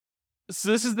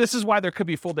 so this is why there could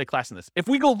be a full day class in this. If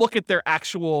we go look at their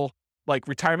actual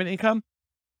retirement income,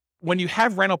 when you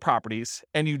have rental properties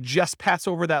and you just pass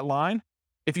over that line,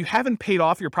 if you haven't paid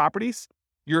off your properties,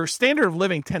 your standard of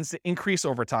living tends to increase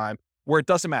over time where it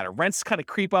doesn't matter. Rents kind of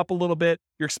creep up a little bit.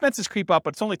 Your expenses creep up,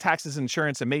 but it's only taxes,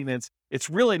 insurance, and maintenance. It's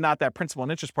really not that principal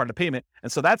and interest part of the payment.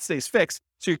 And so that stays fixed.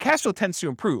 So your cash flow tends to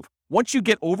improve. Once you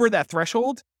get over that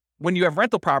threshold, when you have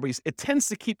rental properties, it tends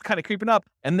to keep kind of creeping up.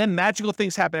 And then magical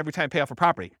things happen every time you pay off a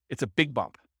property. It's a big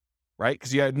bump, right?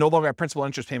 Because you no longer have principal and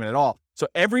interest payment at all. So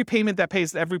every payment that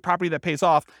pays, every property that pays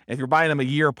off, if you're buying them a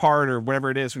year apart or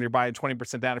whatever it is, when you're buying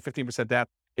 20% down or 15% down,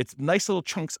 it's nice little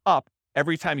chunks up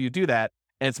every time you do that.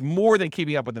 And it's more than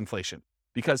keeping up with inflation,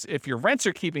 because if your rents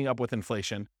are keeping up with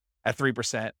inflation at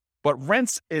 3%, but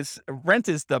rent is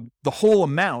the whole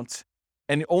amount,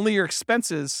 and only your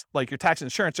expenses like your tax and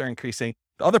insurance are increasing,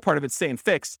 the other part of it's staying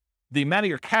fixed, the amount of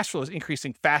your cash flow is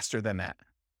increasing faster than that.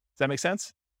 Does that make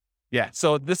sense? Yeah.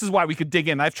 So this is why we could dig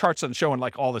in. I have charts on showing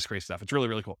like all this great stuff. It's really,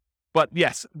 really cool. But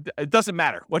yes, it doesn't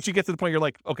matter. Once you get to the point, you're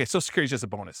like, okay, Social Security is just a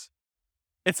bonus.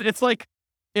 It's like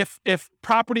if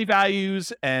property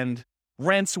values and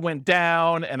rents went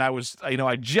down and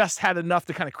I just had enough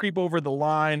to kind of creep over the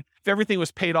line. If everything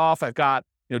was paid off, I've got,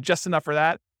 just enough for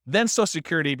that. Then Social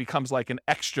Security becomes like an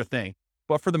extra thing.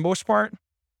 But for the most part,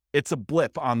 it's a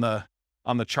blip on the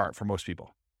chart for most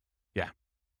people. Yeah.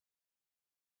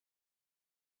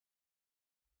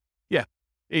 Yeah.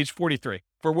 Age 43.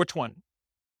 For which one?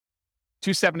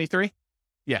 273?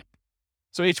 Yeah.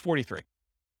 So age 43.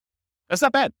 That's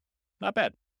not bad. Not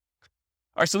bad.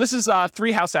 All right, so this is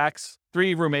 3 house hacks,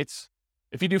 3 roommates.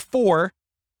 If you do 4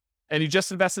 and you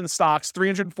just invest in stocks,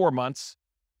 304 months.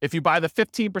 If you buy the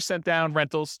 15% down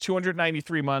rentals,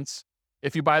 293 months.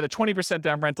 If you buy the 20%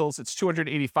 down rentals, it's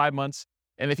 285 months.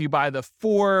 And if you buy the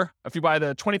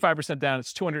 25% down,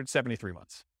 it's 273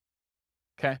 months.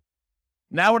 Okay.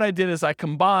 Now what I did is I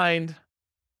combined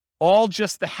all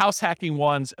just the house hacking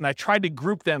ones, and I tried to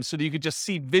group them so that you could just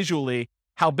see visually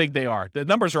how big they are. The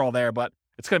numbers are all there, but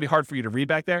it's going to be hard for you to read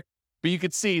back there. But you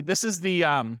could see this is the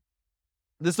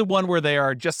one where they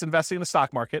are just investing in the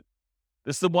stock market.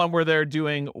 This is the one where they're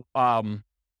doing one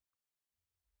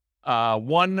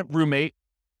roommate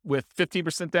with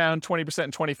 15% down, 20%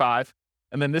 and 25.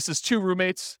 And then this is 2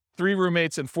 roommates, 3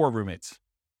 roommates, and 4 roommates.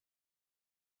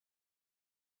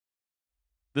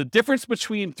 The difference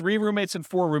between 3 roommates and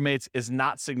 4 roommates is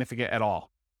not significant at all.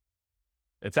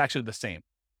 It's actually the same.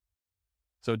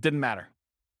 So it didn't matter.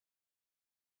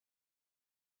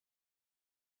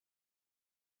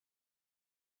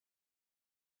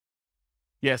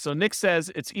 Yeah, so Nick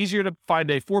says it's easier to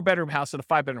find a 4-bedroom house than a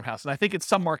 5-bedroom house. And I think in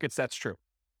some markets that's true.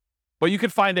 But you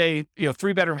could find a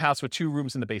 3-bedroom house with 2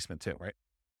 rooms in the basement too, right?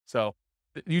 So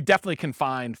you definitely can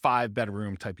find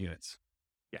 5-bedroom type units.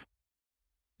 Yeah.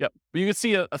 Yep. But you can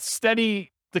see a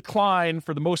steady decline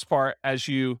for the most part as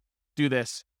you do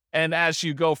this. And as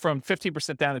you go from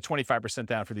 15% down to 25%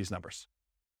 down for these numbers.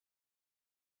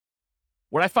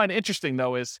 What I find interesting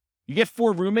though is you get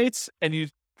 4 roommates and you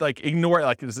ignore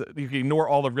you can ignore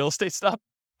all the real estate stuff,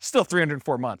 still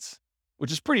 304 months,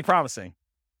 which is pretty promising,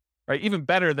 right? Even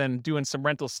better than doing some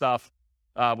rental stuff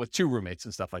with 2 roommates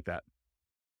and stuff like that.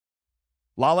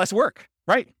 A lot less work,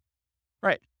 right?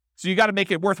 Right. So you got to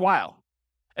make it worthwhile.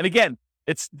 And again,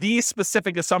 it's these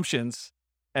specific assumptions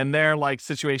and their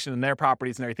situation and their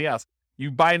properties and everything else. You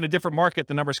buy in a different market,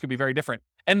 the numbers could be very different.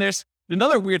 And there's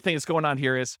another weird thing that's going on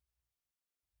here is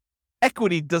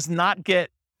equity does not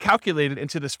get calculated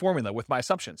into this formula with my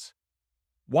assumptions.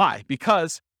 Why?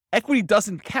 Because equity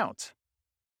doesn't count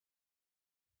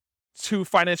to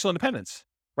financial independence,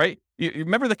 right? You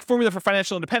remember the formula for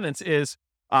financial independence is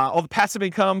all the passive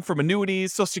income from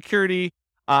annuities, Social Security,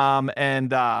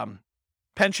 and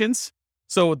pensions.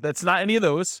 So that's not any of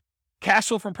those. Cash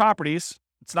flow from properties,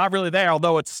 it's not really there,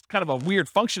 although it's kind of a weird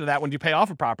function of that when you pay off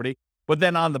a property. But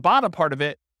then on the bottom part of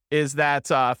it is that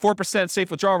 4%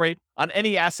 safe withdrawal rate on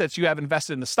any assets you have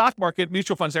invested in the stock market,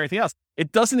 mutual funds, and everything else.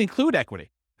 It doesn't include equity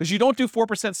because you don't do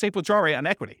 4% safe withdrawal rate on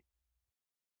equity.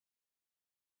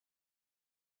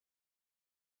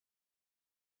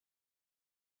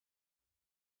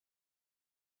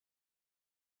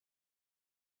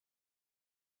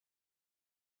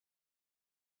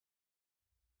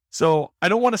 So I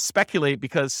don't want to speculate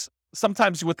because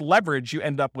sometimes with leverage, you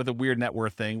end up with a weird net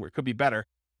worth thing where it could be better.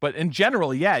 But in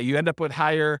general, yeah, you end up with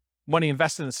higher money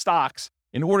invested in stocks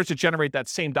in order to generate that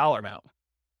same dollar amount.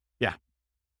 Yeah.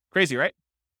 Crazy, right?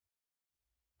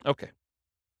 Okay.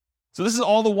 So this is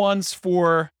all the ones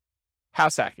for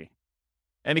house hacking.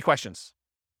 Any questions?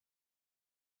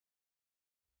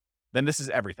 Then this is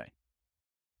everything.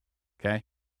 Okay.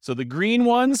 So the green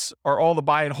ones are all the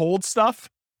buy and hold stuff.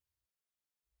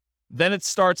 Then it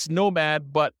starts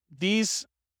Nomad, but these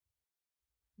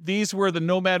were the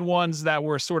Nomad ones that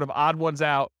were sort of odd ones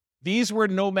out. These were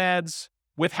Nomads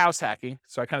with house hacking.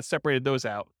 So I kind of separated those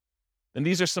out. Then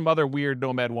these are some other weird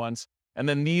Nomad ones. And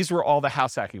then these were all the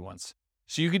house hacking ones.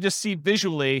 So you could just see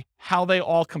visually how they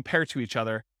all compare to each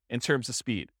other in terms of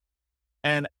speed.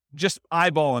 And just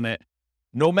eyeballing it,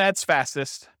 Nomad's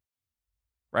fastest,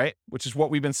 right? Which is what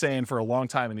we've been saying for a long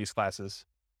time in these classes.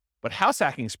 But house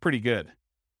hacking is pretty good,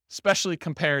 especially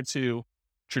compared to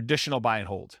traditional buy and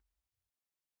hold,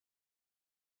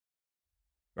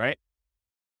 right?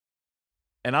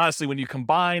 And honestly, when you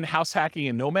combine house hacking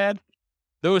and Nomad,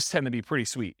 those tend to be pretty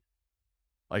sweet.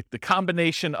 Like the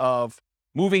combination of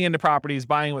moving into properties,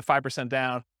 buying with 5%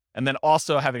 down, and then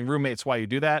also having roommates while you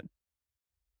do that,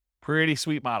 pretty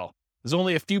sweet model. There's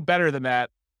only a few better than that,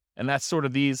 and that's sort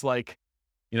of these like,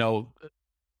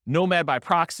 Nomad by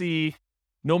proxy,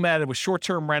 Nomad with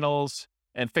short-term rentals,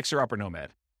 and fixer-upper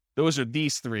Nomad. Those are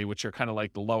these three, which are kind of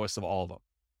like the lowest of all of them.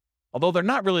 Although they're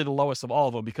not really the lowest of all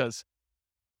of them because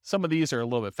some of these are a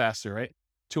little bit faster, right?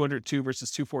 202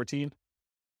 versus 214.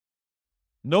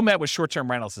 Nomad with short-term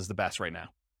rentals is the best right now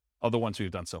of the ones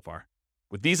we've done so far.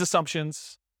 With these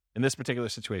assumptions in this particular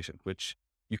situation, which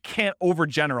you can't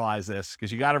overgeneralize this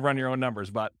because you got to run your own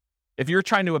numbers. But if you're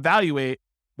trying to evaluate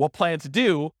what plan to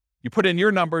do, you put in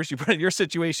your numbers, you put in your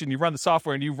situation, you run the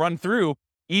software, and you run through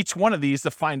each one of these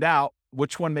to find out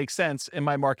which one makes sense in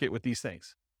my market with these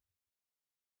things.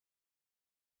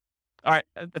 All right,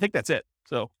 I think that's it.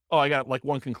 So, I got like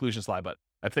one conclusion slide, but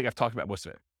I think I've talked about most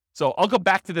of it. So I'll go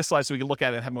back to this slide so we can look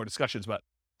at it and have more discussions. But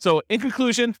so in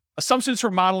conclusion, assumptions for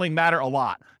modeling matter a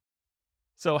lot.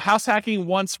 So house hacking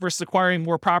once versus acquiring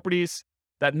more properties,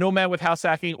 that Nomad with house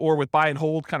hacking or with buy and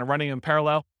hold kind of running in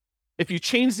parallel. If you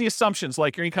change the assumptions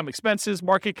like your income expenses,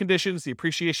 market conditions, the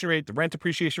appreciation rate, the rent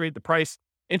appreciation rate, the price,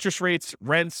 interest rates,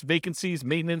 rents, vacancies,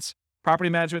 maintenance, property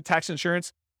management, tax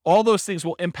insurance, all those things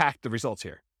will impact the results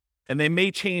here. And they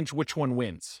may change which one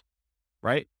wins,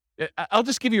 right? I'll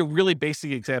just give you a really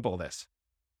basic example of this.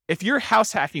 If you're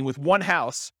house hacking with one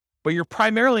house, but you're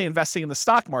primarily investing in the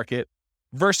stock market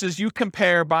versus you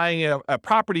compare buying a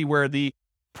property where the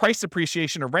price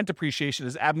appreciation or rent appreciation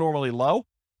is abnormally low,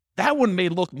 that one may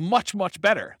look much, much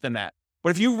better than that.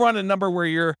 But if you run a number where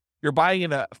you're buying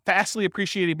in a fastly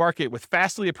appreciating market with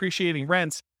fastly appreciating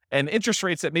rents and interest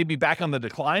rates that may be back on the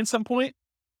decline some point,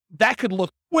 that could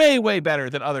look way, way better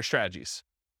than other strategies,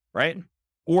 right?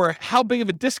 Or how big of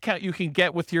a discount you can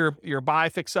get with your buy,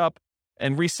 fix up,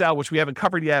 and resell, which we haven't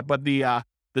covered yet, but the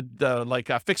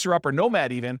fixer up or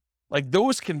Nomad even, like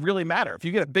those can really matter. If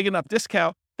you get a big enough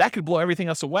discount, that could blow everything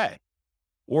else away.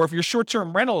 Or if your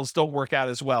short-term rentals don't work out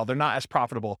as well, they're not as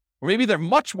profitable, or maybe they're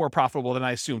much more profitable than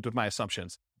I assumed with my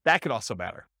assumptions, that could also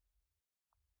matter.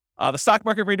 The stock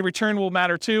market rate of return will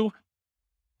matter too.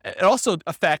 It also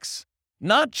affects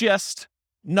not just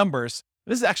numbers.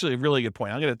 This is actually a really good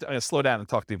point. I'm going to slow down and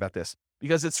talk to you about this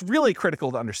because it's really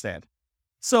critical to understand.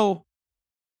 So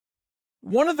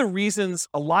one of the reasons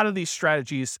a lot of these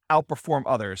strategies outperform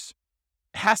others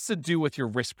has to do with your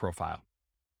risk profile.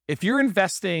 If you're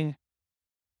investing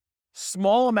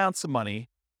small amounts of money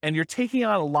and you're taking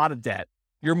on a lot of debt,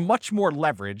 you're much more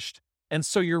leveraged. And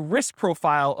so your risk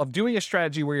profile of doing a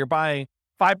strategy where you're buying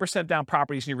 5% down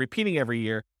properties and you're repeating every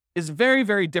year is very,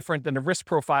 very different than the risk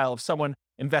profile of someone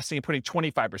investing and putting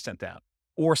 25% down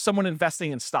or someone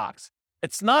investing in stocks.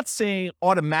 It's not saying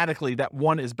automatically that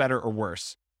one is better or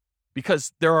worse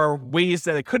because there are ways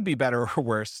that it could be better or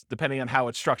worse depending on how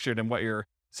it's structured and what your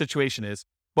situation is,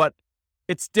 but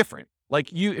it's different.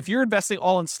 Like if you're investing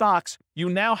all in stocks, you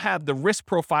now have the risk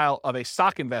profile of a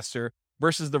stock investor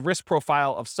versus the risk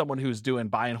profile of someone who's doing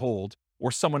buy and hold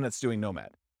or someone that's doing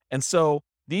Nomad. And so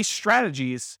these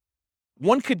strategies,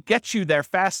 one could get you there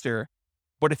faster,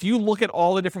 but if you look at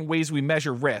all the different ways we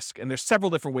measure risk, and there's several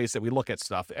different ways that we look at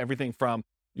stuff, everything from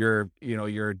your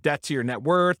debt to your net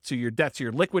worth, to your debt to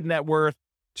your liquid net worth,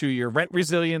 to your rent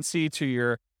resiliency, to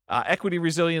your equity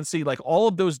resiliency, like all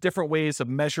of those different ways of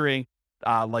measuring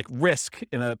like risk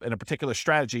in a particular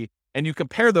strategy, and you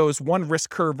compare those one risk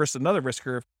curve versus another risk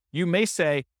curve, you may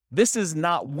say, this is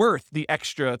not worth the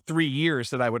extra 3 years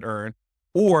that I would earn.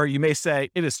 Or you may say,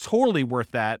 it is totally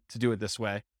worth that to do it this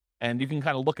way. And you can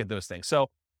kind of look at those things. So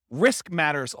risk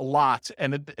matters a lot.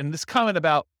 And this comment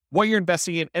about what you're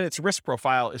investing in and its risk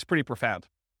profile is pretty profound.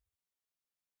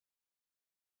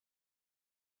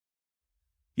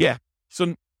 Yeah.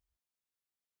 So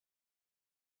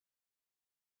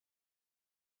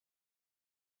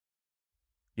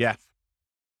yeah.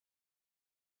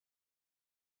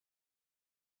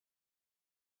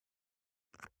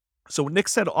 So what Nick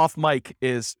said off mic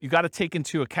is you got to take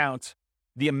into account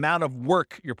the amount of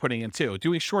work you're putting into.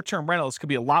 Doing short-term rentals could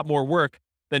be a lot more work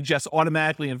than just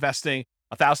automatically investing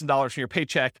 $1,000 from your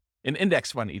paycheck in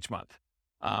index fund each month.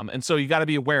 And so you got to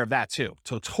be aware of that too.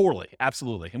 So totally,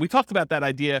 absolutely. And we talked about that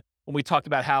idea when we talked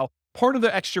about how part of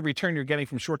the extra return you're getting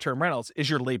from short-term rentals is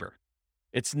your labor.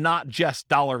 It's not just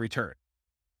dollar return.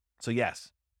 So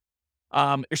yes.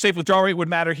 Your safe withdrawal rate would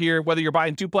matter here. Whether you're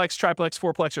buying duplex, triplex,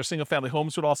 fourplex, or single-family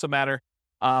homes would also matter.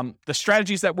 The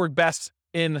strategies that work best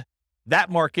in that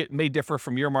market may differ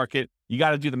from your market. You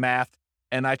got to do the math.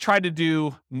 And I tried to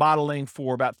do modeling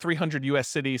for about 300 U.S.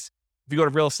 cities. If you go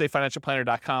to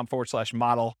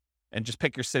realestatefinancialplanner.com/model and just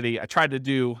pick your city, I tried to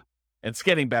do, and it's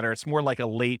getting better. It's more like a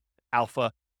late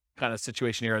alpha kind of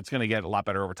situation here. It's going to get a lot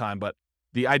better over time. But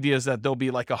the idea is that there'll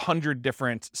be like 100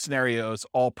 different scenarios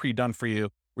all pre-done for you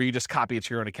where you just copy it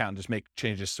to your own account and just make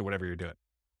changes to whatever you're doing.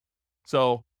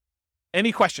 So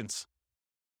any questions?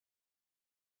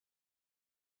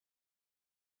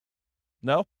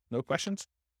 No questions?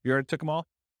 You already took them all?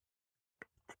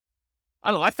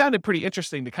 I don't know. I found it pretty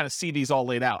interesting to kind of see these all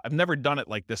laid out. I've never done it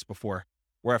like this before,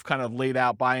 where I've kind of laid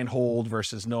out buy and hold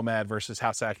versus nomad versus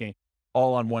house hacking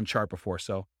all on one chart before.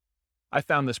 So I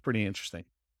found this pretty interesting.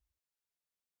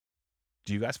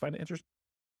 Do you guys find it interesting?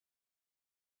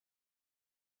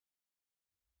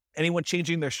 Anyone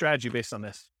changing their strategy based on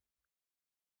this?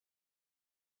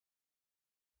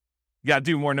 You got to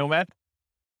do more nomad?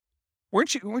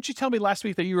 Weren't you telling me last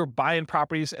week that you were buying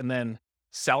properties and then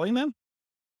selling them?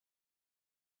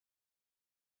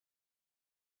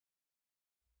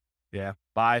 Yeah.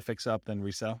 Buy, fix up, then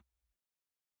resell.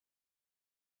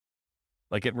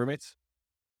 Like getting roommates?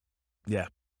 Yeah.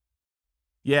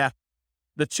 Yeah.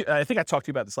 I think I talked to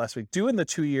you about this last week. Doing the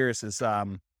 2 years is,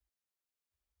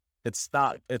 it's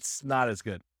not as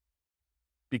good,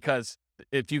 because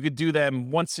if you could do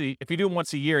them if you do them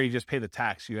once a year, you just pay the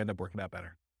tax, you end up working out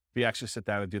better. If you actually sit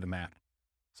down and do the math.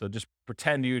 So just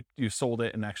pretend you sold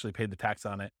it and actually paid the tax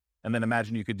on it. And then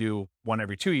imagine you could do one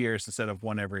every 2 years instead of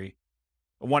one every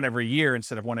year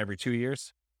instead of one every 2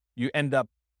 years. You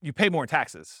pay more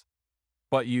taxes,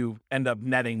 but you end up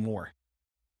netting more.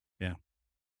 Yeah.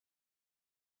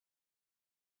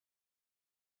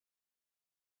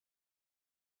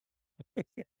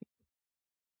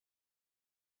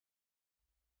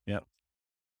 Yep.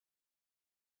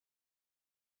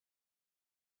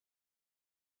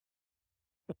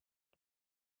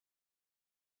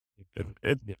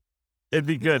 It'd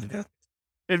be good.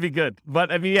 It'd be good.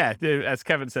 But I mean, yeah, as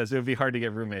Kevin says, it would be hard to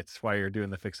get roommates while you're doing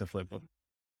the fix and flip.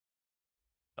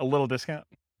 A little discount.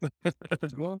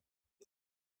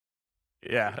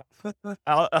 Yeah.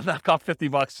 I'll knock off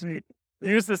 $50.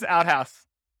 Use this outhouse.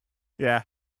 Yeah.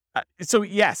 So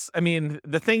yes, I mean,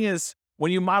 the thing is,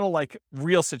 when you model like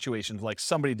real situations, like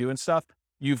somebody doing stuff,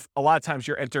 a lot of times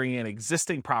you're entering in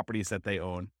existing properties that they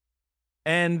own.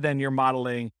 And then you're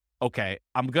modeling, okay,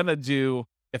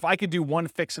 if I could do one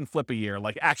fix and flip a year,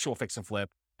 like actual fix and flip,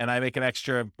 and I make an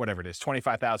extra, whatever it is,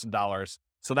 $25,000.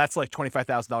 So that's like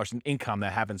 $25,000 in income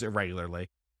that happens irregularly.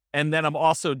 And then I'm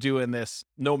also doing this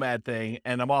nomad thing,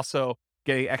 and I'm also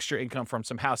getting extra income from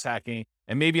some house hacking,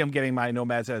 and maybe I'm getting my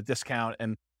nomads at a discount.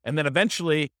 And then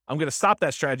eventually I'm going to stop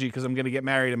that strategy because I'm going to get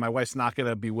married and my wife's not going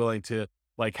to be willing to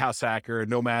like house hack or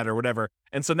nomad or whatever.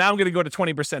 And so now I'm going to go to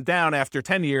 20% down after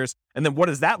 10 years. And then what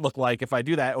does that look like if I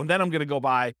do that? And then I'm going to go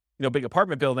buy, big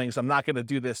apartment buildings. I'm not going to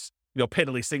do this,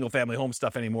 piddly single family home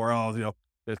stuff anymore.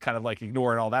 It's kind of like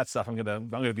ignoring all that stuff. I'm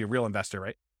going to be a real investor,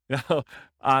 right?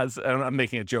 I'm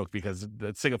making a joke because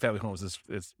the single family homes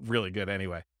is really good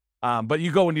anyway. But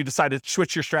you go and you decide to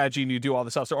switch your strategy and you do all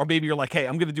this stuff. Or maybe you're like, hey,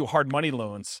 I'm going to do hard money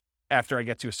loans after I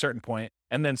get to a certain point.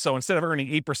 And then so instead of earning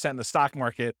 8% in the stock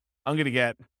market, I'm going to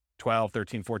get 12,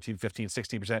 13, 14, 15,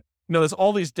 16%. There's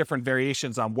all these different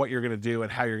variations on what you're going to do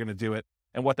and how you're going to do it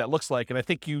and what that looks like. And I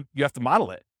think you have to model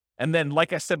it. And then,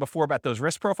 like I said before about those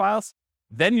risk profiles,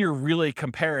 then you're really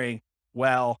comparing,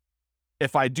 well,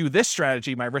 if I do this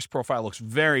strategy, my risk profile looks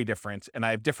very different and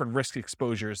I have different risk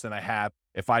exposures than I have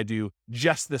if I do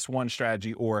just this one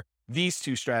strategy or these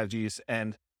two strategies,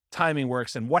 and timing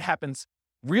works. And what happens,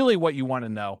 really what you want to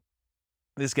know,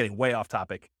 this is getting way off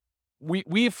topic. When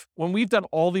we've done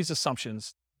all these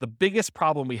assumptions, the biggest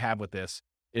problem we have with this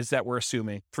is that we're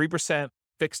assuming 3%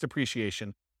 fixed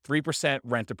appreciation, 3%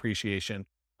 rent appreciation,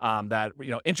 that,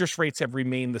 interest rates have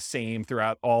remained the same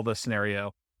throughout all the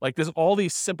scenario. Like there's all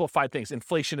these simplified things.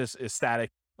 Inflation is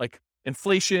static, like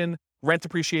inflation, rent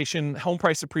appreciation, home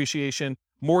price appreciation,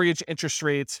 mortgage interest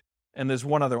rates, and there's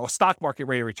one other, stock market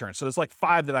rate of return. So there's like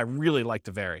 5 that I really like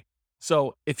to vary.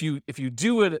 So if you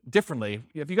do it differently,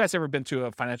 have you guys ever been to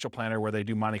a financial planner where they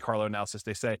do Monte Carlo analysis?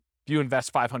 They say, if you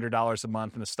invest $500 a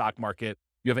month in the stock market,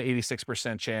 you have an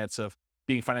 86% chance of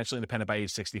being financially independent by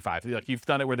age 65. Like you've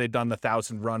done it where they've done the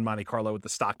 1,000 run Monte Carlo with the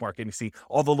stock market, and you see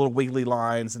all the little wiggly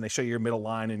lines and they show you your middle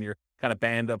line and your kind of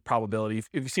band of probability.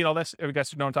 Have you seen all this? Have you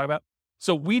guys know what I'm talking about?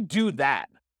 So we do that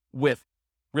with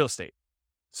real estate.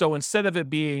 So instead of it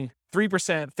being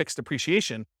 3% fixed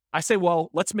appreciation, I say, well,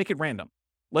 let's make it random.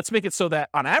 Let's make it so that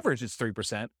on average it's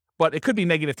 3%, but it could be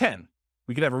negative 10.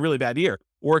 We could have a really bad year,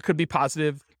 or it could be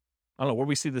positive. I don't know, where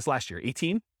we see this last year,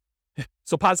 18.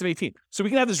 So positive 18. So we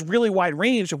can have this really wide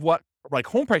range of what like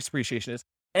home price appreciation is,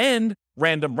 and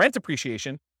random rent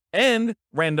appreciation, and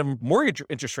random mortgage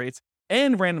interest rates,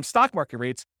 and random stock market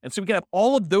rates. And so we can have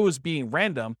all of those being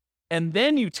random. And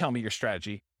then you tell me your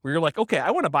strategy where you're like, okay,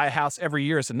 I want to buy a house every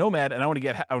year as a nomad and I want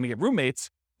to get roommates.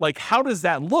 Like, how does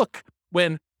that look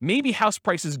when maybe house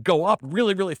prices go up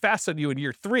really, really fast on you in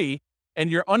year 3 and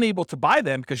you're unable to buy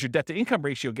them because your debt to income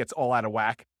ratio gets all out of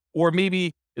whack? Or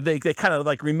maybe they kind of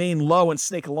like remain low and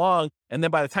snake along. And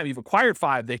then by the time you've acquired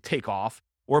 5, they take off.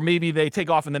 Or maybe they take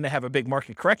off and then they have a big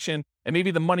market correction. And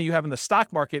maybe the money you have in the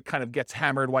stock market kind of gets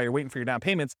hammered while you're waiting for your down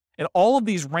payments. And all of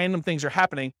these random things are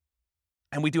happening.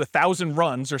 And we do 1,000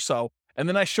 runs or so. And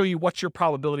then I show you what's your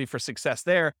probability for success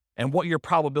there and what your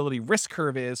probability risk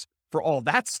curve is for all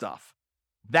that stuff.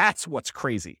 That's what's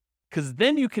crazy. Because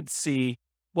then you could see,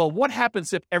 well, what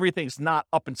happens if everything's not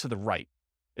up and to the right?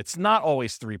 It's not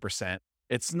always 3%.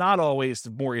 It's not always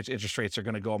the mortgage interest rates are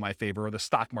going to go in my favor or the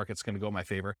stock market's going to go in my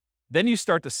favor. Then you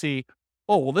start to see,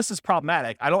 oh, well, this is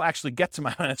problematic. I don't actually get to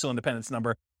my financial independence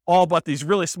number all but these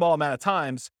really small amount of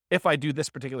times if I do this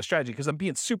particular strategy because I'm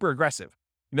being super aggressive.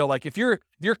 You know, like if you're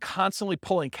constantly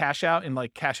pulling cash out and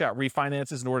like cash out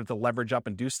refinances in order to leverage up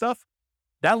and do stuff,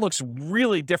 that looks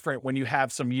really different when you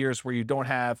have some years where you don't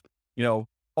have, you know,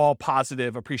 all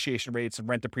positive appreciation rates and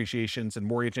rent appreciations and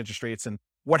mortgage interest rates. And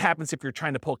what happens if you're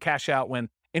trying to pull cash out when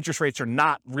interest rates are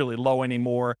not really low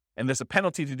anymore and there's a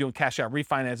penalty to doing cash out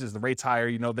refinances, the rate's higher,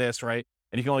 you know this, right?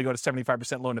 And you can only go to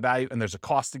 75% loan to value and there's a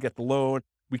cost to get the loan.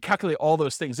 We calculate all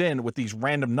those things in with these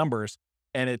random numbers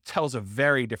and it tells a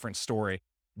very different story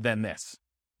than this,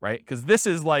 right? Because this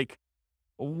is like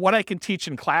what I can teach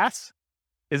in class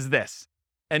is this.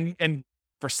 And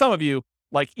for some of you,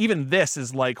 like even this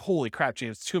is like, holy crap,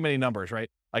 James, too many numbers, right?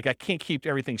 Like I can't keep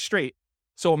everything straight.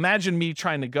 So imagine me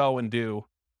trying to go and do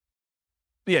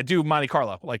Monte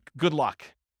Carlo, like good luck,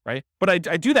 right? But I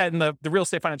do that in the Real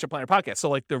Estate Financial Planner podcast. So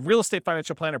like the Real Estate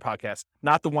Financial Planner podcast,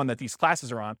 not the one that these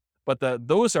classes are on, but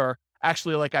those are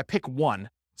actually like I pick one.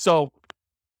 So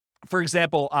for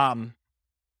example,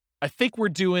 I think we're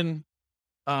doing,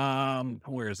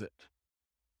 where is it?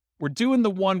 We're doing the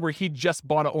one where he just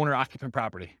bought an owner occupant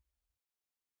property.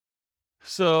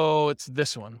 So it's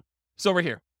this one. So we're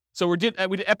here. So we did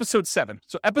episode 7.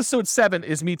 So episode 7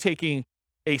 is me taking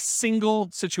a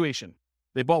single situation.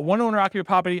 They bought one owner occupant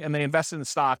property and they invested in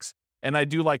stocks. And I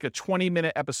do like a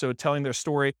 20-minute episode telling their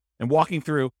story and walking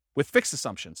through with fixed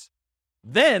assumptions.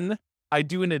 Then I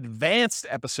do an advanced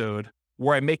episode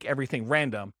where I make everything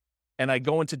random. And I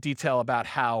go into detail about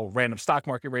how random stock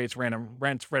market rates, random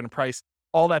rent, random price,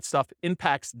 all that stuff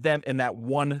impacts them in that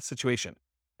one situation.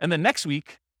 And then next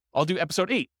week, I'll do episode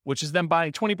 8, which is them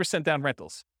buying 20% down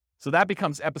rentals. So that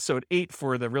becomes episode 8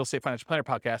 for the Real Estate Financial Planner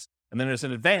podcast. And then there's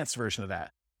an advanced version of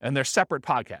that. And they're separate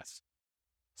podcasts.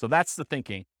 So that's the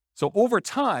thinking. So over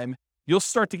time, you'll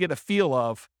start to get a feel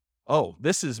of, oh,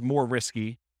 this is more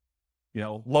risky,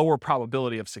 lower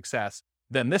probability of success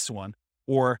than this one.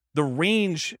 Or the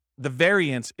range, the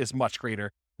variance is much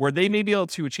greater, where they may be able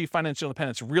to achieve financial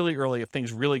independence really early if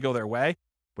things really go their way,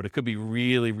 but it could be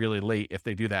really, really late if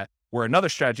they do that. Where another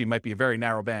strategy might be a very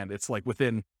narrow band. It's like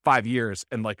within 5 years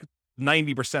and like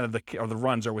 90% of the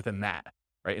runs are within that,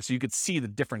 right? And so you could see the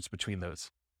difference between those.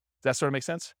 Does that sort of make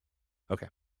sense? Okay.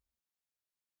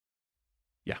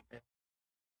 Yeah.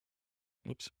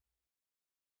 Oops.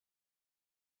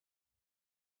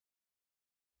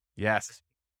 Yes.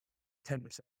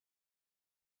 10%.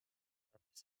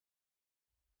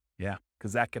 Yeah,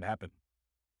 because that could happen.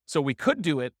 So we could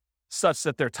do it such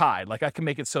that they're tied. Like I can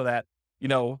make it so that,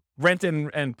 rent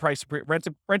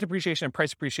appreciation and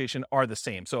price appreciation are the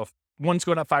same. So if one's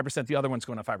going up 5%, the other one's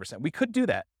going up 5%. We could do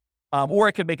that. Or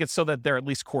I could make it so that they're at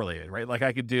least correlated, right? Like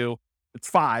I could do, it's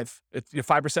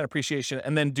 5% appreciation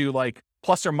and then do like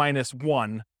plus or minus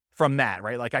 1 from that,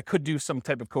 right? Like I could do some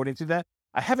type of coding to that.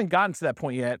 I haven't gotten to that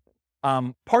point yet,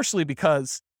 partially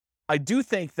because I do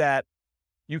think that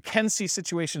you can see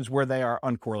situations where they are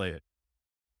uncorrelated.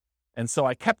 And so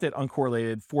I kept it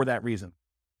uncorrelated for that reason.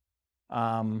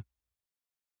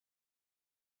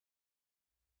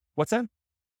 What's that?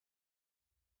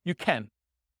 You can.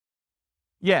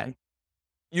 Yeah.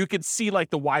 You could see like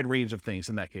the wide range of things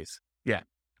in that case. Yeah.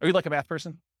 Are you like a math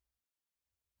person?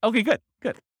 Okay, good.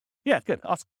 Yeah, good.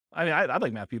 Awesome. I mean, I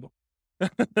like math people.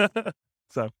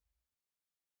 So,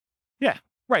 yeah,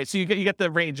 Right. So you get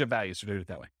the range of values to do it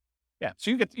that way. Yeah.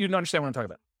 So you understand what I'm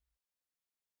talking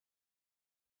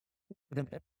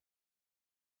about.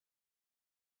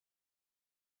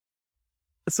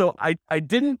 So I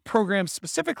didn't program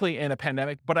specifically in a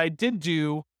pandemic, but I did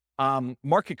do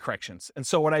market corrections. And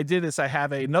so what I did is I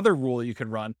have another rule you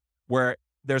can run where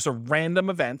there's a random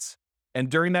event. And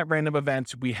during that random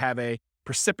event, we have a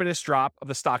precipitous drop of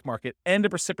the stock market and a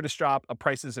precipitous drop of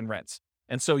prices and rents.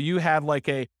 And so you have like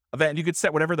a event, you could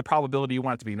set whatever the probability you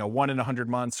want it to be, 1 in 100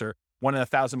 months or 1 in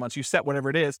 1,000 months, you set whatever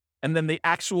it is. And then the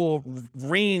actual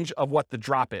range of what the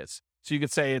drop is. So you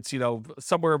could say it's,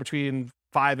 somewhere between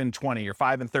 5 and 20 or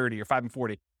 5 and 30 or 5 and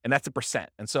 40, and that's a percent.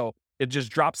 And so it just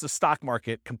drops the stock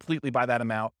market completely by that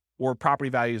amount, or property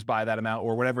values by that amount,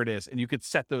 or whatever it is. And you could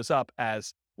set those up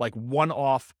as like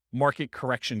one-off market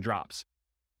correction drops.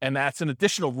 And that's an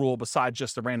additional rule besides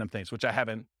just the random things, which I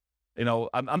haven't,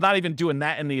 I'm not even doing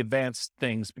that in the advanced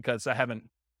things because I haven't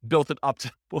built it up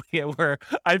to where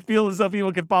I feel as though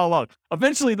people can follow along.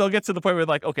 Eventually they'll get to the point where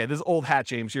like, okay, this is old hat,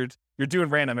 James, you're doing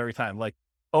random every time. Like,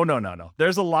 oh, no.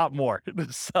 There's a lot more.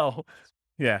 So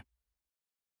yeah.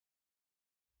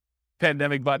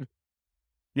 Pandemic button.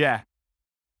 Yeah.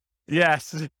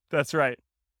 Yes, that's right.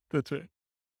 That's right.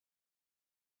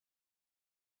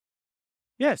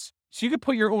 Yes. So you could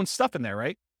put your own stuff in there,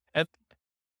 right? And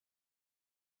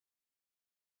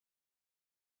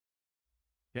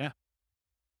yeah.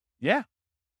 Yeah.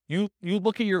 You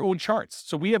look at your own charts.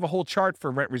 So we have a whole chart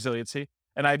for rent resiliency,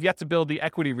 and I've yet to build the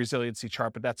equity resiliency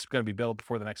chart, but that's going to be built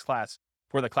before the next class,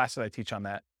 for the class that I teach on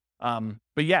that.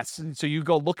 But yes, so you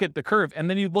go look at the curve, and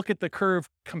then you look at the curve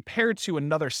compared to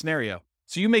another scenario.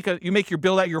 So you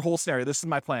build out your whole scenario. This is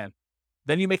my plan.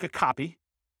 Then you make a copy,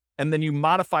 and then you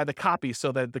modify the copy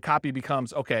so that the copy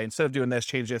becomes, okay, instead of doing this,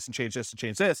 change this and change this and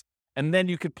change this. And then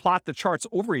you could plot the charts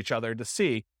over each other to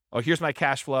see, oh, here's my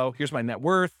cash flow. Here's my net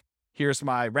worth. Here's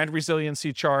my rent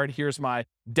resiliency chart. Here's my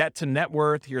debt to net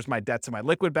worth. Here's my debt to my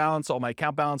liquid balance, all my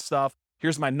account balance stuff.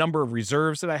 Here's my number of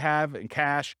reserves that I have in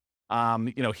cash.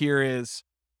 Here is,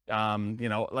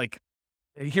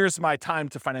 here's my time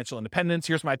to financial independence.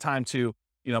 Here's my time to,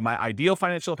 my ideal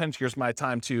financial independence. Here's my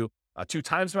time to 2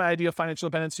 times my ideal financial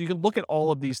independence. So you can look at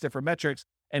all of these different metrics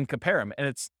and compare them.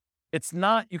 And it's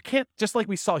not, you can't, just like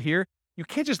we saw here, you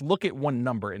can't just look at one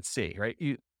number and see, right?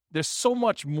 There's so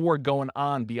much more going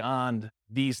on beyond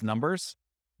these numbers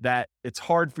that it's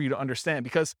hard for you to understand,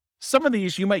 because some of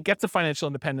these you might get to financial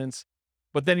independence,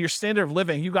 but then your standard of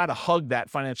living, you got to hug that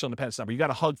financial independence number. You got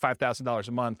to hug $5,000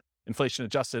 a month, inflation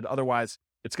adjusted. Otherwise,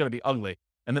 it's going to be ugly.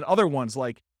 And then other ones,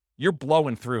 like you're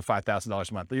blowing through $5,000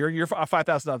 a month. You're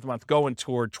 $5,000 a month going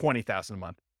toward $20,000 a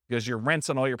month, because your rents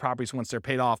on all your properties once they're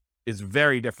paid off is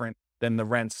very different than the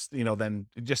rents, than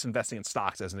just investing in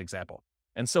stocks as an example.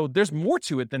 And so there's more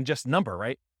to it than just number,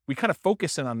 right? We kind of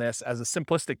focus in on this as a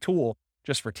simplistic tool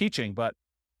just for teaching, but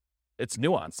it's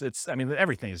nuance.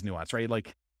 Everything is nuance, right?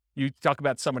 Like you talk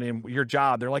about somebody in your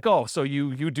job, they're like, oh, so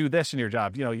you do this in your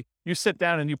job. You sit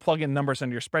down and you plug in numbers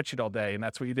into your spreadsheet all day and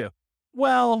that's what you do.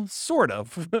 Well, sort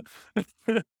of.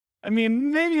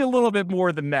 Maybe a little bit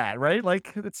more than that, right?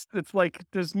 Like it's like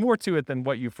there's more to it than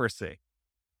what you first see.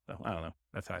 So I don't know.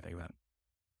 That's how I think about it.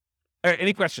 All right.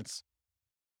 Any questions?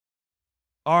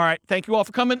 All right. Thank you all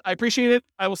for coming. I appreciate it.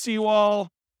 I will see you all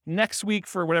next week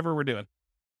for whatever we're doing.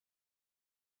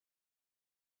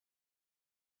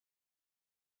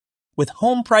 With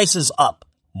home prices up,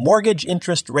 mortgage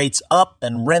interest rates up,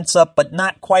 and rents up, but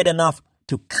not quite enough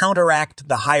to counteract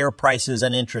the higher prices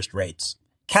and interest rates,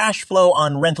 cash flow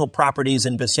on rental properties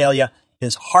in Visalia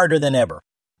is harder than ever.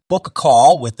 Book a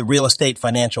call with the Real Estate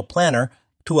Financial Planner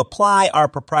to apply our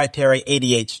proprietary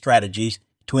 88 strategies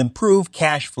to improve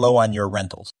cash flow on your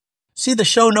rentals. See the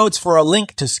show notes for a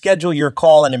link to schedule your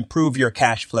call and improve your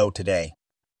cash flow today.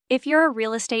 If you're a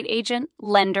real estate agent,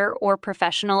 lender, or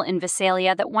professional in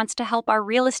Visalia that wants to help our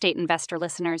real estate investor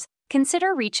listeners,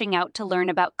 consider reaching out to learn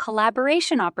about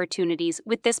collaboration opportunities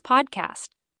with this podcast.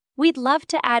 We'd love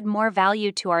to add more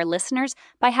value to our listeners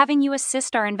by having you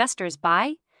assist our investors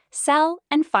buy, sell,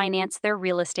 and finance their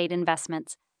real estate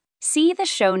investments. See the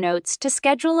show notes to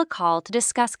schedule a call to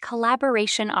discuss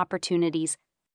collaboration opportunities